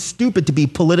have to be stupid to be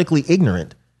politically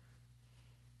ignorant.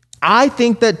 I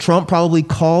think that Trump probably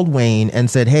called Wayne and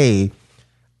said, hey,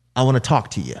 I want to talk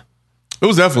to you. It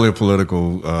was definitely a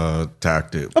political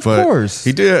tactic. Of but course.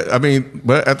 He did. I mean,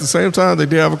 but at the same time, they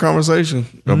did have a conversation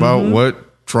about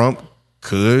what Trump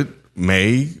could,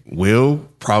 may, will,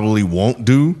 probably won't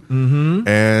do.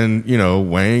 And, you know,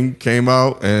 Wayne came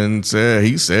out and said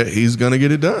he's going to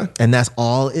get it done. And that's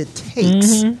all it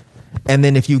takes. And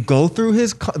then if you go through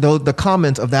the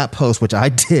comments of that post, which I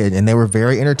did, and they were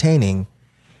very entertaining,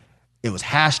 it was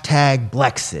hashtag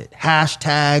Blexit,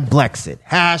 hashtag Blexit,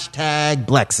 hashtag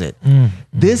Blexit.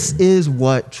 This is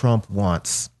what Trump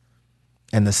wants.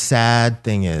 And the sad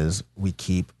thing is we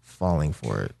keep falling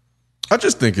for it. I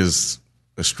just think it's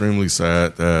extremely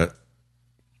sad that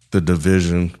the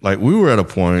division, like we were at a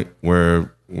point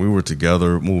where we were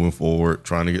together moving forward,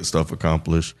 trying to get stuff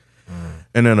accomplished.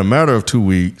 And in a matter of 2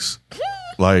 weeks,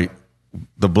 like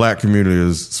the black community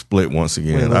is split once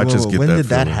again. Wait, I just wait, get when that did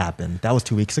that feeling. happen? That was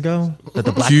 2 weeks ago? That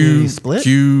the black community split?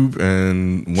 Cube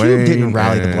and Wayne didn't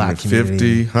rally the and black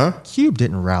community. 50, huh? Cube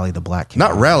didn't rally the black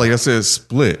community. Not rally, I said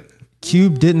split.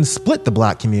 Cube didn't split the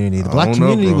black community. The black don't know,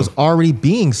 community bro. was already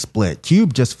being split.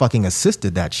 Cube just fucking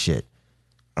assisted that shit.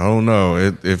 I don't know.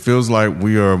 It feels like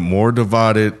we are more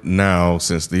divided now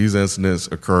since these incidents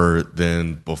occurred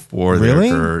than before Really? they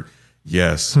occurred.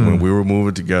 Yes, when we were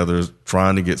moving together,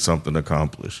 trying to get something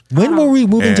accomplished. When were we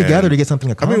moving And- together to get something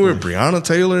I accomplished? mean, with Breonna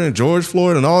Taylor and George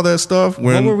Floyd and all that stuff,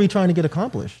 what when were we trying to get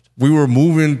accomplished? we were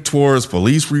moving towards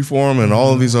police reform and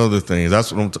all of these other things.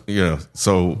 That's what I'm,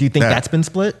 so Do you think that's been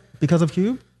split because of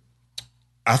Cube?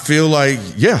 I feel like,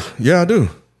 yeah, I do.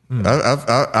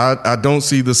 I don't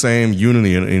see the same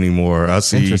unity anymore. I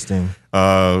see Interesting.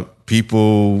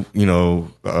 people,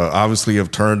 obviously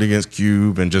have turned against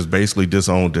Cube and just basically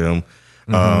disowned him.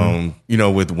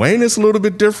 With Wayne, it's a little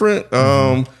bit different.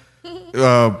 But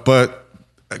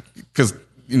because,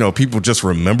 people just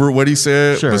remember what he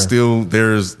said, Sure. but still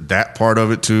there's that part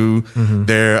of it too.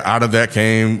 There, out of that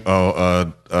came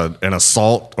an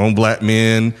assault on black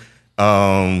men.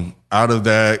 Out of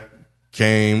that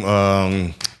came,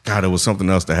 it was something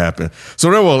else that happened.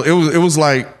 So it was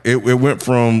like, it went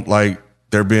from like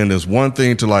there being this one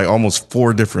thing to like almost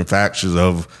 4 different factions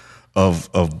of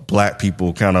black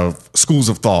people, kind of schools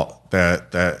of thought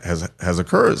that has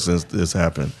occurred since this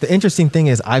happened. The interesting thing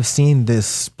is I've seen this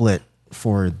split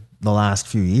for the last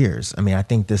few years. I mean, I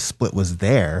think this split was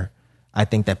there. I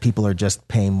think that people are just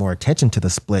paying more attention to the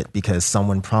split because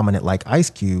someone prominent like Ice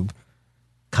Cube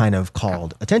kind of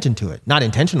called attention to it. Not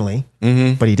intentionally,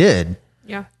 but he did.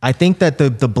 Yeah. I think that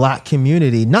the black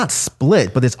community, not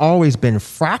split, but it's always been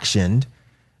fractioned.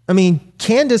 I mean,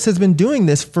 Candace has been doing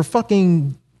this for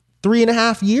fucking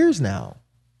 3.5 years now.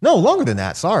 No, longer than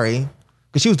that, sorry.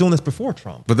 Because she was doing this before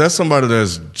Trump. But that's somebody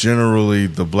that's generally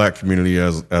the black community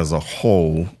as a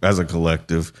whole, as a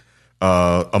collective.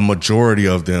 A majority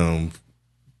of them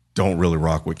don't really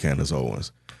rock with Candace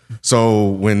Owens. So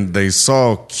when they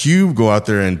saw Cube go out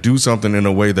there and do something in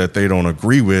a way that they don't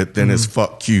agree with, then it's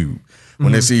fuck Cube.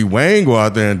 When they see Wayne go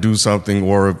out there and do something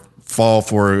or fall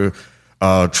for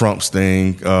Trump's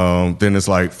thing, then it's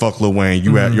like, fuck Lil Wayne,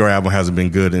 your album hasn't been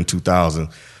good in 2000.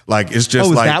 Like, it's just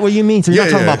is like, that what you mean? So you're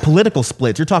not talking about political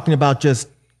splits. You're talking about just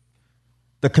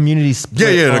the community split.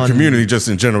 the community just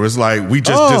in general. It's like, we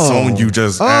just disown you,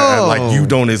 like you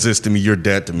don't exist to me. You're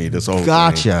dead to me. This whole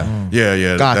Gotcha. thing.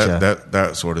 Yeah. Gotcha.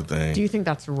 That sort of thing. Do you think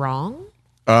that's wrong?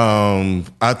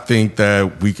 I think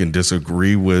that we can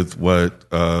disagree with what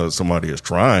somebody is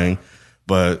trying,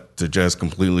 but to just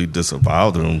completely disavow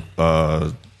them,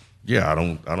 I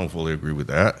don't fully agree with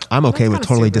that. I'm okay with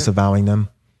totally disavowing them.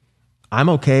 I'm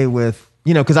okay with,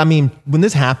 because I mean, when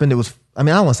this happened, I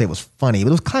don't want to say it was funny, but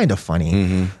it was kind of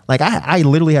funny. Like I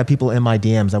literally had people in my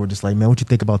DMs that were just like, man, what you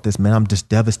think about this, man? I'm just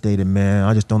devastated, man.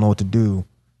 I just don't know what to do.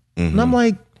 And I'm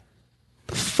like,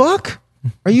 the fuck?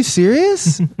 Are you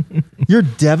serious? You're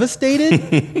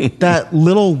devastated that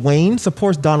Lil Wayne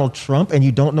supports Donald Trump and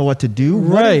you don't know what to do?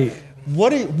 Right.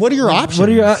 What are your options? What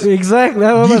are your exactly?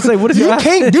 I was about to say, what is your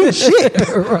can't do shit.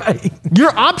 Right.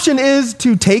 Your option is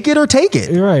to take it or take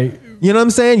it. Right. You know what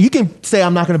I'm saying? You can say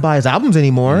I'm not going to buy his albums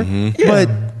anymore, but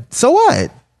so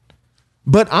what?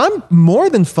 But I'm more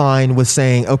than fine with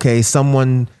saying, okay,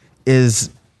 someone is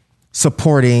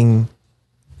supporting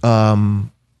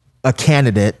a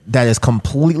candidate that is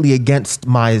completely against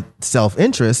my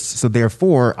self-interest, so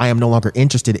therefore I am no longer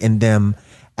interested in them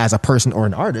as a person or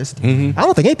an artist. I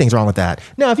don't think anything's wrong with that.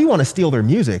 Now, if you want to steal their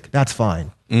music, that's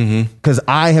fine. Because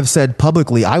I have said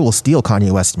publicly, I will steal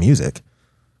Kanye West's music,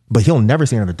 but he'll never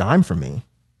see another dime from me.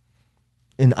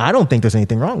 And I don't think there's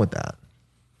anything wrong with that.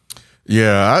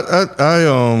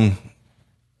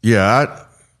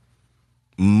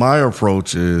 My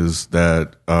approach is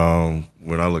that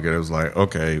when I look at it, it's like,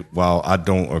 okay, while I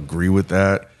don't agree with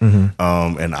that,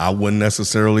 and I wouldn't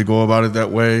necessarily go about it that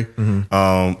way,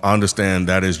 I understand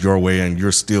that is your way and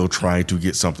you're still trying to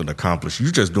get something accomplished.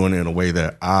 You're just doing it in a way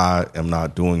that I am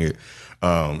not doing it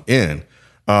in.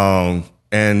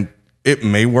 And it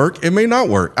may work, it may not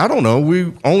work. I don't know.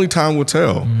 Only time will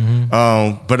tell.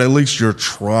 But at least you're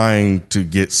trying to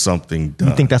get something done.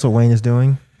 You think that's what Wayne is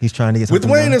doing? He's trying to get something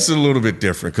With Wayne, done? it's a little bit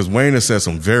different because Wayne has said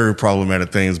some very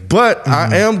problematic things. But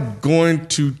I am going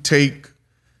to take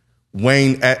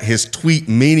Wayne at his tweet,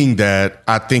 meaning that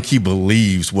I think he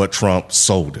believes what Trump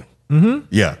sold him.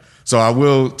 Yeah. So I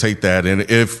will take that. And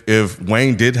if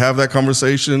Wayne did have that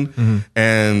conversation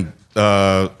and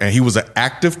he was an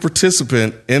active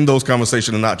participant in those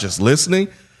conversations and not just listening,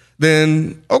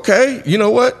 then okay, you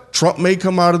know what? Trump may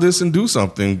come out of this and do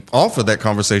something off of that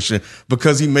conversation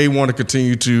because he may want to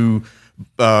continue to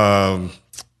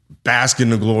bask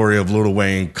in the glory of Lil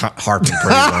Wayne harping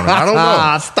praise on him. I don't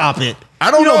know. Stop it. I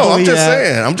don't know. I'm believe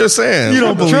just saying. You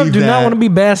don't believe Trump do that. not want to be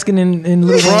basking in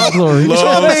Lil Wayne's glory.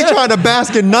 Trump ain't trying to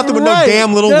bask in nothing with no Right.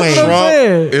 damn Lil That's Wayne. what I'm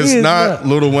saying. It's He is not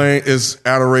Lil Wayne. It's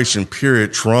adoration,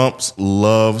 period. Trump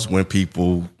loves when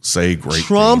people say great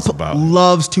Trump things about him.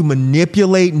 loves to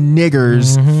manipulate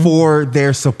niggers for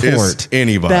their support. It's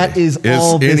anybody. That is It's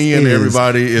all this any and is.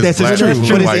 everybody is This black is true.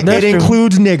 people, But white it That's true.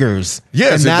 includes niggers.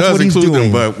 Yes, and it that's does what he's include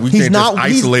doing. them, but we He's can't not, just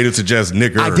he's- isolate it to just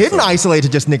nigger. I didn't isolate it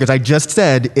to just niggers. I just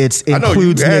said it I know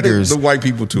includes you added niggers. the white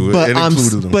people to it. But It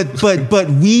included them. but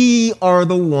we are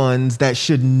the ones that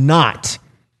should not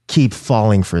keep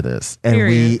falling for this, and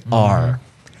we are.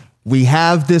 we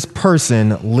have this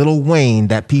person, Lil Wayne,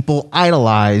 that people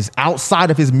idolize outside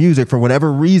of his music for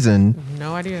whatever reason.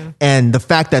 No idea. And the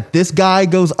fact that this guy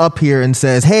goes up here and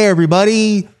says, hey,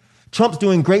 everybody, Trump's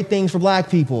doing great things for black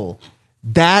people.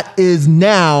 That is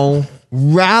now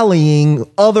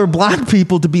rallying other black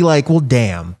people to be like, well,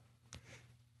 damn,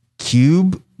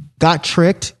 Cube got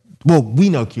tricked. Well, we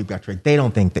know Cube got tricked. They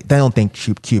don't think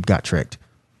Cube got tricked.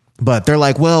 But they're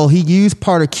like, well, he used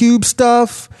part of Cube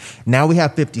stuff. Now we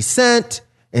have 50 Cent,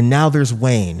 and now there's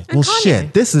Wayne. And Kanye.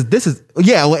 Shit. This is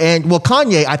yeah. Well,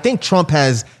 Kanye. I think Trump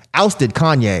has ousted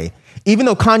Kanye, even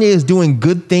though Kanye is doing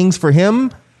good things for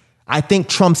him. I think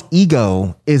Trump's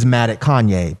ego is mad at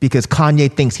Kanye because Kanye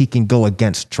thinks he can go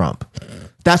against Trump.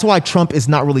 That's why Trump is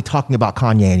not really talking about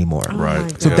Kanye anymore.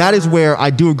 Right. So that is where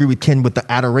I do agree with Ken with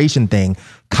the adoration thing.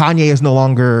 Kanye is no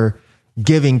longer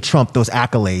giving Trump those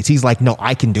accolades. He's like, no,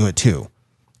 I can do it too.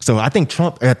 So I think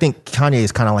Kanye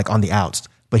is kind of like on the outs,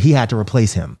 but he had to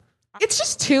replace him. It's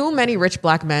just too many rich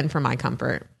black men for my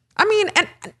comfort. I mean, and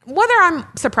whether I'm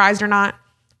surprised or not,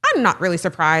 I'm not really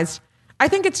surprised. I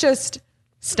think it's just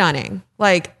stunning.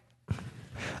 Like,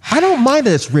 I don't mind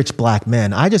that it's rich black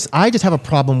men. I just have a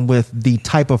problem with the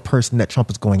type of person that Trump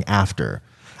is going after.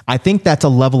 I think that's a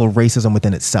level of racism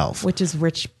within itself. which is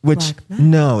rich black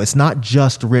men. No, it's not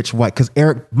just rich white, because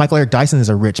Michael Eric Dyson is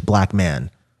a rich black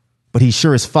man, but he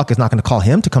sure as fuck is not going to call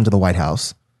him to come to the White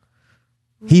House.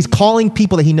 He's calling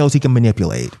people that he knows he can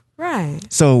manipulate. Right.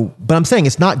 So, but I'm saying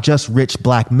it's not just rich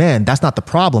black men. That's not the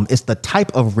problem. It's the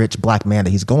type of rich black man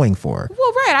that he's going for.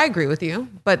 Well, right. I agree with you,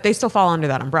 but they still fall under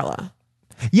that umbrella.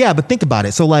 Yeah, but think about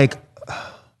it. So like,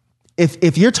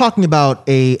 if you're talking about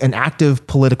an active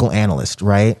political analyst,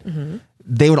 right? Mm-hmm.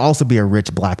 They would also be a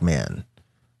rich black man.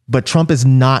 But Trump is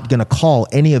not going to call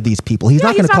any of these people. He's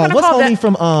not going to call. What's homie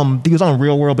from? He was on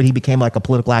Real World, but he became like a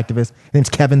political activist. His name's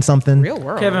Kevin something. Real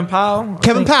World. Kevin Powell.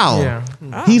 Kevin Powell.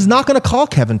 Yeah. He's not going to call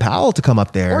Kevin Powell to come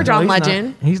up there. Or John No, he's Legend.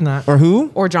 not. He's not. Or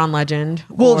who? Or John Legend.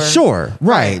 Well, or, sure,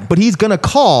 right. But he's going to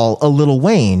call a Lil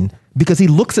Wayne because he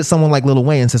looks at someone like Lil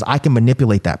Wayne and says, I can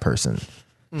manipulate that person.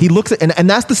 He looks at, and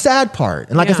that's the sad part.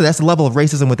 And like I said, that's the level of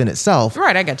racism within itself.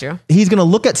 Right, I get you. He's going to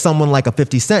look at someone like a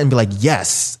 50 Cent and be like,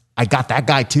 yes, I got that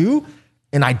guy too.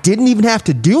 And I didn't even have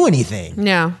to do anything.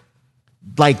 Yeah.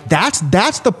 Like that's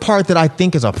the part that I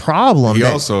think is a problem. He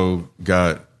also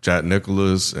got Jack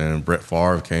Nicklaus and Brett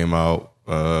Favre came out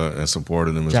and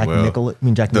supported him as well.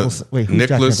 Jack Nicklaus? Wait, who's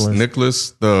Jack Nicklaus?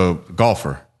 Nicholas, the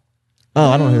golfer. Oh,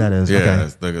 I don't know who that is. Yeah,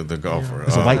 Okay. the golfer.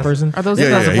 It's a white person? Are those Yeah,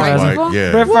 guys he's white white. people?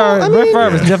 Yeah. Brett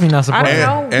Favre is definitely not I supporting.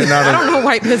 don't know. And I don't know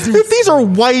white business. If these are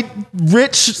white,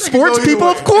 rich sports people,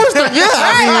 of course they're, yeah.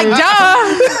 I mean,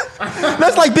 Like, duh.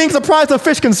 that's like being surprised a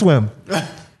fish can swim.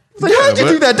 It's like, how'd you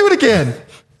do that? Do it again.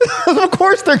 Of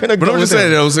course they're going to go But I'm just with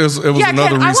saying, it. it was Yeah,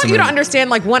 another Ken, I reason. want you to understand,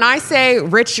 like, when I say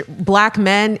rich black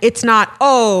men, it's not,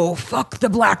 oh, fuck the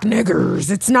black niggers.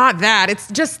 It's not that.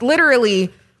 It's just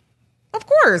literally, of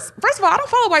course. First of all, I don't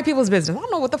follow white people's business. I don't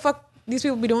know what the fuck these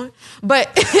people be doing. But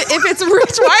if it's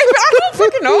rich white, I don't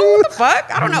fucking know. What the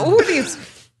fuck? I don't know. Who are these?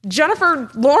 Jennifer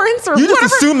Lawrence or You just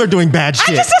whatever? assume they're doing bad shit.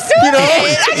 I just assume it.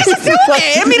 I just assume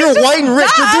it. I mean, you're it's just white and rich.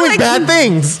 You're dumb. doing Like, bad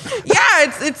things.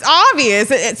 Yeah, it's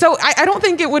obvious. So I don't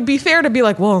think it would be fair to be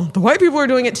like, well, the white people are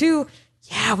doing it too.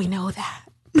 Yeah, we know that.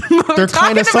 They're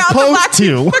kind of supposed to.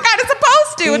 They're kind of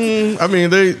supposed to. It's, I mean,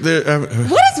 they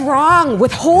what is wrong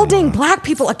with holding black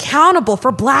people accountable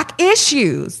for black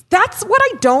issues? That's what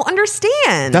I don't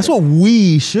understand. That's what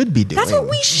we should be doing. That's what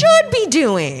we should be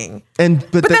doing.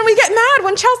 But then we get mad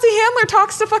when Chelsea Handler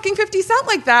talks to fucking 50 Cent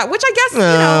like that, which I guess, you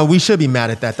know. we should be mad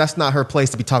at that. That's not her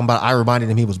place to be talking about. I reminded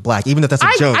him he was black, even if that's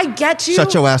a joke. I get you.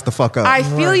 Shut your ass the fuck up. I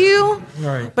feel you.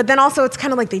 Right. But then also it's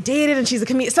kind of like they dated and she's a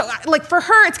comedian. So like for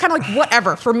her, it's kind of like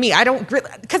whatever. For me, I don't really,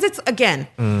 because it's again,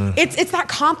 it's that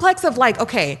complex of like,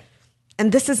 okay,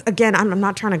 and this is again, I'm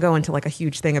not trying to go into like a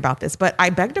huge thing about this, but I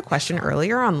begged a question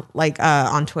earlier on like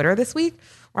on Twitter this week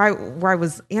where I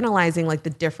was analyzing like the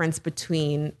difference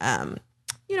between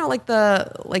you know, like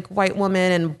the like white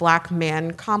woman and black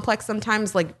man complex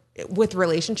sometimes like with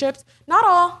relationships. Not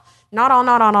all.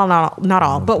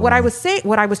 But what I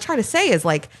was trying to say is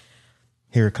like,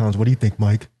 Here it comes. What do you think,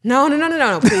 Mike?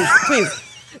 no, please.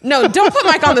 No, don't put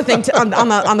Mike on the thing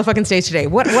on the fucking stage today.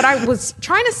 What I was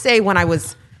trying to say when I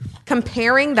was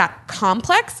comparing that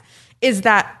complex is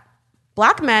that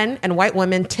black men and white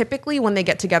women typically when they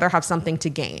get together have something to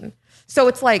gain. So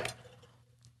it's like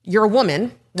you're a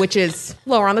woman, which is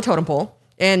lower on the totem pole,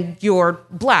 and you're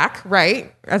black,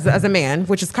 right, as a man,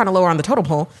 which is kind of lower on the totem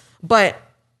pole, but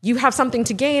you have something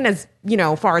to gain as, you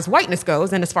know, far as whiteness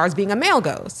goes and as far as being a male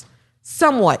goes.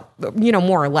 Somewhat, you know,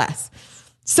 more or less.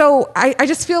 So I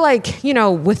just feel like, you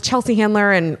know, with Chelsea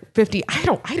Handler and 50,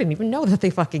 I didn't even know that they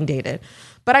fucking dated.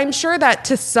 But I'm sure that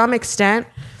to some extent,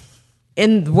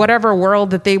 in whatever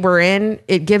world that they were in,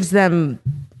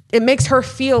 it makes her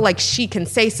feel like she can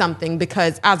say something,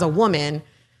 because as a woman,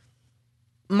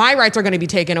 my rights are going to be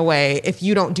taken away if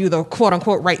you don't do the quote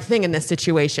unquote right thing in this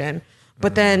situation.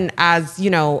 But then as, you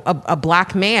know, a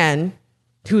black man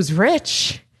who's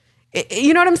rich,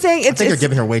 you know what I'm saying? I think you're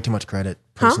giving her way too much credit,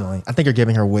 personally. I think you're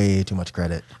giving her way too much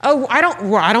credit. Oh, I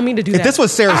don't mean to do that. If this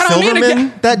was Sarah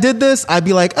Silverman that did this, I'd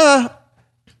be like,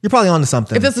 you're probably onto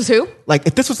something. If this was who? Like,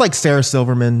 if this was like Sarah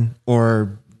Silverman,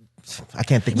 or I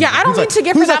can't think of I don't mean to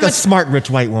give her who's that like much. a smart,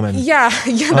 rich white woman. Yeah,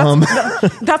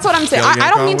 that's what I'm saying. I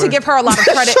don't mean to give her a lot of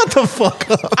credit. Shut the fuck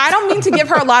up. I don't mean to give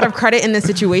her a lot of credit in this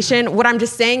situation. What I'm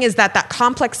just saying is that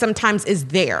complex sometimes is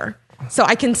there. So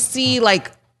I can see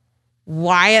like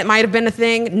why it might have been a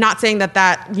thing. Not saying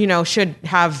that, you know, should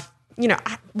have, you know,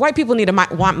 white people need to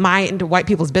mind white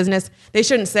people's business. They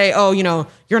shouldn't say, oh, you know,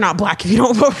 you're not black if you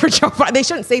don't vote for Joe Biden. They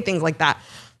shouldn't say things like that.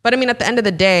 But I mean, at the end of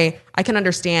the day, I can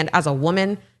understand as a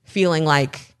woman feeling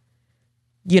like,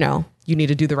 you know, you need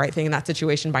to do the right thing in that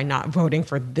situation by not voting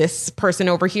for this person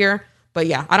over here. But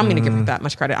yeah, I don't mean to give her that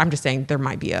much credit. I'm just saying there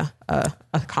might be a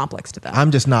complex to that.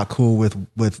 I'm just not cool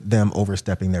with them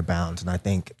overstepping their bounds. And I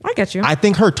get you. I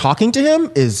think her talking to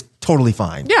him is totally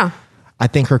fine. Yeah. I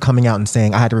think her coming out and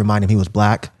saying, I had to remind him he was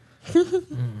black.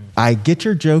 I get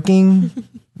you're joking,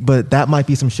 but that might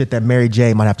be some shit that Mary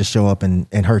J might have to show up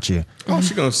and hurt you. Oh,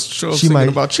 she's going to show up singing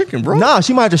about chicken, bro. Nah,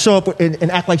 she might have to show up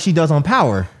and act like she does on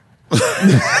Power. And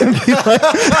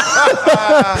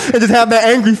just have that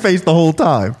angry face the whole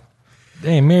time.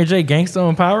 Damn, Mary J. Gangsta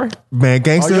on Power? Man,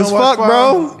 gangsta as fuck,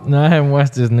 bro. No, I haven't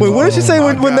watched this. Wait, what did she say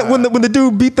when the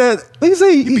dude beat that? What did he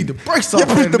say? He beat the brakes off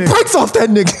that beat the nigga. brakes off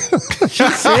that nigga. She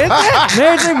said that?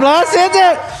 Mary J. Blige said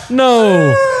that?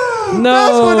 No.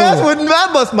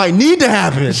 That might need to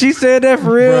happen. She said that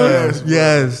for real?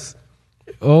 Yes.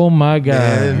 Oh my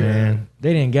God, man.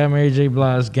 They didn't got Mary J.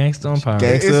 Blige Gangsta on Power.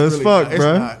 Gangsta as fuck,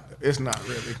 bro. It's not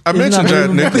really. I mentioned Jack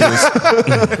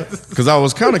Nicholas because I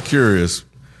was kind of curious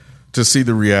to see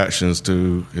the reactions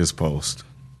to his post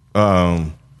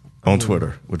on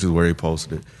Twitter, which is where he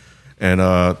posted it. And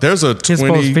there's a 20... His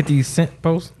post, 50 Cent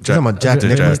post? You're talking about Jack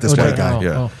Nicholas, this white guy.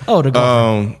 Yeah. The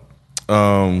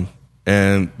golfer.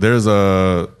 And there's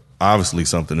obviously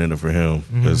something in it for him.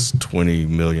 This $20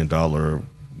 million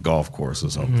golf course or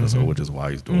something, so which is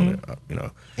why he's doing it. You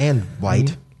know, and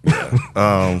white.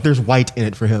 There's white in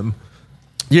it for him.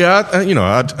 Yeah,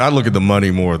 I look at the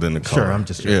money more than the color. Sure, I'm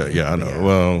just joking. Yeah, I know. Yeah.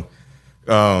 Well,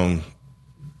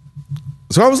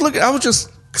 so I was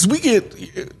just because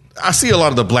I see a lot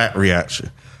of the black reaction,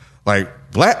 like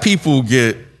black people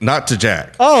get not to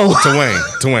Jack, to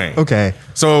Wayne. Okay,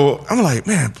 so I'm like,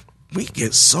 man, we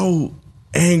get so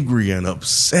angry and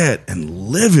upset and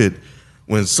livid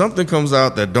when something comes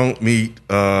out that don't meet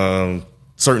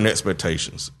certain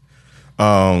expectations. So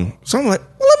I'm like,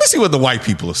 well, let me see what the white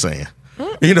people are saying,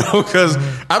 because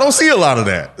I don't see a lot of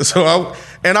that. So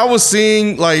I was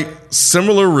seeing like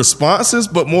similar responses,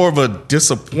 but more of a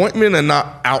disappointment and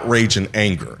not outrage and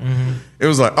anger. It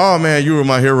was like, oh man, you were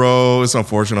my hero. It's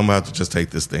unfortunate. I'm gonna have to just take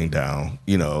this thing down.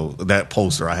 That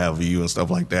poster I have of you and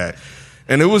stuff like that.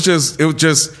 And it was just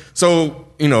so,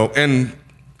 and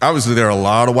obviously there are a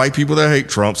lot of white people that hate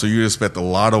Trump. So you expect a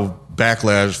lot of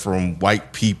backlash from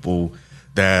white people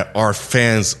that are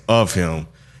fans of him.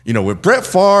 With Brett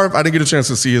Favre, I didn't get a chance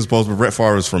to see his post, but Brett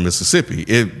Favre is from Mississippi.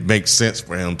 It makes sense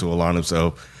for him to align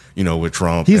himself, with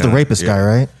Trump. He's the rapist guy,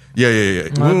 right? Yeah.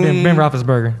 Ben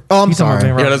Roethlisberger. Oh, I'm sorry.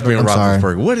 Yeah, that's Ben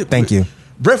Roethlisberger. Thank you.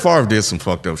 Brett Favre did some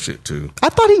fucked up shit too. I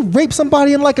thought he raped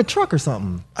somebody in like a truck or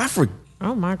something.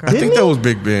 Oh my God. I think that was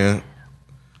Big Ben.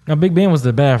 No, Big Ben was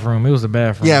the bathroom. It was the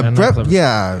bathroom. Yeah, man. Brett. I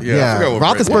Yeah. forgot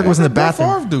what Roethlisberger was in the bathroom.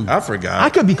 Brett Favre do? I forgot. I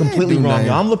could be completely wrong,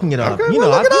 y'all. I'm looking it up. Okay,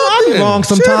 I'll be wrong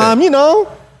Shit. sometime.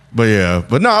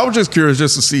 But no, I was just curious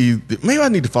just to see. Maybe I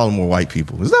need to follow more white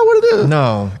people. Is that what it is?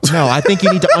 No. I think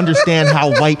you need to understand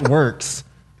how white works.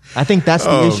 I think that's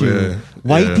the issue. Man.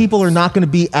 White people are not going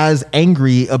to be as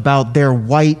angry about their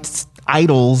white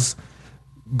idols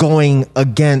going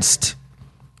against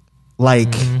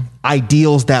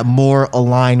ideals that more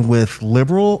align with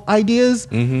liberal ideas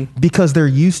because they're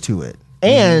used to it.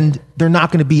 And they're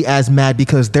not going to be as mad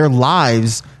because their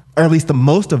lives, or at least the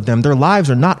most of them, their lives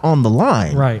are not on the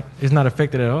line. Right. It's not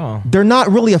affected at all. They're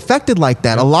not really affected like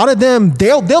that. A lot of them,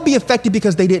 they'll be affected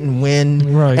because they didn't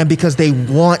win, right, and because they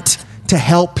want to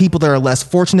help people that are less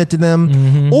fortunate to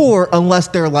them, or unless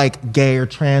they're like gay or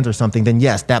trans or something, then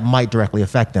yes, that might directly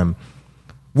affect them.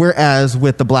 Whereas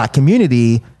with the black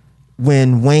community,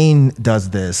 when Wayne does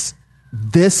this,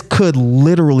 this could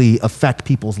literally affect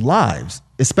people's lives,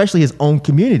 especially his own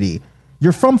community.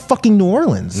 You're from fucking New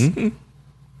Orleans.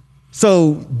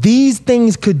 So these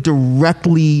things could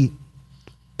directly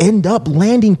end up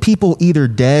landing people either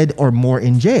dead or more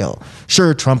in jail.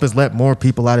 Sure, Trump has let more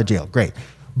people out of jail. Great.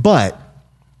 But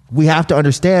we have to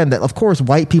understand that, of course,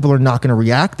 white people are not going to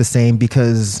react the same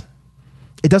because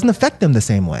it doesn't affect them the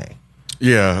same way.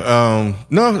 Yeah.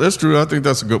 No, that's true. I think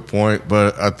that's a good point.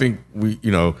 But I think we,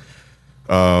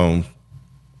 I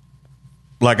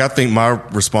think my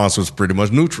response was pretty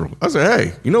much neutral. I said,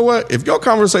 hey, you know what? If your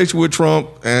conversation with Trump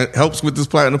and helps with this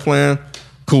platinum plan,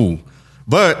 cool.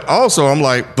 But also I'm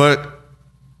like, but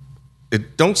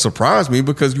it don't surprise me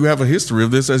because you have a history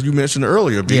of this, as you mentioned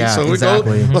earlier. B. Yeah, so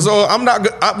exactly. So I'm not.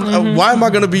 Why am I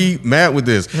going to be mad with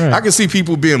this? Right. I can see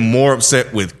people being more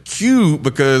upset with Q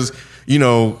because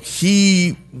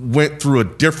he went through a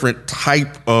different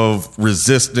type of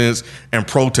resistance and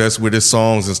protest with his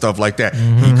songs and stuff like that.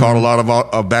 He caught a lot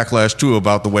of backlash too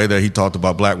about the way that he talked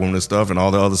about black women and stuff and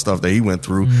all the other stuff that he went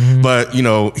through. But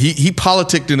he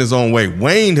politicked in his own way.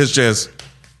 Wayne has just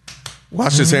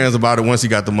washed his hands about it. Once he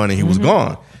got the money, he was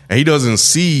gone, and he doesn't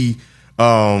see.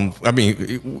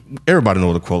 Everybody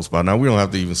know the quotes by now. We don't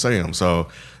have to even say them. So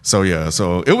yeah.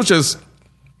 So it was just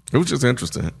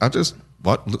interesting. I just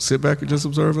sit back and just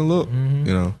observe and look.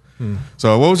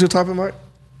 So what was your topic, Mike?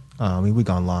 We've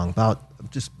gone long.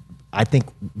 I think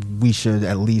we should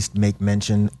at least make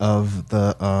mention of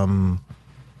the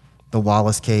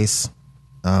Wallace case.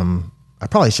 I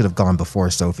probably should have gone before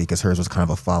Sophie because hers was kind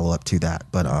of a follow up to that.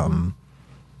 But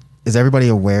is everybody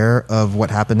aware of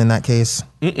what happened in that case?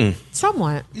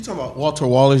 Somewhat. You talking about Walter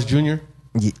Wallace Jr.?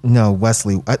 No,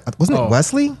 Wesley. Wasn't it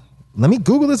Wesley? Let me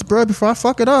Google this, bro, before I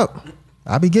fuck it up.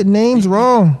 I be getting names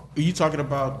wrong. Are you talking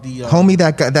about the homie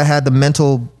that had the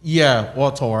mental? Yeah,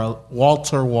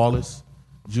 Walter Wallace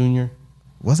Jr.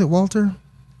 Was it Walter?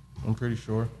 I'm pretty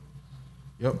sure.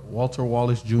 Yep, Walter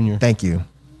Wallace Jr. Thank you.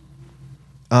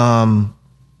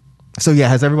 So yeah,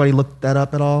 has everybody looked that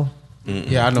up at all?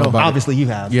 Yeah, I know about obviously you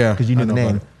have. Yeah, because you knew the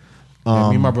name. Yeah,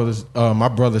 me and my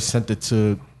brother sent it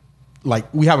to,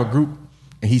 we have a group,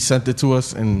 and he sent it to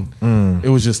us, and it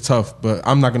was just tough. But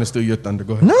I'm not gonna steal your thunder.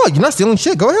 Go ahead. No, you're not stealing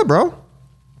shit. Go ahead, bro.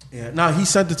 Yeah, no, he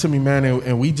sent it to me, man,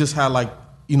 and we just had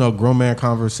grown man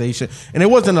conversation, and it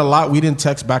wasn't a lot. We didn't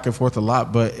text back and forth a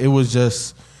lot, but it was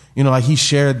just, he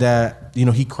shared that,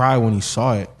 he cried when he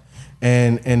saw it,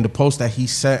 and the post that he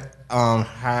sent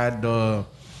had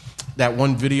that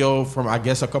one video from, I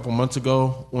guess, a couple months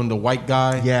ago when the white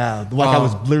guy. Yeah, the white guy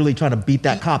was literally trying to beat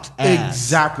that cop's ass.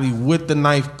 Exactly, with the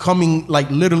knife coming,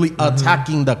 literally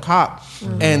attacking the cop.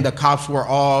 And the cops were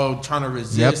all trying to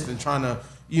resist and trying to,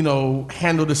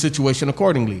 handle the situation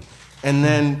accordingly. And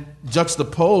then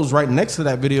juxtaposed right next to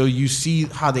that video, you see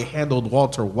how they handled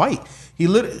Walter White.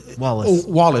 Wallace.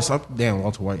 Wallace.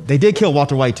 Walter White. They did kill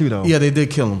Walter White too, though. Yeah, they did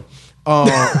kill him.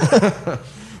 But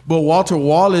Walter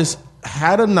Wallace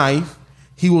had a knife.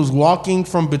 He was walking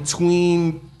from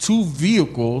between two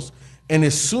vehicles, and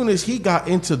as soon as he got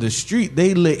into the street,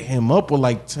 they lit him up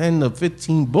with 10 to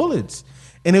 15 bullets.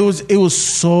 And it was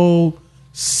so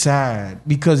sad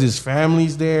because his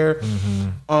family's there.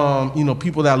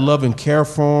 People that love and care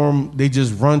for him, they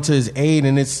just run to his aid,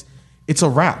 and it's a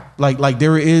wrap. Like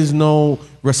there is no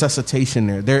resuscitation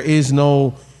there. There is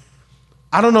no,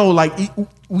 I don't know,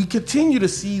 we continue to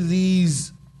see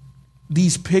these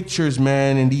pictures,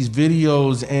 man, and these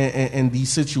videos and these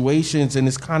situations, and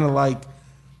it's kind of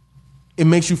it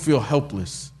makes you feel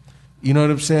helpless. You know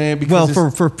what I'm saying? Because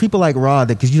for people like Rod,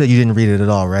 because you said you didn't read it at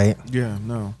all, right? Yeah,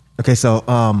 no. Okay, so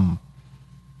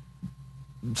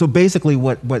basically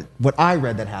what I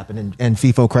read that happened, and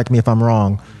FIFO, correct me if I'm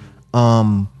wrong.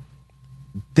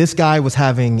 This guy was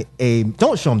having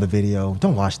don't show him the video.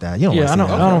 Don't watch that. You don't want to see that.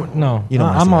 I don't know. You don't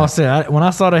wanna I'm see all that. set. When I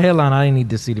saw the headline, I didn't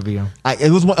need to see the video.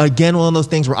 It was, again, one of those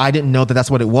things where I didn't know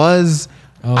that's what it was.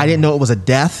 Oh. I didn't know it was a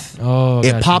death. Oh,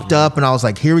 it popped up, and I was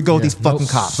like, here we go with these fucking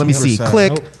cops. Let me see. Sad.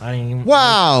 Click. Nope, I didn't even,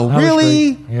 Wow, I was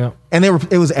really? straight. Yep. And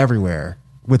it was everywhere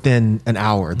within an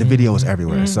hour. The video was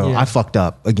everywhere. So Yeah. I fucked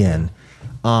up again.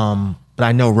 But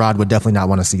I know Rod would definitely not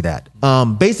want to see that.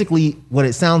 Basically, what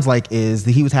it sounds like is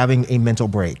that he was having a mental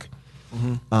break.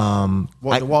 The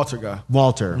Walter guy.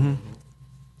 Walter.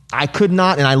 I could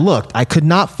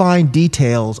not find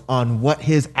details on what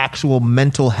his actual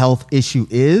mental health issue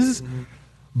is,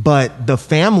 but the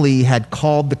family had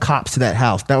called the cops to that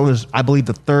house. That was, I believe,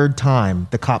 the third time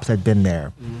the cops had been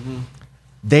there.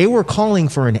 They were calling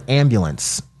for an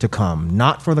ambulance to come,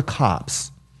 not for the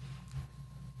cops.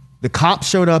 The cops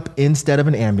showed up instead of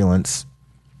an ambulance.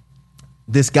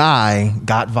 This guy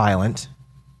got violent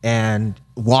and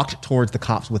walked towards the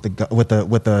cops with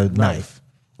a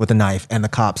knife, and the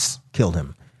cops killed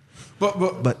him.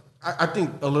 But I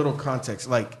think a little context,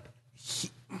 like,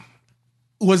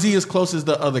 was he as close as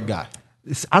the other guy?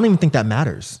 I don't even think that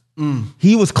matters.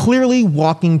 He was clearly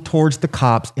walking towards the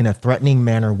cops in a threatening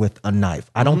manner with a knife.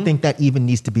 I don't think that even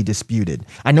needs to be disputed.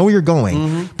 I know where you're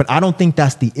going, but I don't think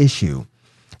that's the issue.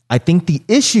 I think the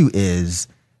issue is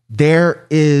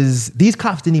these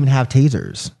cops didn't even have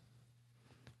tasers.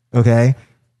 Okay?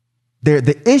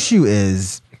 The issue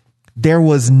is there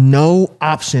was no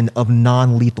option of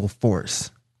non-lethal force.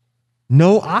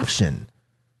 No option.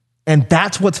 And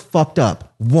that's what's fucked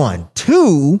up. 1.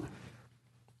 2,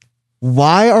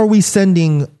 why are we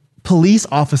sending police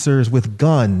officers with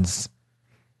guns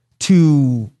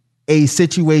to a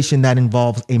situation that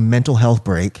involves a mental health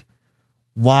break?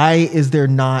 Why is there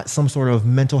not some sort of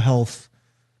mental health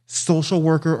social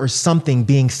worker or something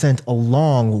being sent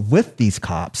along with these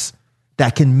cops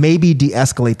that can maybe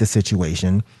de-escalate the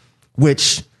situation,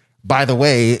 which, by the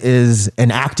way, is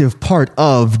an active part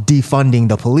of defunding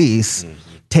the police,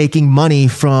 taking money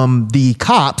from the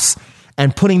cops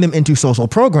and putting them into social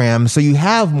programs so you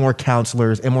have more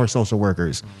counselors and more social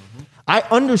workers. I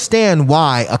understand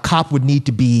why a cop would need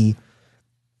to be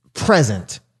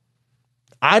present.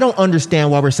 I don't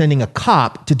understand why we're sending a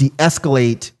cop to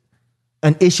de-escalate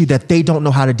an issue that they don't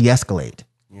know how to de-escalate.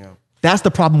 Yeah. That's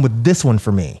the problem with this one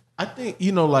for me. I think,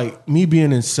 like me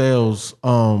being in sales,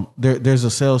 there's a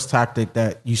sales tactic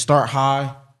that you start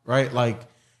high, right? Like,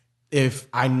 if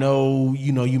I know,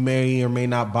 you may or may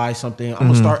not buy something, I'm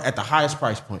going to start at the highest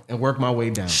price point and work my way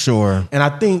down. Sure. And I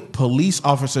think police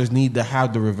officers need to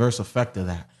have the reverse effect of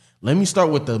that. Let me start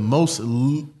with the most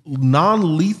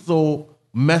non-lethal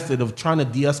method of trying to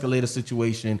de-escalate a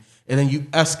situation, and then you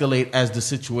escalate as the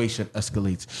situation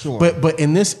escalates. Sure. But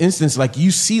in this instance, like,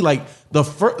 you see, like,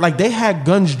 they had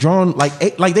guns drawn, like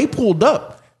they pulled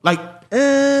up. Like,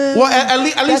 well, at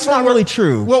least that's not really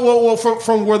true. Well,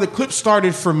 from where the clip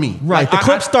started for me, Right. Like, the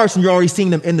clip starts and you're already seeing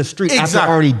them in the street after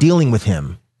already dealing with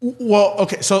him. Well,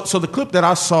 okay. So the clip that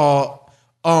I saw,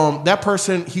 that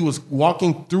person, he was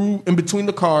walking through in between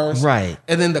the cars, right,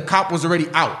 and then the cop was already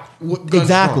out. With guns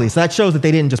exactly. drawn. So that shows that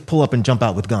they didn't just pull up and jump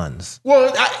out with guns.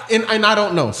 Well, I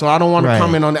don't know, so I don't want to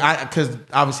comment on that because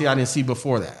obviously I didn't see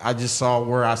before that. I just saw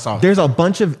where I saw. There's a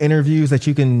bunch of interviews that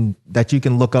you can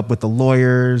look up with the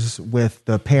lawyers, with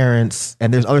the parents,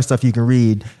 and there's other stuff you can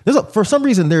read. For some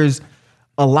reason, there's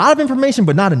a lot of information,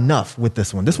 but not enough with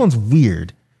this one. This one's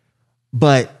weird,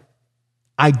 but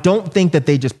I don't think that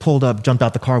they just pulled up, jumped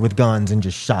out the car with guns, and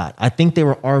just shot. I think they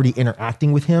were already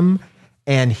interacting with him,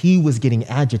 and he was getting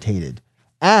agitated.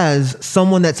 As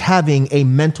someone that's having a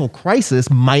mental crisis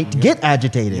might get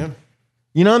agitated. Yeah.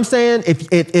 You know what I'm saying?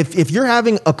 If you're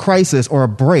having a crisis or a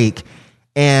break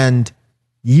and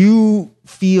you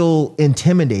feel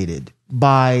intimidated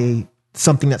by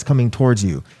something that's coming towards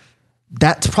you,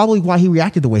 that's probably why he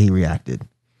reacted the way he reacted.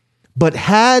 But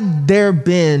had there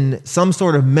been some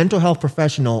sort of mental health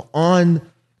professional on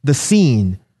the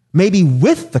scene, maybe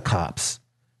with the cops,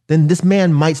 then this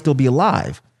man might still be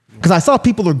alive. Because I saw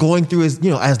people are going through his,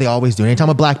 as they always do. Anytime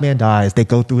a black man dies, they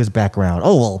go through his background.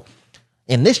 Oh, well,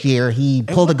 in this year, he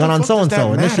pulled a gun on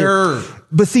so-and-so. And this year,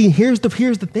 but see, here's the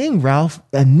thing, Ralph.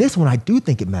 And this one, I do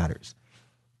think it matters.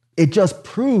 It just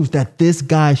proves that this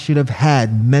guy should have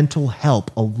had mental help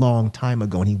a long time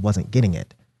ago and he wasn't getting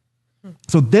it.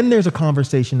 So then there's a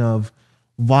conversation of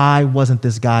why wasn't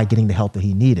this guy getting the help that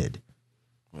he needed?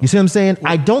 You see what I'm saying?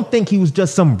 I don't think he was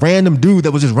just some random dude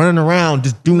that was just running around,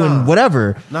 just doing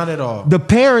whatever. Not at all. The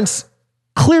parents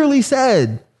clearly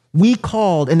said, we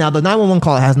called, and now the 911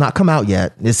 call has not come out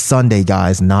yet. It's Sunday,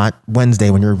 guys, not Wednesday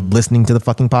when you're listening to the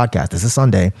fucking podcast. This is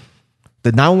Sunday.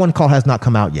 The 911 call has not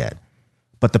come out yet.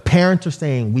 But the parents are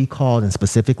saying, we called and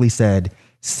specifically said,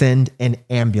 send an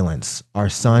ambulance. Our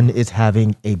son is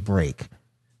having a break.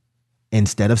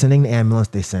 Instead of sending the ambulance,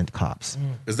 they sent cops.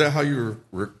 Is that how you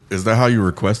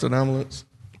request an ambulance?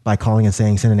 By calling and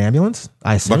saying send an ambulance?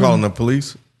 I assume. By calling the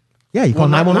police? Yeah, you call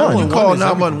 911. You call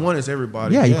 911 is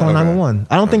everybody. Yeah, you call 911.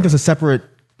 I don't think there's a separate.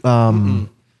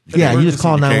 Yeah, you just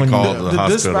call 911. The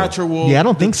dispatcher will. Yeah, I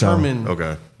don't think so.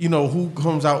 Okay. Who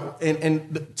comes out,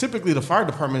 and typically the fire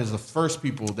department is the first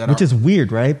people that. Which is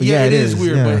weird, right? But it is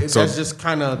weird, yeah. but that's just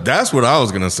kind of. That's what I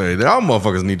was gonna say. Y'all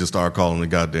motherfuckers need to start calling the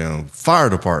goddamn fire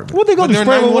department. What they gonna do?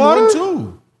 Spray with water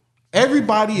too.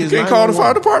 Everybody is. You can't call the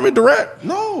fire department direct.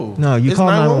 No, you call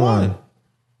 911.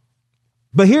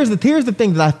 But here's the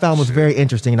thing that I found was very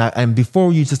interesting, and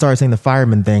before you just started saying the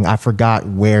fireman thing, I forgot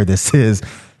where this is.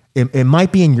 It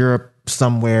might be in Europe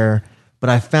somewhere, but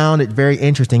I found it very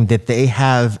interesting that they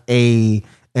have a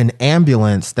an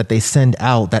ambulance that they send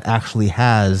out that actually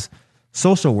has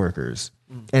social workers.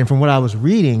 And from what I was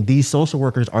reading, these social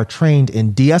workers are trained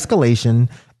in de-escalation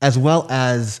as well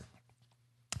as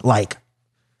like,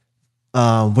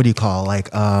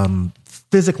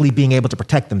 physically being able to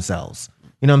protect themselves.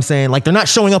 You know what I'm saying? Like they're not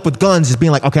showing up with guns just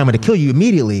being like, okay, I'm going to kill you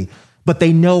immediately. But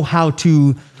they know how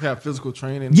to have physical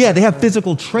training. Yeah, they have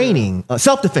physical training.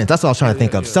 Self-defense. That's what I was trying to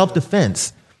think of.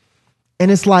 Self-defense. And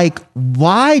it's like,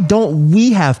 why don't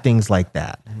we have things like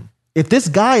that? If this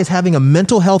guy is having a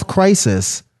mental health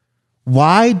crisis,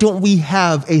 why don't we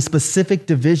have a specific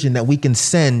division that we can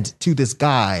send to this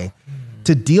guy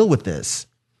to deal with this?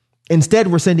 Instead,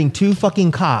 we're sending 2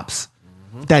 fucking cops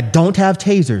that don't have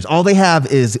tasers. All they have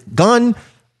is gun,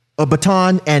 a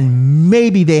baton, and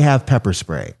maybe they have pepper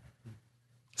spray.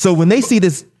 So when they see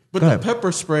this, but the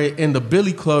pepper spray and the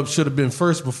billy club should have been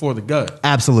first before the gun.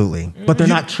 Absolutely. But they're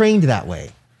not trained that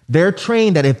way. They're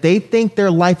trained that if they think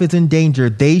their life is in danger,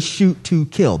 they shoot to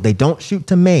kill. They don't shoot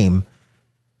to maim.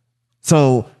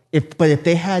 So if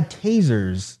they had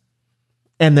tasers,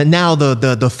 and then now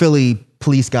the Philly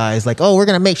police guy is like, oh, we're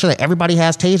gonna make sure that everybody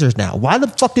has tasers now. Why the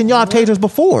fuck didn't y'all have tasers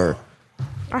before?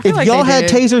 If like y'all had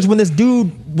tasers when this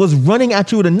dude was running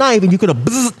at you with a knife and you could have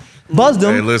buzzed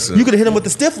him, you could have hit him with the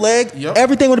stiff leg,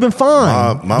 everything would have been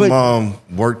fine. My mom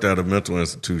worked at a mental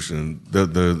institution.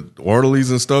 The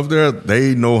orderlies and stuff there,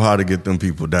 they know how to get them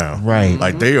people down. Right.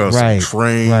 Like they are some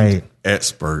trained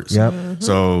experts. Yep.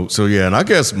 So yeah, and I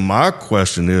guess my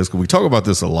question is, because we talk about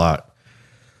this a lot,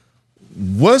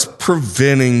 what's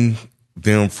preventing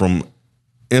them from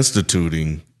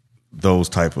instituting those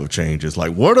type of changes?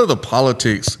 Like, what are the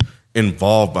politics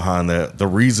involved behind that? The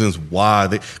reasons why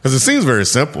because it seems very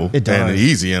simple and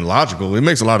easy and logical. It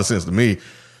makes a lot of sense to me.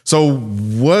 So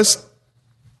what's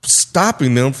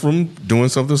stopping them from doing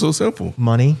something so simple?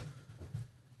 Money,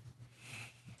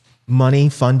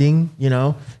 funding. You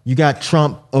know, you got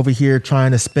Trump over here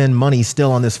trying to spend money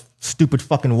still on this stupid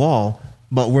fucking wall,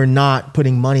 but we're not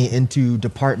putting money into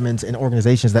departments and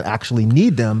organizations that actually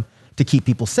need them to keep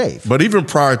people safe. But even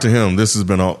prior to him, this has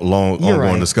been a long,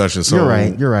 ongoing discussion. So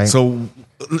You're right. So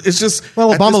it's just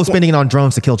Obama was spending it on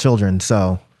drones to kill children.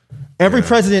 So every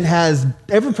president has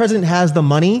the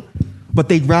money, but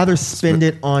they'd rather spend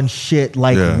it on shit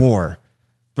like war.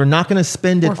 They're not going to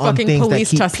spend it on things that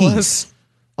keep Teslas. Peace.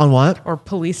 On what? Or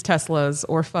police Teslas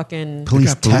or fucking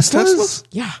police Teslas?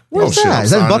 Yeah. Where's that?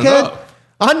 Is that Buckhead?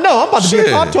 I know. I'm about to be a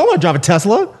cop too. I want to drive a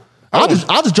Tesla. I'll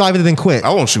just drive it and then quit.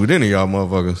 I won't shoot any of y'all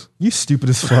motherfuckers. You stupid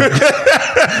as fuck.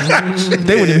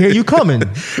 They wouldn't even hear you coming.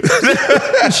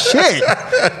 Shit.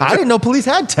 I didn't know police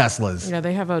had Teslas. Yeah,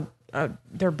 they have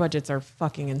their budgets are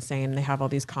fucking insane. They have all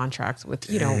these contracts with,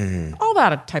 all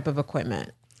that type of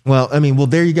equipment. Well,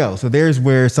 there you go. So there's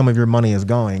where some of your money is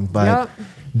going. But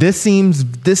this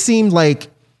seemed like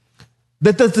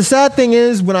the sad thing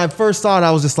is when I first saw it,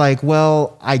 I was just like,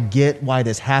 well, I get why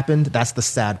this happened. That's the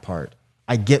sad part.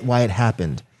 I get why it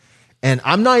happened. And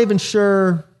I'm not even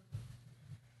sure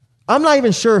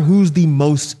who's the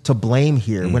most to blame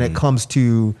here when it comes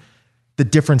to the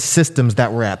different systems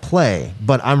that were at play.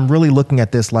 But I'm really looking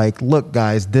at this like, look,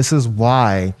 guys, this is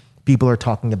why people are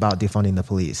talking about defunding the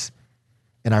police.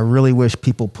 And I really wish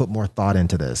people put more thought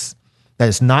into this. That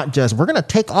it's not just, we're going to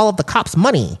take all of the cops'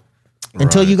 money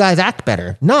until you guys act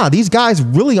better. Nah, these guys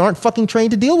really aren't fucking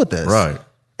trained to deal with this. Right.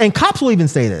 And cops will even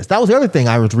say this. That was the other thing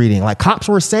I was reading. Like cops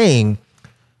were saying,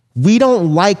 we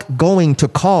don't like going to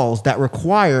calls that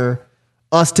require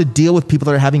us to deal with people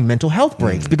that are having mental health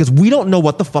breaks because we don't know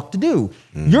what the fuck to do.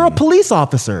 You're a police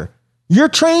officer. You're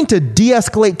trained to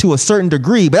de-escalate to a certain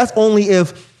degree, but that's only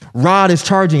if Rod is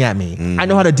charging at me. I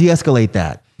know how to de-escalate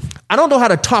that. I don't know how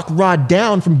to talk Rod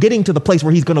down from getting to the place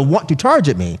where he's going to want to charge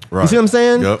at me. Right. You see what I'm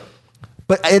saying? Yep.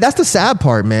 But that's the sad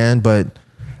part, man. But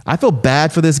I feel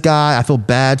bad for this guy. I feel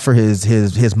bad for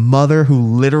his mother who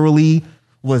literally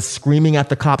was screaming at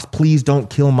the cops, please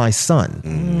don't kill my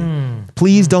son.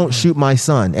 Please don't shoot my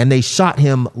son. And they shot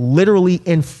him literally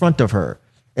in front of her.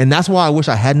 And that's why I wish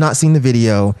I had not seen the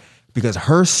video because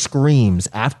her screams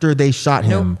after they shot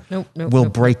him will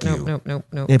break you.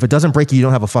 If it doesn't break you, you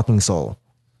don't have a fucking soul.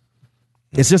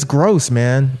 It's just gross,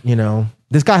 man. You know,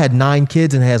 this guy had 9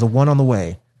 kids and has 1 on the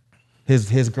way.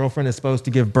 His girlfriend is supposed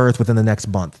to give birth within the next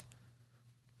month.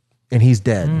 And he's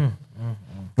dead.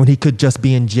 When he could just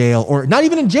be in jail, or not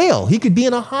even in jail. He could be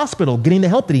in a hospital getting the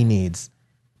help that he needs,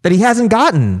 that he hasn't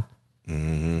gotten.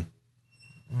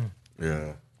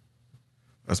 Yeah.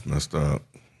 That's messed up.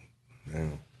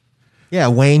 Damn. Yeah,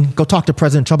 Wayne, go talk to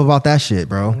President Trump about that shit,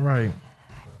 bro. Right.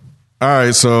 All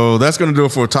right, so that's going to do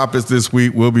it for topics this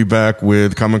week. We'll be back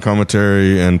with common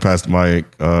commentary and Pastor Mike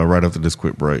right after this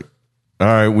quick break. All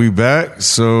right, we back.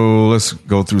 So let's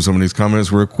go through some of these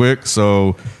comments real quick.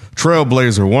 So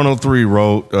Trailblazer 103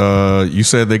 wrote, you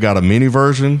said they got a mini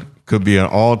version. Could be an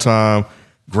all-time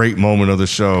great moment of the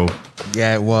show.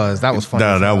 Yeah, it was. That was funny.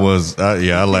 That was,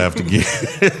 I laughed again.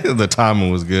 The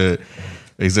timing was good.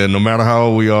 They said, no matter how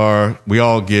old we are, we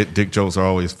all get dick jokes are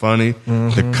always funny.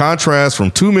 The contrast from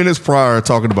 2 minutes prior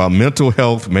talking about mental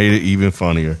health made it even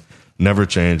funnier. Never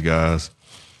change, guys.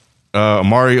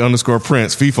 Amari _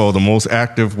 Prince, FIFO, the most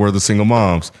active were the single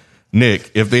moms.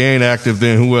 Nick, if they ain't active,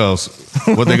 then who else?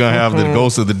 What they gonna have, the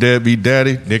ghost of the deadbeat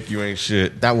daddy? Nick, you ain't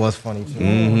shit. That was funny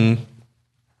too.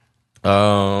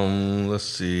 Let's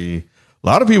see. A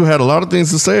lot of people had a lot of things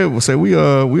to say. We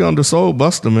undersold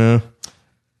Buster, man.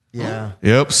 Yeah.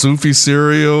 Yep. Sufi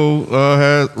Serial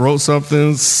wrote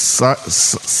something.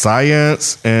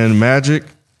 Seance and Magic.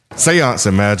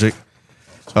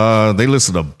 They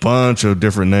listed a bunch of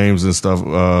different names and stuff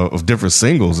of different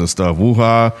singles and stuff.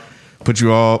 Woo-ha. Put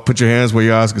your hands where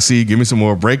your eyes can see. Give me some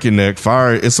more. Break your neck.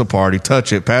 Fire it. It's a party.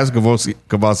 Touch it. Pass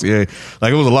Cavassier.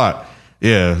 Like, it was a lot.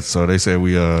 Yeah. So they said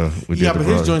we did. Yeah, but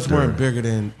his joints weren't bigger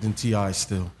than T.I.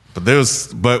 still. But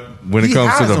when it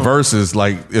comes to the verses,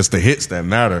 like, it's the hits that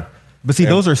matter. But see,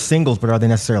 those are singles, but are they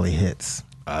necessarily hits?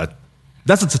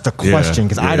 That's just a question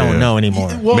because I don't know anymore.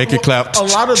 Make it clap. A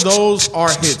lot of those are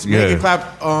hits. Yeah. Make it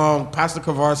clap. Pastor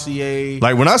Cavassier.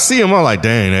 Like, when I see him, I'm like,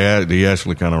 dang, they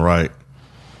actually kind of right.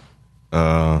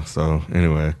 So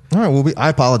anyway, all right. Well, I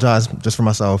apologize just for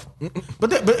myself.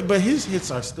 But his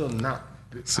hits are still not.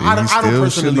 See, I don't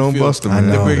personally feel Buster, man.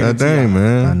 I know. God dang,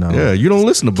 man. I know. Yeah, you don't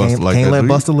listen to Buster like that. Can't let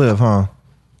Buster live, huh?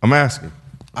 I'm asking.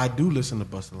 I do listen to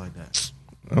Buster like that.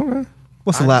 Okay.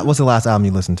 What's the last album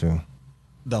you listened to?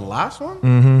 The last one?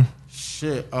 Mm-hmm.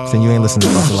 Shit. So you ain't listening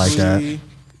to Buster like that.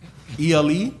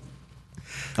 ELE.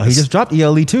 Oh, he just dropped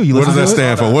ELE too. What does that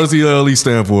stand for? What does ELE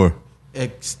stand for?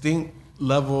 Extinct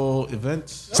Level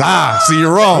Events. See,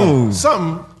 you're wrong.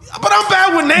 Something. But I'm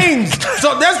bad with names,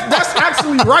 so that's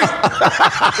actually right.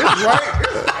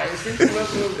 It's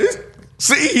right.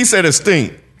 See, he said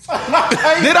extinct. Did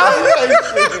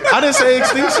I? I didn't say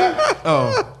extinction.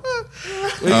 Oh,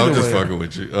 I'm just fucking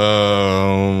with you.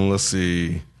 Let's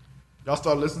see. Y'all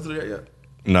started listening to that yet?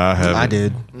 No, I haven't. I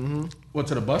did. What,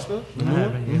 to the Buster?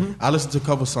 I listened to a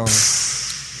couple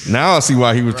songs. Now I see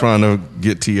why he was trying to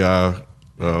get T.I.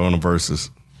 On the verses.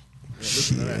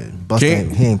 Shit. Buster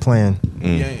he ain't playing.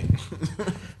 He ain't.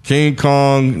 King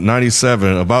Kong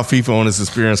 97 about FIFA on his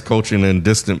experience coaching and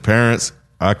distant parents.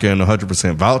 I can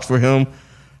 100% vouch for him.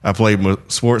 I played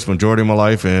sports majority of my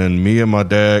life, and me and my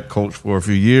dad coached for a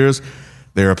few years.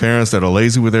 There are parents that are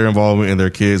lazy with their involvement in their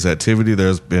kids' activity.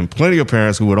 There's been plenty of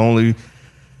parents who we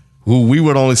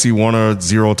would only see 1 or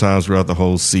 0 times throughout the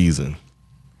whole season.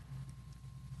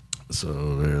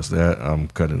 So there's that. I'm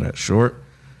cutting that short.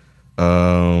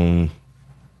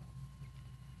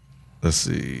 Let's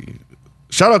see.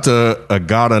 Shout out to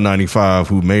Agata95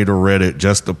 who made a Reddit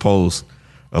just to post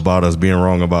about us being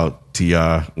wrong about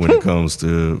T.I. when it comes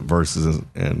to verses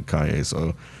and Kanye.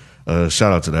 So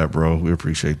shout out to that, bro. We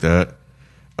appreciate that.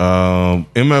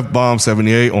 MF Bomb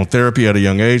 78 on therapy at a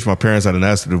young age. My parents had a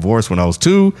nasty divorce when I was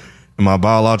 2, and my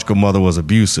biological mother was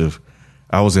abusive.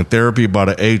 I was in therapy by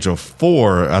the age of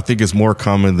 4. I think it's more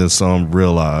common than some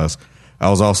realize. I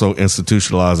was also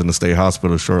institutionalized in the state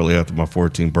hospital shortly after my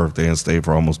 14th birthday and stayed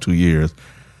for almost 2 years.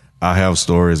 I have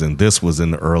stories, and this was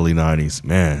in the early 90s.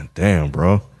 Man, damn,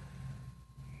 bro.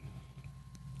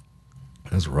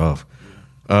 That's rough.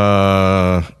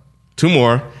 2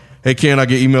 more. Hey, Ken, I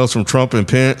get emails from Trump and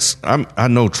Pence. I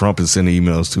know Trump is sending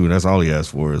emails, too, and that's all he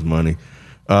asks for is money.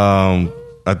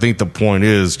 I think the point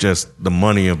is just the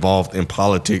money involved in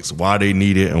politics, why they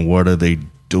need it, and what are they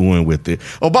doing with it.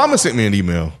 Obama sent me an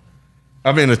email.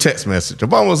 I mean, a text message.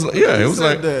 Obama was, it was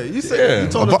like that. You said you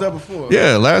told us that before.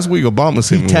 Yeah, last week Obama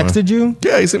sent me He texted you?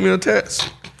 Yeah, he sent me a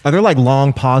text. Are there like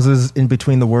long pauses in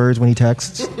between the words when he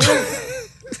texts?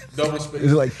 Double space.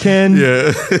 Is it like, Ken,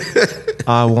 Yeah,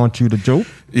 I want you to joke?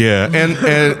 yeah,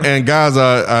 and guys,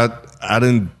 I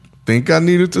didn't think I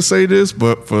needed to say this,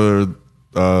 but for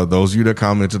those of you that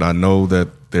commented, I know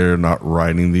that they're not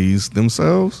writing these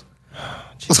themselves.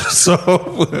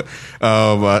 So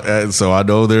I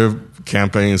know their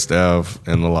campaign staff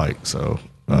and the like. So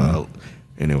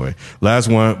anyway, last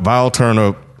one, Vile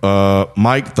Turner.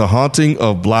 Mike, The Haunting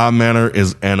of Bly Manor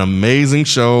is an amazing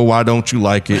show. Why don't you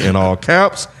like it? In all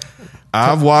caps.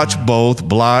 I've watched both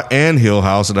Bly and Hill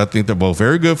House, and I think they're both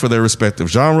very good for their respective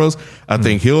genres. I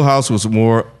think Hill House was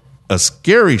more a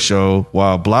scary show,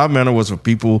 while Bly Manor was for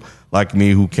people like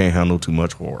me who can't handle too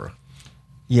much horror.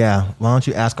 Yeah. Why don't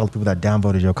you ask all the people that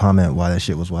downvoted your comment why that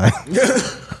shit was whack?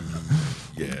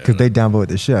 Yeah. Because they downvote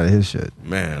the shit out of his shit.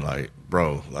 Man, like,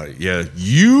 bro, like, yeah,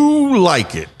 you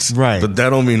like it. Right. But that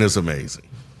don't mean it's amazing.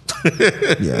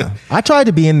 Yeah. I tried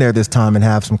to be in there this time and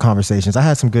have some conversations. I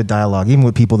had some good dialogue, even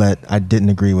with people that I didn't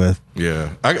agree with. Yeah.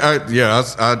 I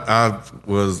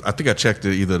think I checked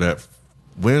it either that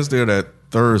Wednesday or that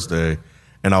Thursday,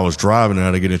 and I was driving and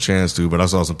I didn't get a chance to, but I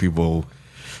saw some people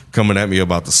coming at me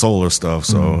about the solar stuff,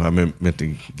 so I meant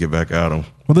to get back at them.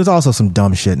 Well, there's also some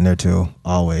dumb shit in there too,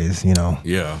 always, you know.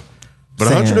 Yeah. But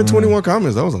Saying, 121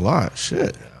 comments, that was a lot.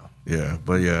 Shit. Yeah.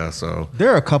 But yeah, so. There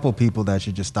are a couple people that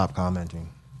should just stop commenting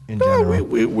in general.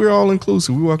 Yeah, we're all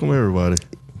inclusive. We welcome everybody.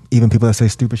 Even people that say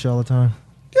stupid shit all the time.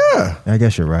 Yeah. I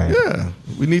guess you're right. Yeah.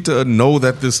 We need to know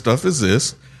that this stuff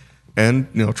exists and,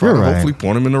 you know, try You're to right. hopefully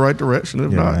point them in the right direction.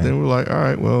 If You're not, right. then we're like, all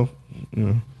right, well, you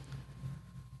know.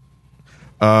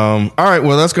 All right,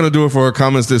 well, that's going to do it for our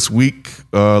comments this week.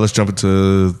 Let's jump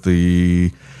into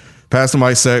the Pass the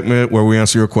Mic segment where we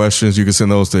answer your questions. You can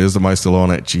send those to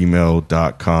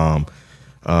isthemicstillon@gmail.com.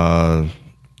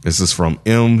 This is from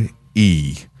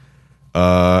M.E.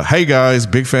 Hey guys,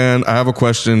 big fan. I have a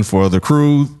question for the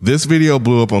crew. This video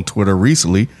blew up on Twitter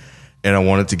recently, and I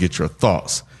wanted to get your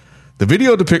thoughts. The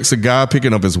video depicts a guy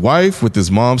picking up his wife with his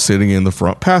mom sitting in the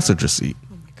front passenger seat.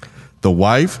 The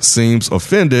wife seems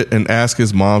offended and asks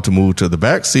his mom to move to the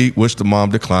back seat, which the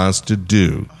mom declines to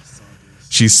do.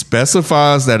 She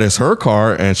specifies that it's her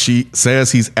car, and she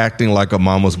says he's acting like a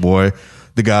mama's boy.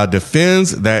 The guy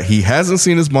defends that he hasn't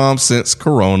seen his mom since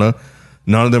Corona.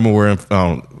 None of them are wearing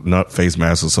not face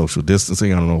masks or social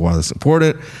distancing. I don't know why that's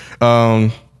important.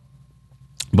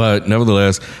 But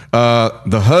nevertheless,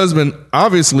 the husband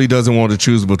obviously doesn't want to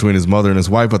choose between his mother and his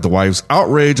wife, but the wife's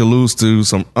outrage alludes to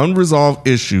some unresolved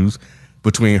issues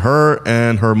between her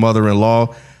and her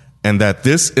mother-in-law, and that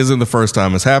this isn't the first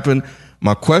time it's happened.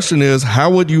 My question is, how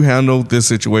would you handle this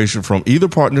situation from either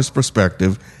partner's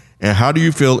perspective, and how do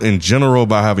you feel in general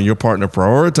about having your partner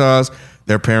prioritize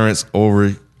their parents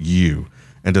over you?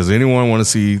 And does anyone want to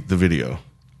see the video?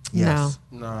 Yes.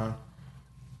 Nah.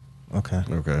 Okay.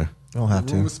 Okay. You don't have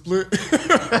Room to. is split.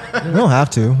 You don't have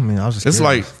to. I mean, I was just It's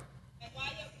like, curious.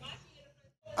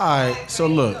 All right, so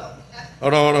look.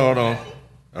 hold on.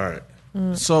 All right.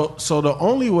 So the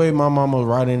only way my mama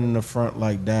riding in the front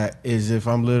like that is if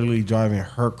I'm literally driving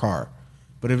her car.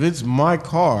 But if it's my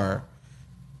car,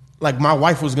 like my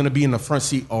wife was gonna be in the front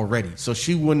seat already, so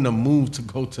she wouldn't have moved to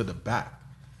go to the back.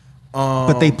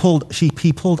 But he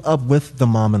pulled up with the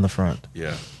mom in the front.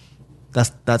 Yeah.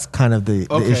 That's kind of the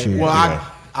Okay, issue. well Yeah.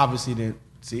 I obviously didn't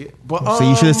see it, but So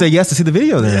you should have said yes to see the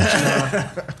video then.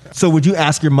 So would you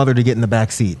ask your mother to get in the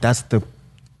back seat? That's the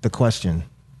question.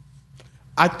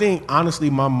 I think honestly,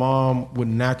 my mom would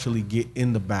naturally get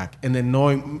in the back, and then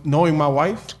knowing my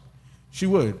wife, she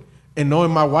would, and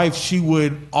knowing my wife, she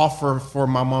would offer for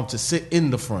my mom to sit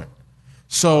in the front.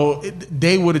 So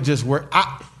they would have just worked.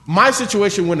 My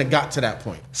situation wouldn't have got to that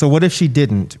point. So what if she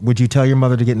didn't? Would you tell your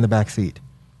mother to get in the back seat?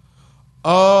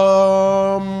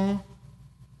 I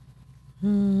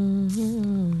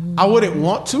wouldn't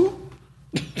want to.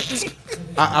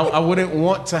 I wouldn't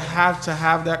want to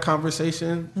have that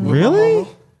conversation. With Really? My mama.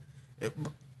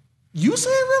 You say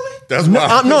really? That's No,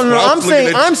 why. no. that's why I was looking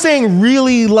at I'm saying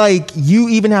really like you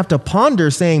even have to ponder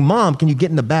saying, "Mom, can you get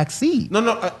in the back seat?"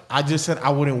 No. I just said I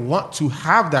wouldn't want to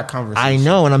have that conversation. I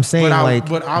know, and I'm saying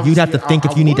But you'd have to obviously, think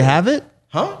I if you need to would. have it.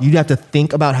 Huh? You'd have to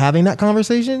think about having that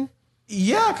conversation.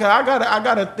 Yeah, cause I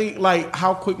gotta think like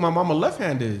how quick my mama left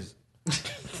hand is.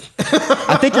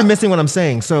 I think you're missing what I'm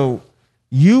saying. So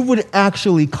you would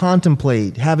actually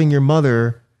contemplate having your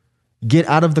mother get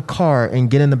out of the car and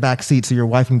get in the back seat so your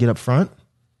wife can get up front?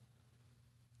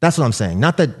 That's what I'm saying.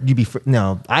 Not that you'd be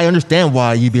no. I understand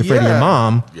why you'd be afraid of your Yeah.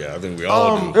 mom. Yeah, I think we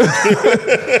all do.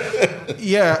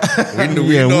 Yeah,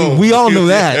 We all know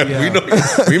that. We know.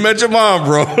 We met your mom,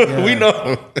 bro. We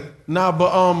know. nah,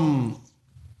 but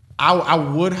I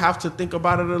would have to think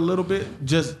about it a little bit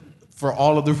just for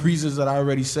all of the reasons that I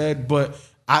already said. But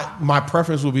my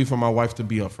preference would be for my wife to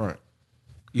be up front.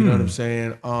 You know what I'm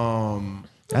saying?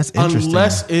 That's interesting.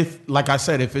 Unless if, like I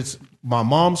said, if it's my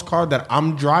mom's car that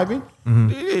I'm driving,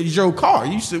 it's your car.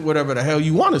 You sit whatever the hell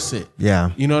you want to sit.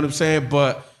 Yeah. You know what I'm saying?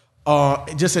 But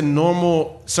just a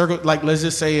normal circle, like let's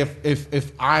just say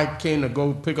if I came to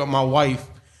go pick up my wife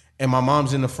and my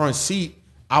mom's in the front seat,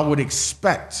 I would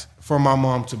expect for my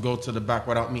mom to go to the back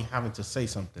without me having to say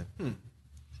something.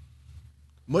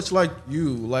 Much like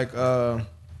you, like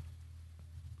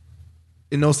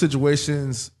in those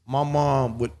situations, my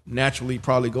mom would naturally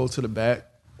probably go to the back,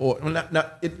 or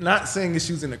not saying that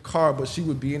she was in the car, but she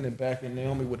would be in the back, and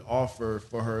Naomi would offer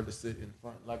for her to sit in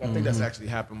front. Like I think that's actually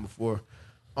happened before.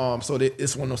 So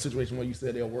it's one of those situations where you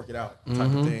said they'll work it out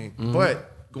type of thing.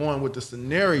 But going with the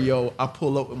scenario, I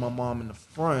pull up with my mom in the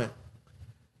front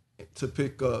to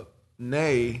pick up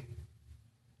Nay.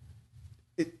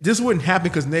 This wouldn't happen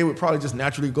because Nay would probably just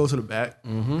naturally go to the back.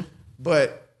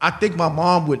 But I think my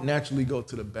mom would naturally go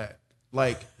to the back.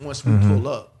 Like once we pull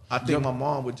up, I think my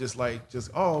mom would just we're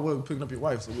picking up your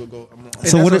wife, so we'll go.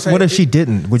 So what if she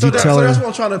didn't? Would you tell her? That's what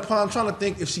I'm trying to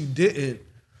think. If she didn't,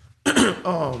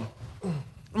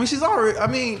 I mean, she's already. I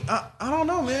mean, I don't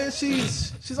know, man.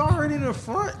 She's already in the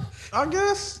front. I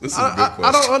guess. This is a good question.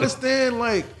 I don't understand.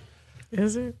 Like,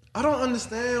 Is it? I don't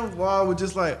understand why I would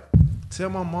just like tell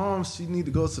my mom she need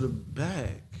to go to the back.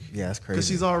 Yeah, that's crazy. Because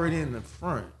she's already in the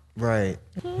front. Right.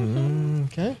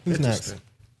 Okay. Who's next?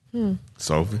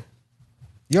 Sophie?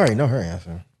 You already know her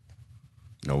answer.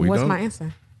 No, we What's don't. my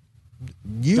answer?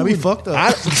 You Got me would- fucked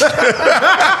up.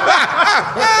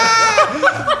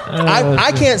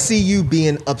 I can't see you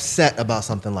being upset about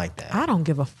something like that. I don't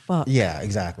give a fuck. Yeah,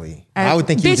 exactly. I would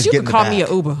think you would bitch, just you get can in the call back. me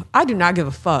an Uber. I do not give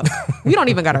a fuck. We don't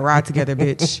even got to ride together,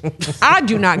 bitch. I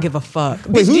do not give a fuck.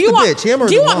 Wait, Bitch, who's do you the want, bitch, him or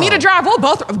do you the want me mom? to drive? We'll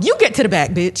both. You get to the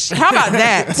back, bitch. How about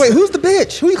that? Wait, who's the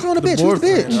bitch? Who you calling a bitch? Who's the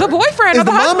bitch? The boyfriend Is or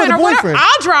the the mom or husband the or whatever. boyfriend?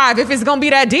 I'll drive if it's gonna be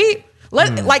that deep.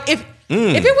 Like if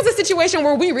it was a situation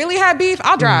where we really had beef,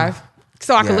 I'll drive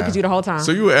so I can look Yeah. at you the whole time.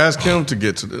 So you would ask him to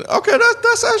get to the. Okay,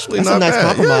 that's actually That's a not nice bad.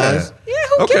 compromise. yeah,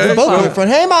 who Okay. gives a Both fuck? boyfriend.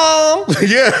 Hey, mom.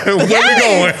 Yeah, where we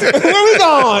going? Where we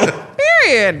going?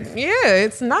 Period. Yeah,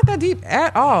 it's not that deep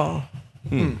at all.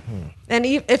 And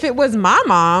if it was my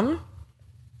mom,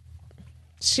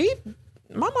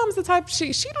 my mom's the type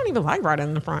she don't even like riding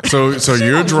in the front. So She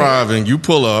you're don't care. driving, you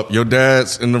pull up, your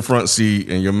dad's in the front seat,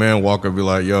 and your man walk up and be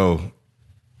like, "Yo,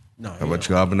 No, how about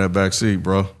you hop in that back seat,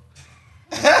 bro?"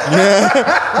 Go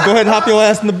ahead and hop your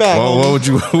ass in the back. Well, what would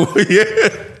you?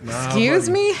 Yeah. Excuse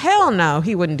me? Hell no,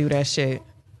 he wouldn't do that shit.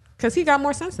 Cause he got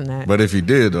more sense than that. But if he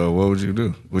did, though, what would you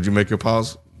do? Would you make your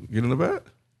pause get in the back?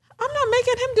 I'm not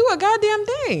making him do a goddamn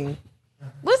thing.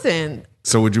 Listen,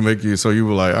 So would you make you? So you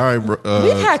were like, "All right, bro."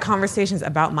 we've had conversations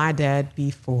about my dad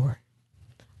before.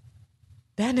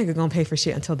 That nigga gonna pay for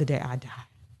shit until the day I die.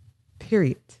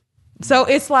 Period. So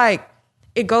it's like,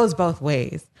 it goes both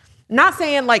ways. Not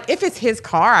saying like if it's his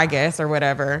car, I guess, or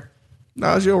whatever.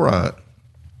 Nah, it's your ride.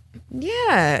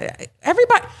 Yeah.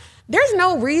 Everybody, there's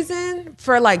no reason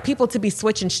for like people to be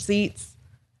switching seats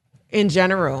in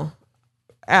general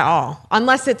at all.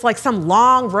 Unless it's like some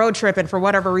long road trip and for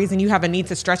whatever reason you have a need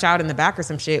to stretch out in the back or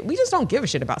some shit. We just don't give a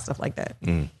shit about stuff like that.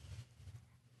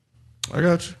 I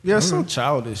got you. Yeah, it's so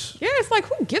childish. Yeah, it's like,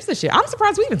 who gives a shit? I'm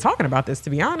surprised we even talking about this, to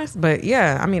be honest. But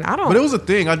yeah, I mean, I don't. But it was a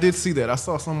thing. I did see that. I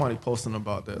saw somebody posting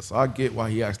about that, so I get why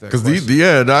he asked that. Because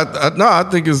question. I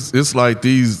think it's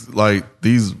like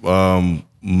these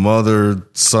mother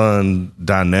son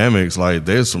dynamics. Like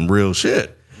there's some real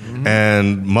shit,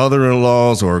 and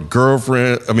mother-in-laws or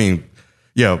girlfriend. I mean,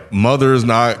 yeah, mothers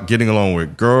not getting along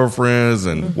with girlfriends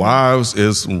and wives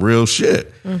is some real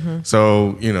shit.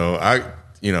 So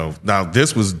now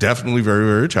this was definitely very,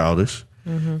 very childish,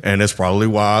 and that's probably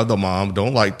why the mom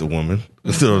don't like the woman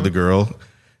or the girl,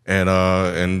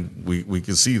 and we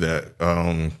can see that.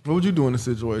 What would you do in this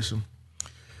situation?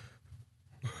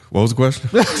 What was the question?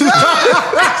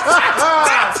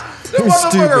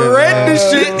 Motherfucker read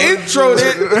this shit, introed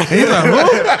it. He's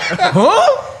like,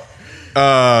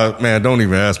 huh? Man, don't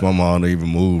even ask my mom to even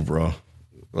move, bro.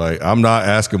 Like, I'm not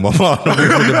asking my mom to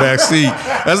move in the back seat.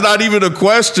 That's not even a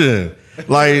question.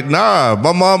 Like, nah,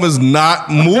 my mom is not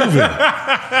moving.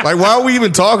 Like, why are we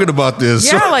even talking about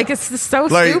this? yeah, like it's just so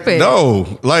like, stupid.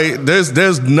 no, like,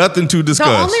 there's nothing to discuss.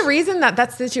 The only reason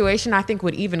that situation I think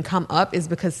would even come up is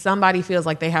because somebody feels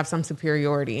like they have some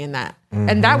superiority in that,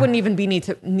 and that wouldn't even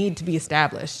need to be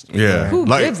established. Yeah. Who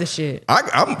Like, gives a shit?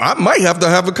 I might have to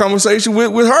have a conversation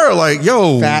with her. Like,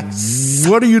 yo, Facts.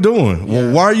 what are you doing?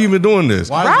 Well, why are you even doing this?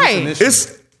 Why is Right. this an issue?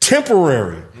 It's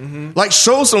temporary. Like,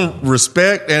 show some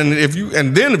respect, and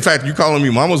then in fact you calling me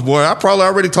mama's boy, I probably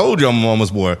already told you I'm mama's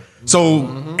boy.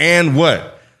 So and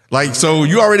what? Like, so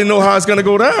you already know how it's gonna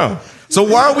go down. So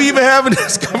why are we even having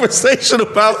this conversation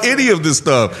about any of this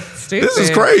stuff? This is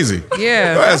Stupid. crazy.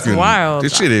 Yeah, You're that's asking wild.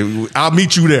 This shit. I'll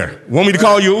meet you there. Want me to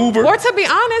call you Uber? Or to be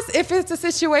honest, if it's a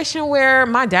situation where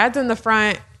my dad's in the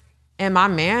front and my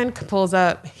man pulls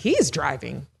up, he's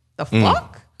driving. The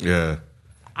fuck? Yeah.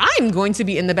 I'm going to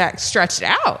be in the back, stretched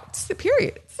out.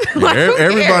 Period. Like, who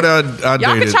Everybody cares? I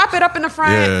Y'all dated, can chop it up in the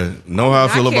front. Yeah, know how I I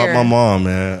feel about care. my mom,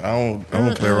 man. I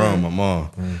don't play around with my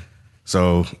mom.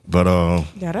 So, but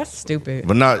Yeah, that's stupid.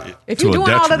 not. If to you're a doing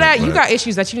all of detriment, that, you but- got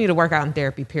issues that you need to work out in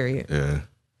therapy. Period. Yeah.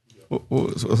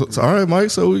 So, all right,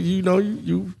 Mike. So you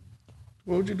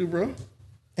what would you do, bro?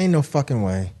 Ain't no fucking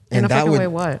way. In a that fucking way,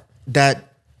 what?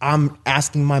 That I'm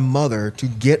asking my mother to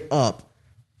get up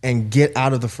and get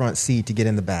out of the front seat to get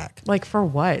in the back. Like for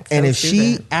what? And So if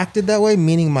she stupid. acted that way,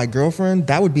 meaning my girlfriend,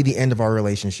 that would be the end of our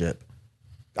relationship.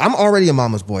 I'm already a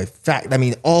mama's boy.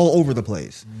 All over the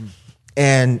place.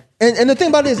 And the thing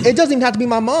about it is, it doesn't even have to be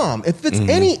my mom. If it's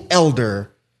any elder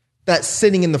that's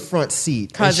sitting in the front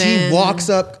seat, Cousin, and she walks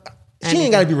up, she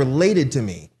ain't got to be related to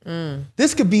me.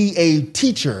 This could be a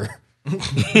teacher,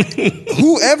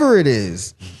 whoever it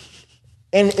is.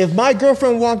 And if my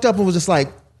girlfriend walked up and was just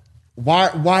like,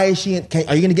 why is she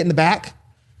are you gonna get in the back?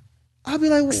 I'll be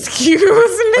like, Excuse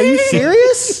me? are you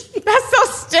serious? That's so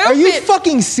stupid. Are you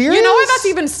fucking serious? You know what? That's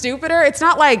even stupider. It's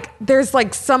not like there's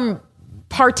like some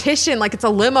partition, like it's a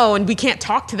limo and we can't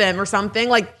talk to them or something.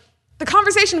 Like the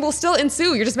conversation will still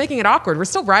ensue. You're just making it awkward. We're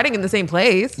still riding in the same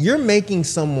place. You're making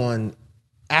someone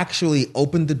actually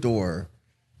open the door,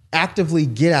 actively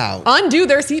get out, Undo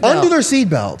their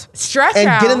seatbelt. Stretch out.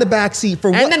 and get in the back seat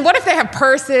for what? And then what if they have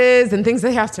purses and things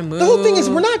they have to move? The whole thing is,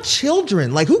 we're not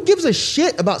children. Like, who gives a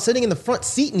shit about sitting in the front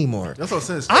seat anymore? That's what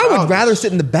I'm saying. I would rather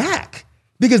sit in the back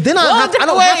because then I don't have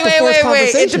to force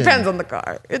conversation. It depends on the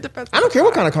car. It depends. I don't care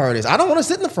what kind of car it is. I don't want to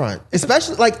sit in the front,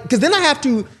 especially because then I have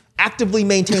to actively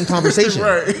maintain conversation.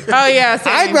 Right. Oh yeah,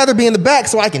 same. I'd rather be in the back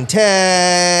so I can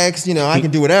text. I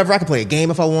can do whatever. I can play a game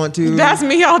if I want to. That's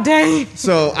me all day.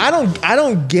 So I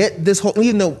don't get this whole,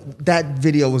 even though that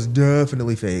video was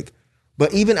definitely fake,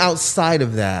 but even outside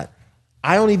of that,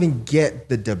 I don't even get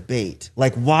the debate.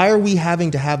 Like, why are we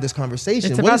having to have this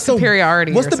conversation? It's about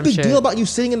superiority. What's or the some big shit. deal about you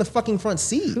sitting in the fucking front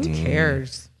seat? Who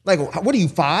cares? Like, what are you,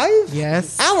 5?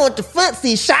 Yes. I want the front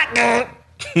seat, shotgun.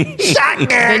 Shotgun.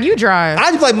 Then you drive.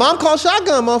 I'd be like, Mom called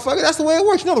shotgun, motherfucker. That's the way it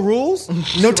works. You know the rules.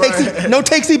 No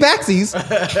takesy backsies.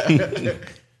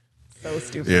 So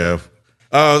stupid. Yeah.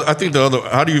 I think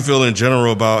how do you feel in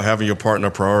general about having your partner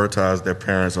prioritize their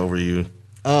parents over you?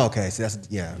 Oh, okay. So that's,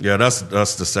 yeah. Yeah, that's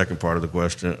the second part of the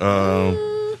question.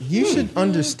 You should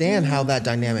understand how that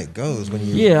dynamic goes when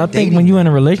you. Yeah, I think when you're in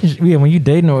a relationship, when you're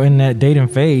dating or in that dating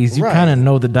phase, you Right. kind of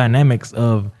know the dynamics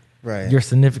of Right. your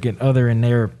significant other and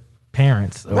their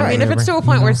parents. Or I mean, if whatever, it's to a you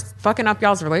point know? where it's fucking up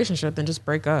y'all's relationship, then just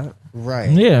break up.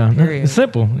 Right. Yeah, Period. it's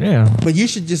simple. Yeah. But you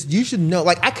should know.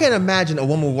 Like, I can't imagine a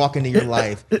woman walk into your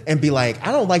life and be like,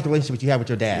 I don't like the relationship you have with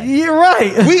your dad. You're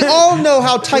right. We all know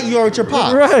how tight you are with your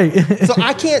pop. Right. So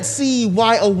I can't see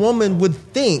why a woman would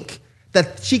think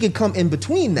that she could come in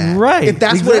between that. Right, If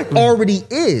that's what it exactly. already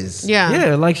is. Yeah.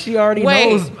 Yeah, like she already Wait.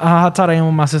 knows how tight I am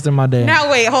with my sister and my dad.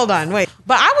 Now wait, hold on, wait.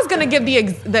 But I was gonna give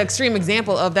the extreme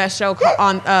example of that show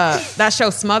on that show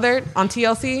Smothered on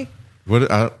TLC. What?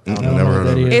 I never know heard what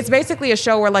of that it. It's basically a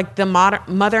show where like the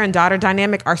mother and daughter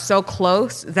dynamic are so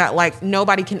close that like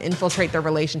nobody can infiltrate their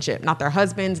relationship. Not their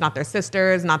husbands, not their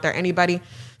sisters, not their anybody.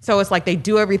 So it's like they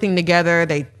do everything together.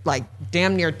 They like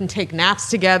damn near take naps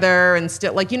together and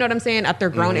still like, you know what I'm saying? At their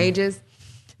grown ages.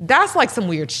 That's like some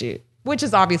weird shit, which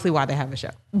is obviously why they have a show.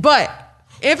 But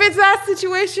if it's that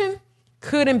situation,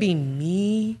 couldn't be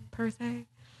me per se.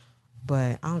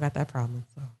 But I don't got that problem.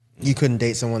 So You couldn't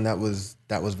date someone that was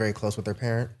very close with their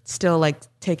parent? still like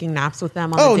taking naps with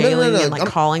them on the daily and like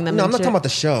calling them. No, and I'm not shit. talking about the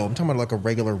show. I'm talking about like a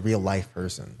regular real life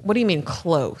person. What do you mean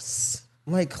close?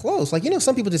 Like close. Like,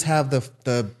 some people just have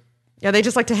the Yeah, they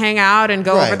just like to hang out and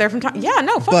go Right. over there from time. Yeah,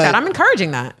 no, fuck But- that. I'm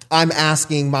encouraging that. I'm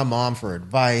asking my mom for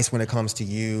advice when it comes to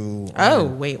you. Oh,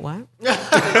 wait, what?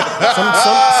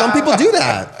 Some people do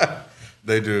that.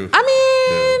 They do. I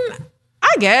mean,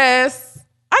 I guess,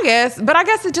 but I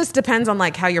guess it just depends on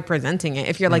like how you're presenting it.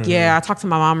 If you're like, yeah, I talked to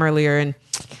my mom earlier and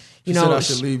you know, said I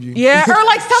should leave you. Yeah, or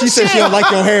like some She shit. said she don't like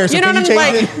your hair, so you know can what you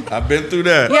I'm change like? it? I've been through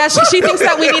that. Yeah, she thinks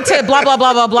that we need to blah blah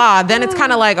blah blah blah. Then it's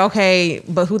kind of like, okay,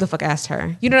 but who the fuck asked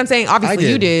her? You know what I'm saying? Obviously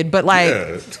you did, but like,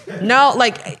 Yeah. no,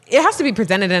 like it has to be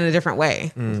presented in a different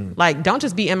way. Like, don't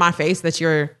just be in my face that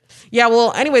you're. Yeah,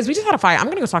 well, anyways, we just had a fight. I'm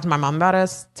gonna go talk to my mom about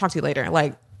us. Talk to you later.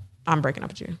 Like, I'm breaking up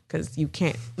with you because you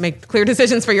can't make clear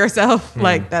decisions for yourself.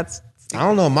 Like that's. I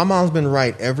don't know. My mom's been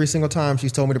right every single time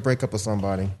she's told me to break up with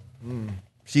somebody.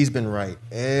 She's been right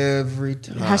every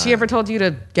time. Has she ever told you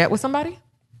to get with somebody?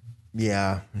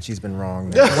 Yeah, and she's been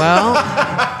wrong.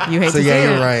 Well, you hate So to yeah, see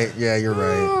you're it. right. Yeah, you're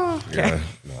right. Okay.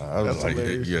 I was like,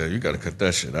 yeah, you got to cut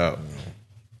that shit out.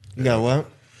 You got what?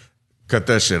 Cut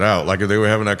that shit out. Like if they were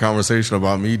having that conversation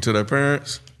about me to their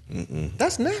parents,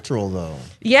 That's natural though.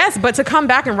 Yes, but to come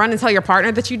back and run and tell your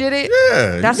partner that you did it,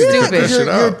 that's you stupid. cut that shit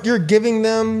out. You're giving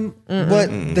them what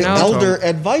the elder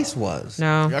advice was.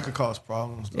 No, That could cause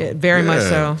problems. Though. very much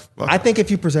so. I think if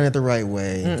you present it the right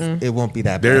way, it won't be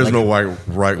that bad. There is Like, no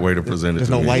right way to present it. There's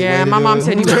to no me. white way Yeah, to my do mom it.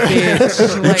 said you a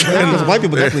bitch. Like, Because nah. white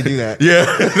people definitely do that. Yeah,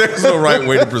 there's no right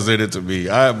way to present it to me.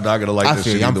 I am not gonna like I this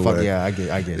feel shit you. I'm either fuck, way. yeah, I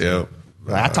get Yeah. you.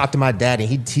 Like, I talked to my dad and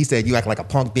he said you act like a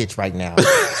punk bitch right now.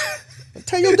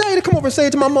 Tell your daddy to come over and say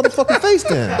it to my motherfucking face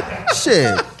then.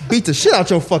 Shit. Beat the shit out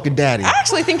your fucking daddy. I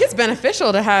actually think it's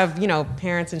beneficial to have,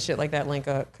 parents and shit like that link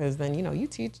up because then, you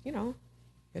teach, your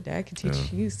dad can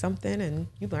teach you something and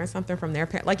you learn something from their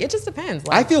parents. Like, it just depends.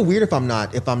 I Like, feel weird if I'm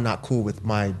not cool with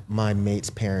my mate's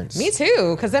parents. me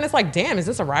too, because then it's like, damn, is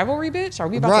this a rivalry, bitch? Are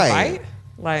we about Right. to fight?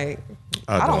 Like,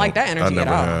 I don't like that energy I at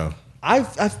never all.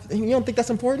 have. You don't think that's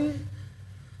important?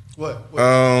 What?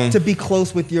 To be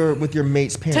close with your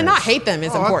mate's parents. To not hate them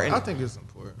is important. I think it's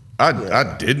important.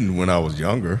 I didn't when I was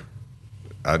younger.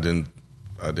 I didn't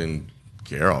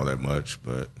care all that much,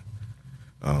 but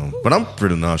I'm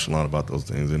pretty nonchalant about those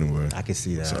things anyway. I can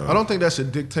see that. I don't think that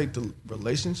should dictate the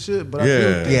relationship, but I Yeah.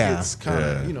 do think Yeah. it's kind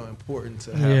of Yeah. important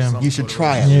to have. Yeah. some You should sort of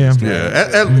try it. Yeah.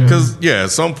 Yeah, because at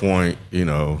some point,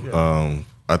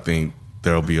 I think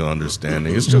there'll be an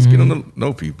understanding. It's just getting to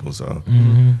know people. So,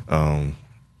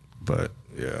 but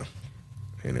yeah.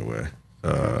 Anyway,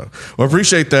 well,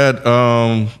 appreciate that,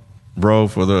 bro,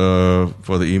 for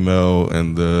the email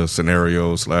and the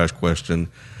scenario / question.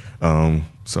 Well,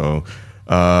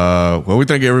 we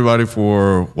thank everybody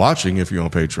for watching if you're on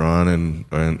Patreon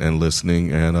and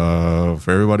listening, and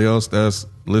for everybody else that's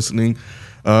listening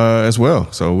as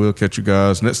well. So we'll catch you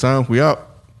guys next time. We out.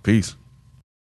 Peace.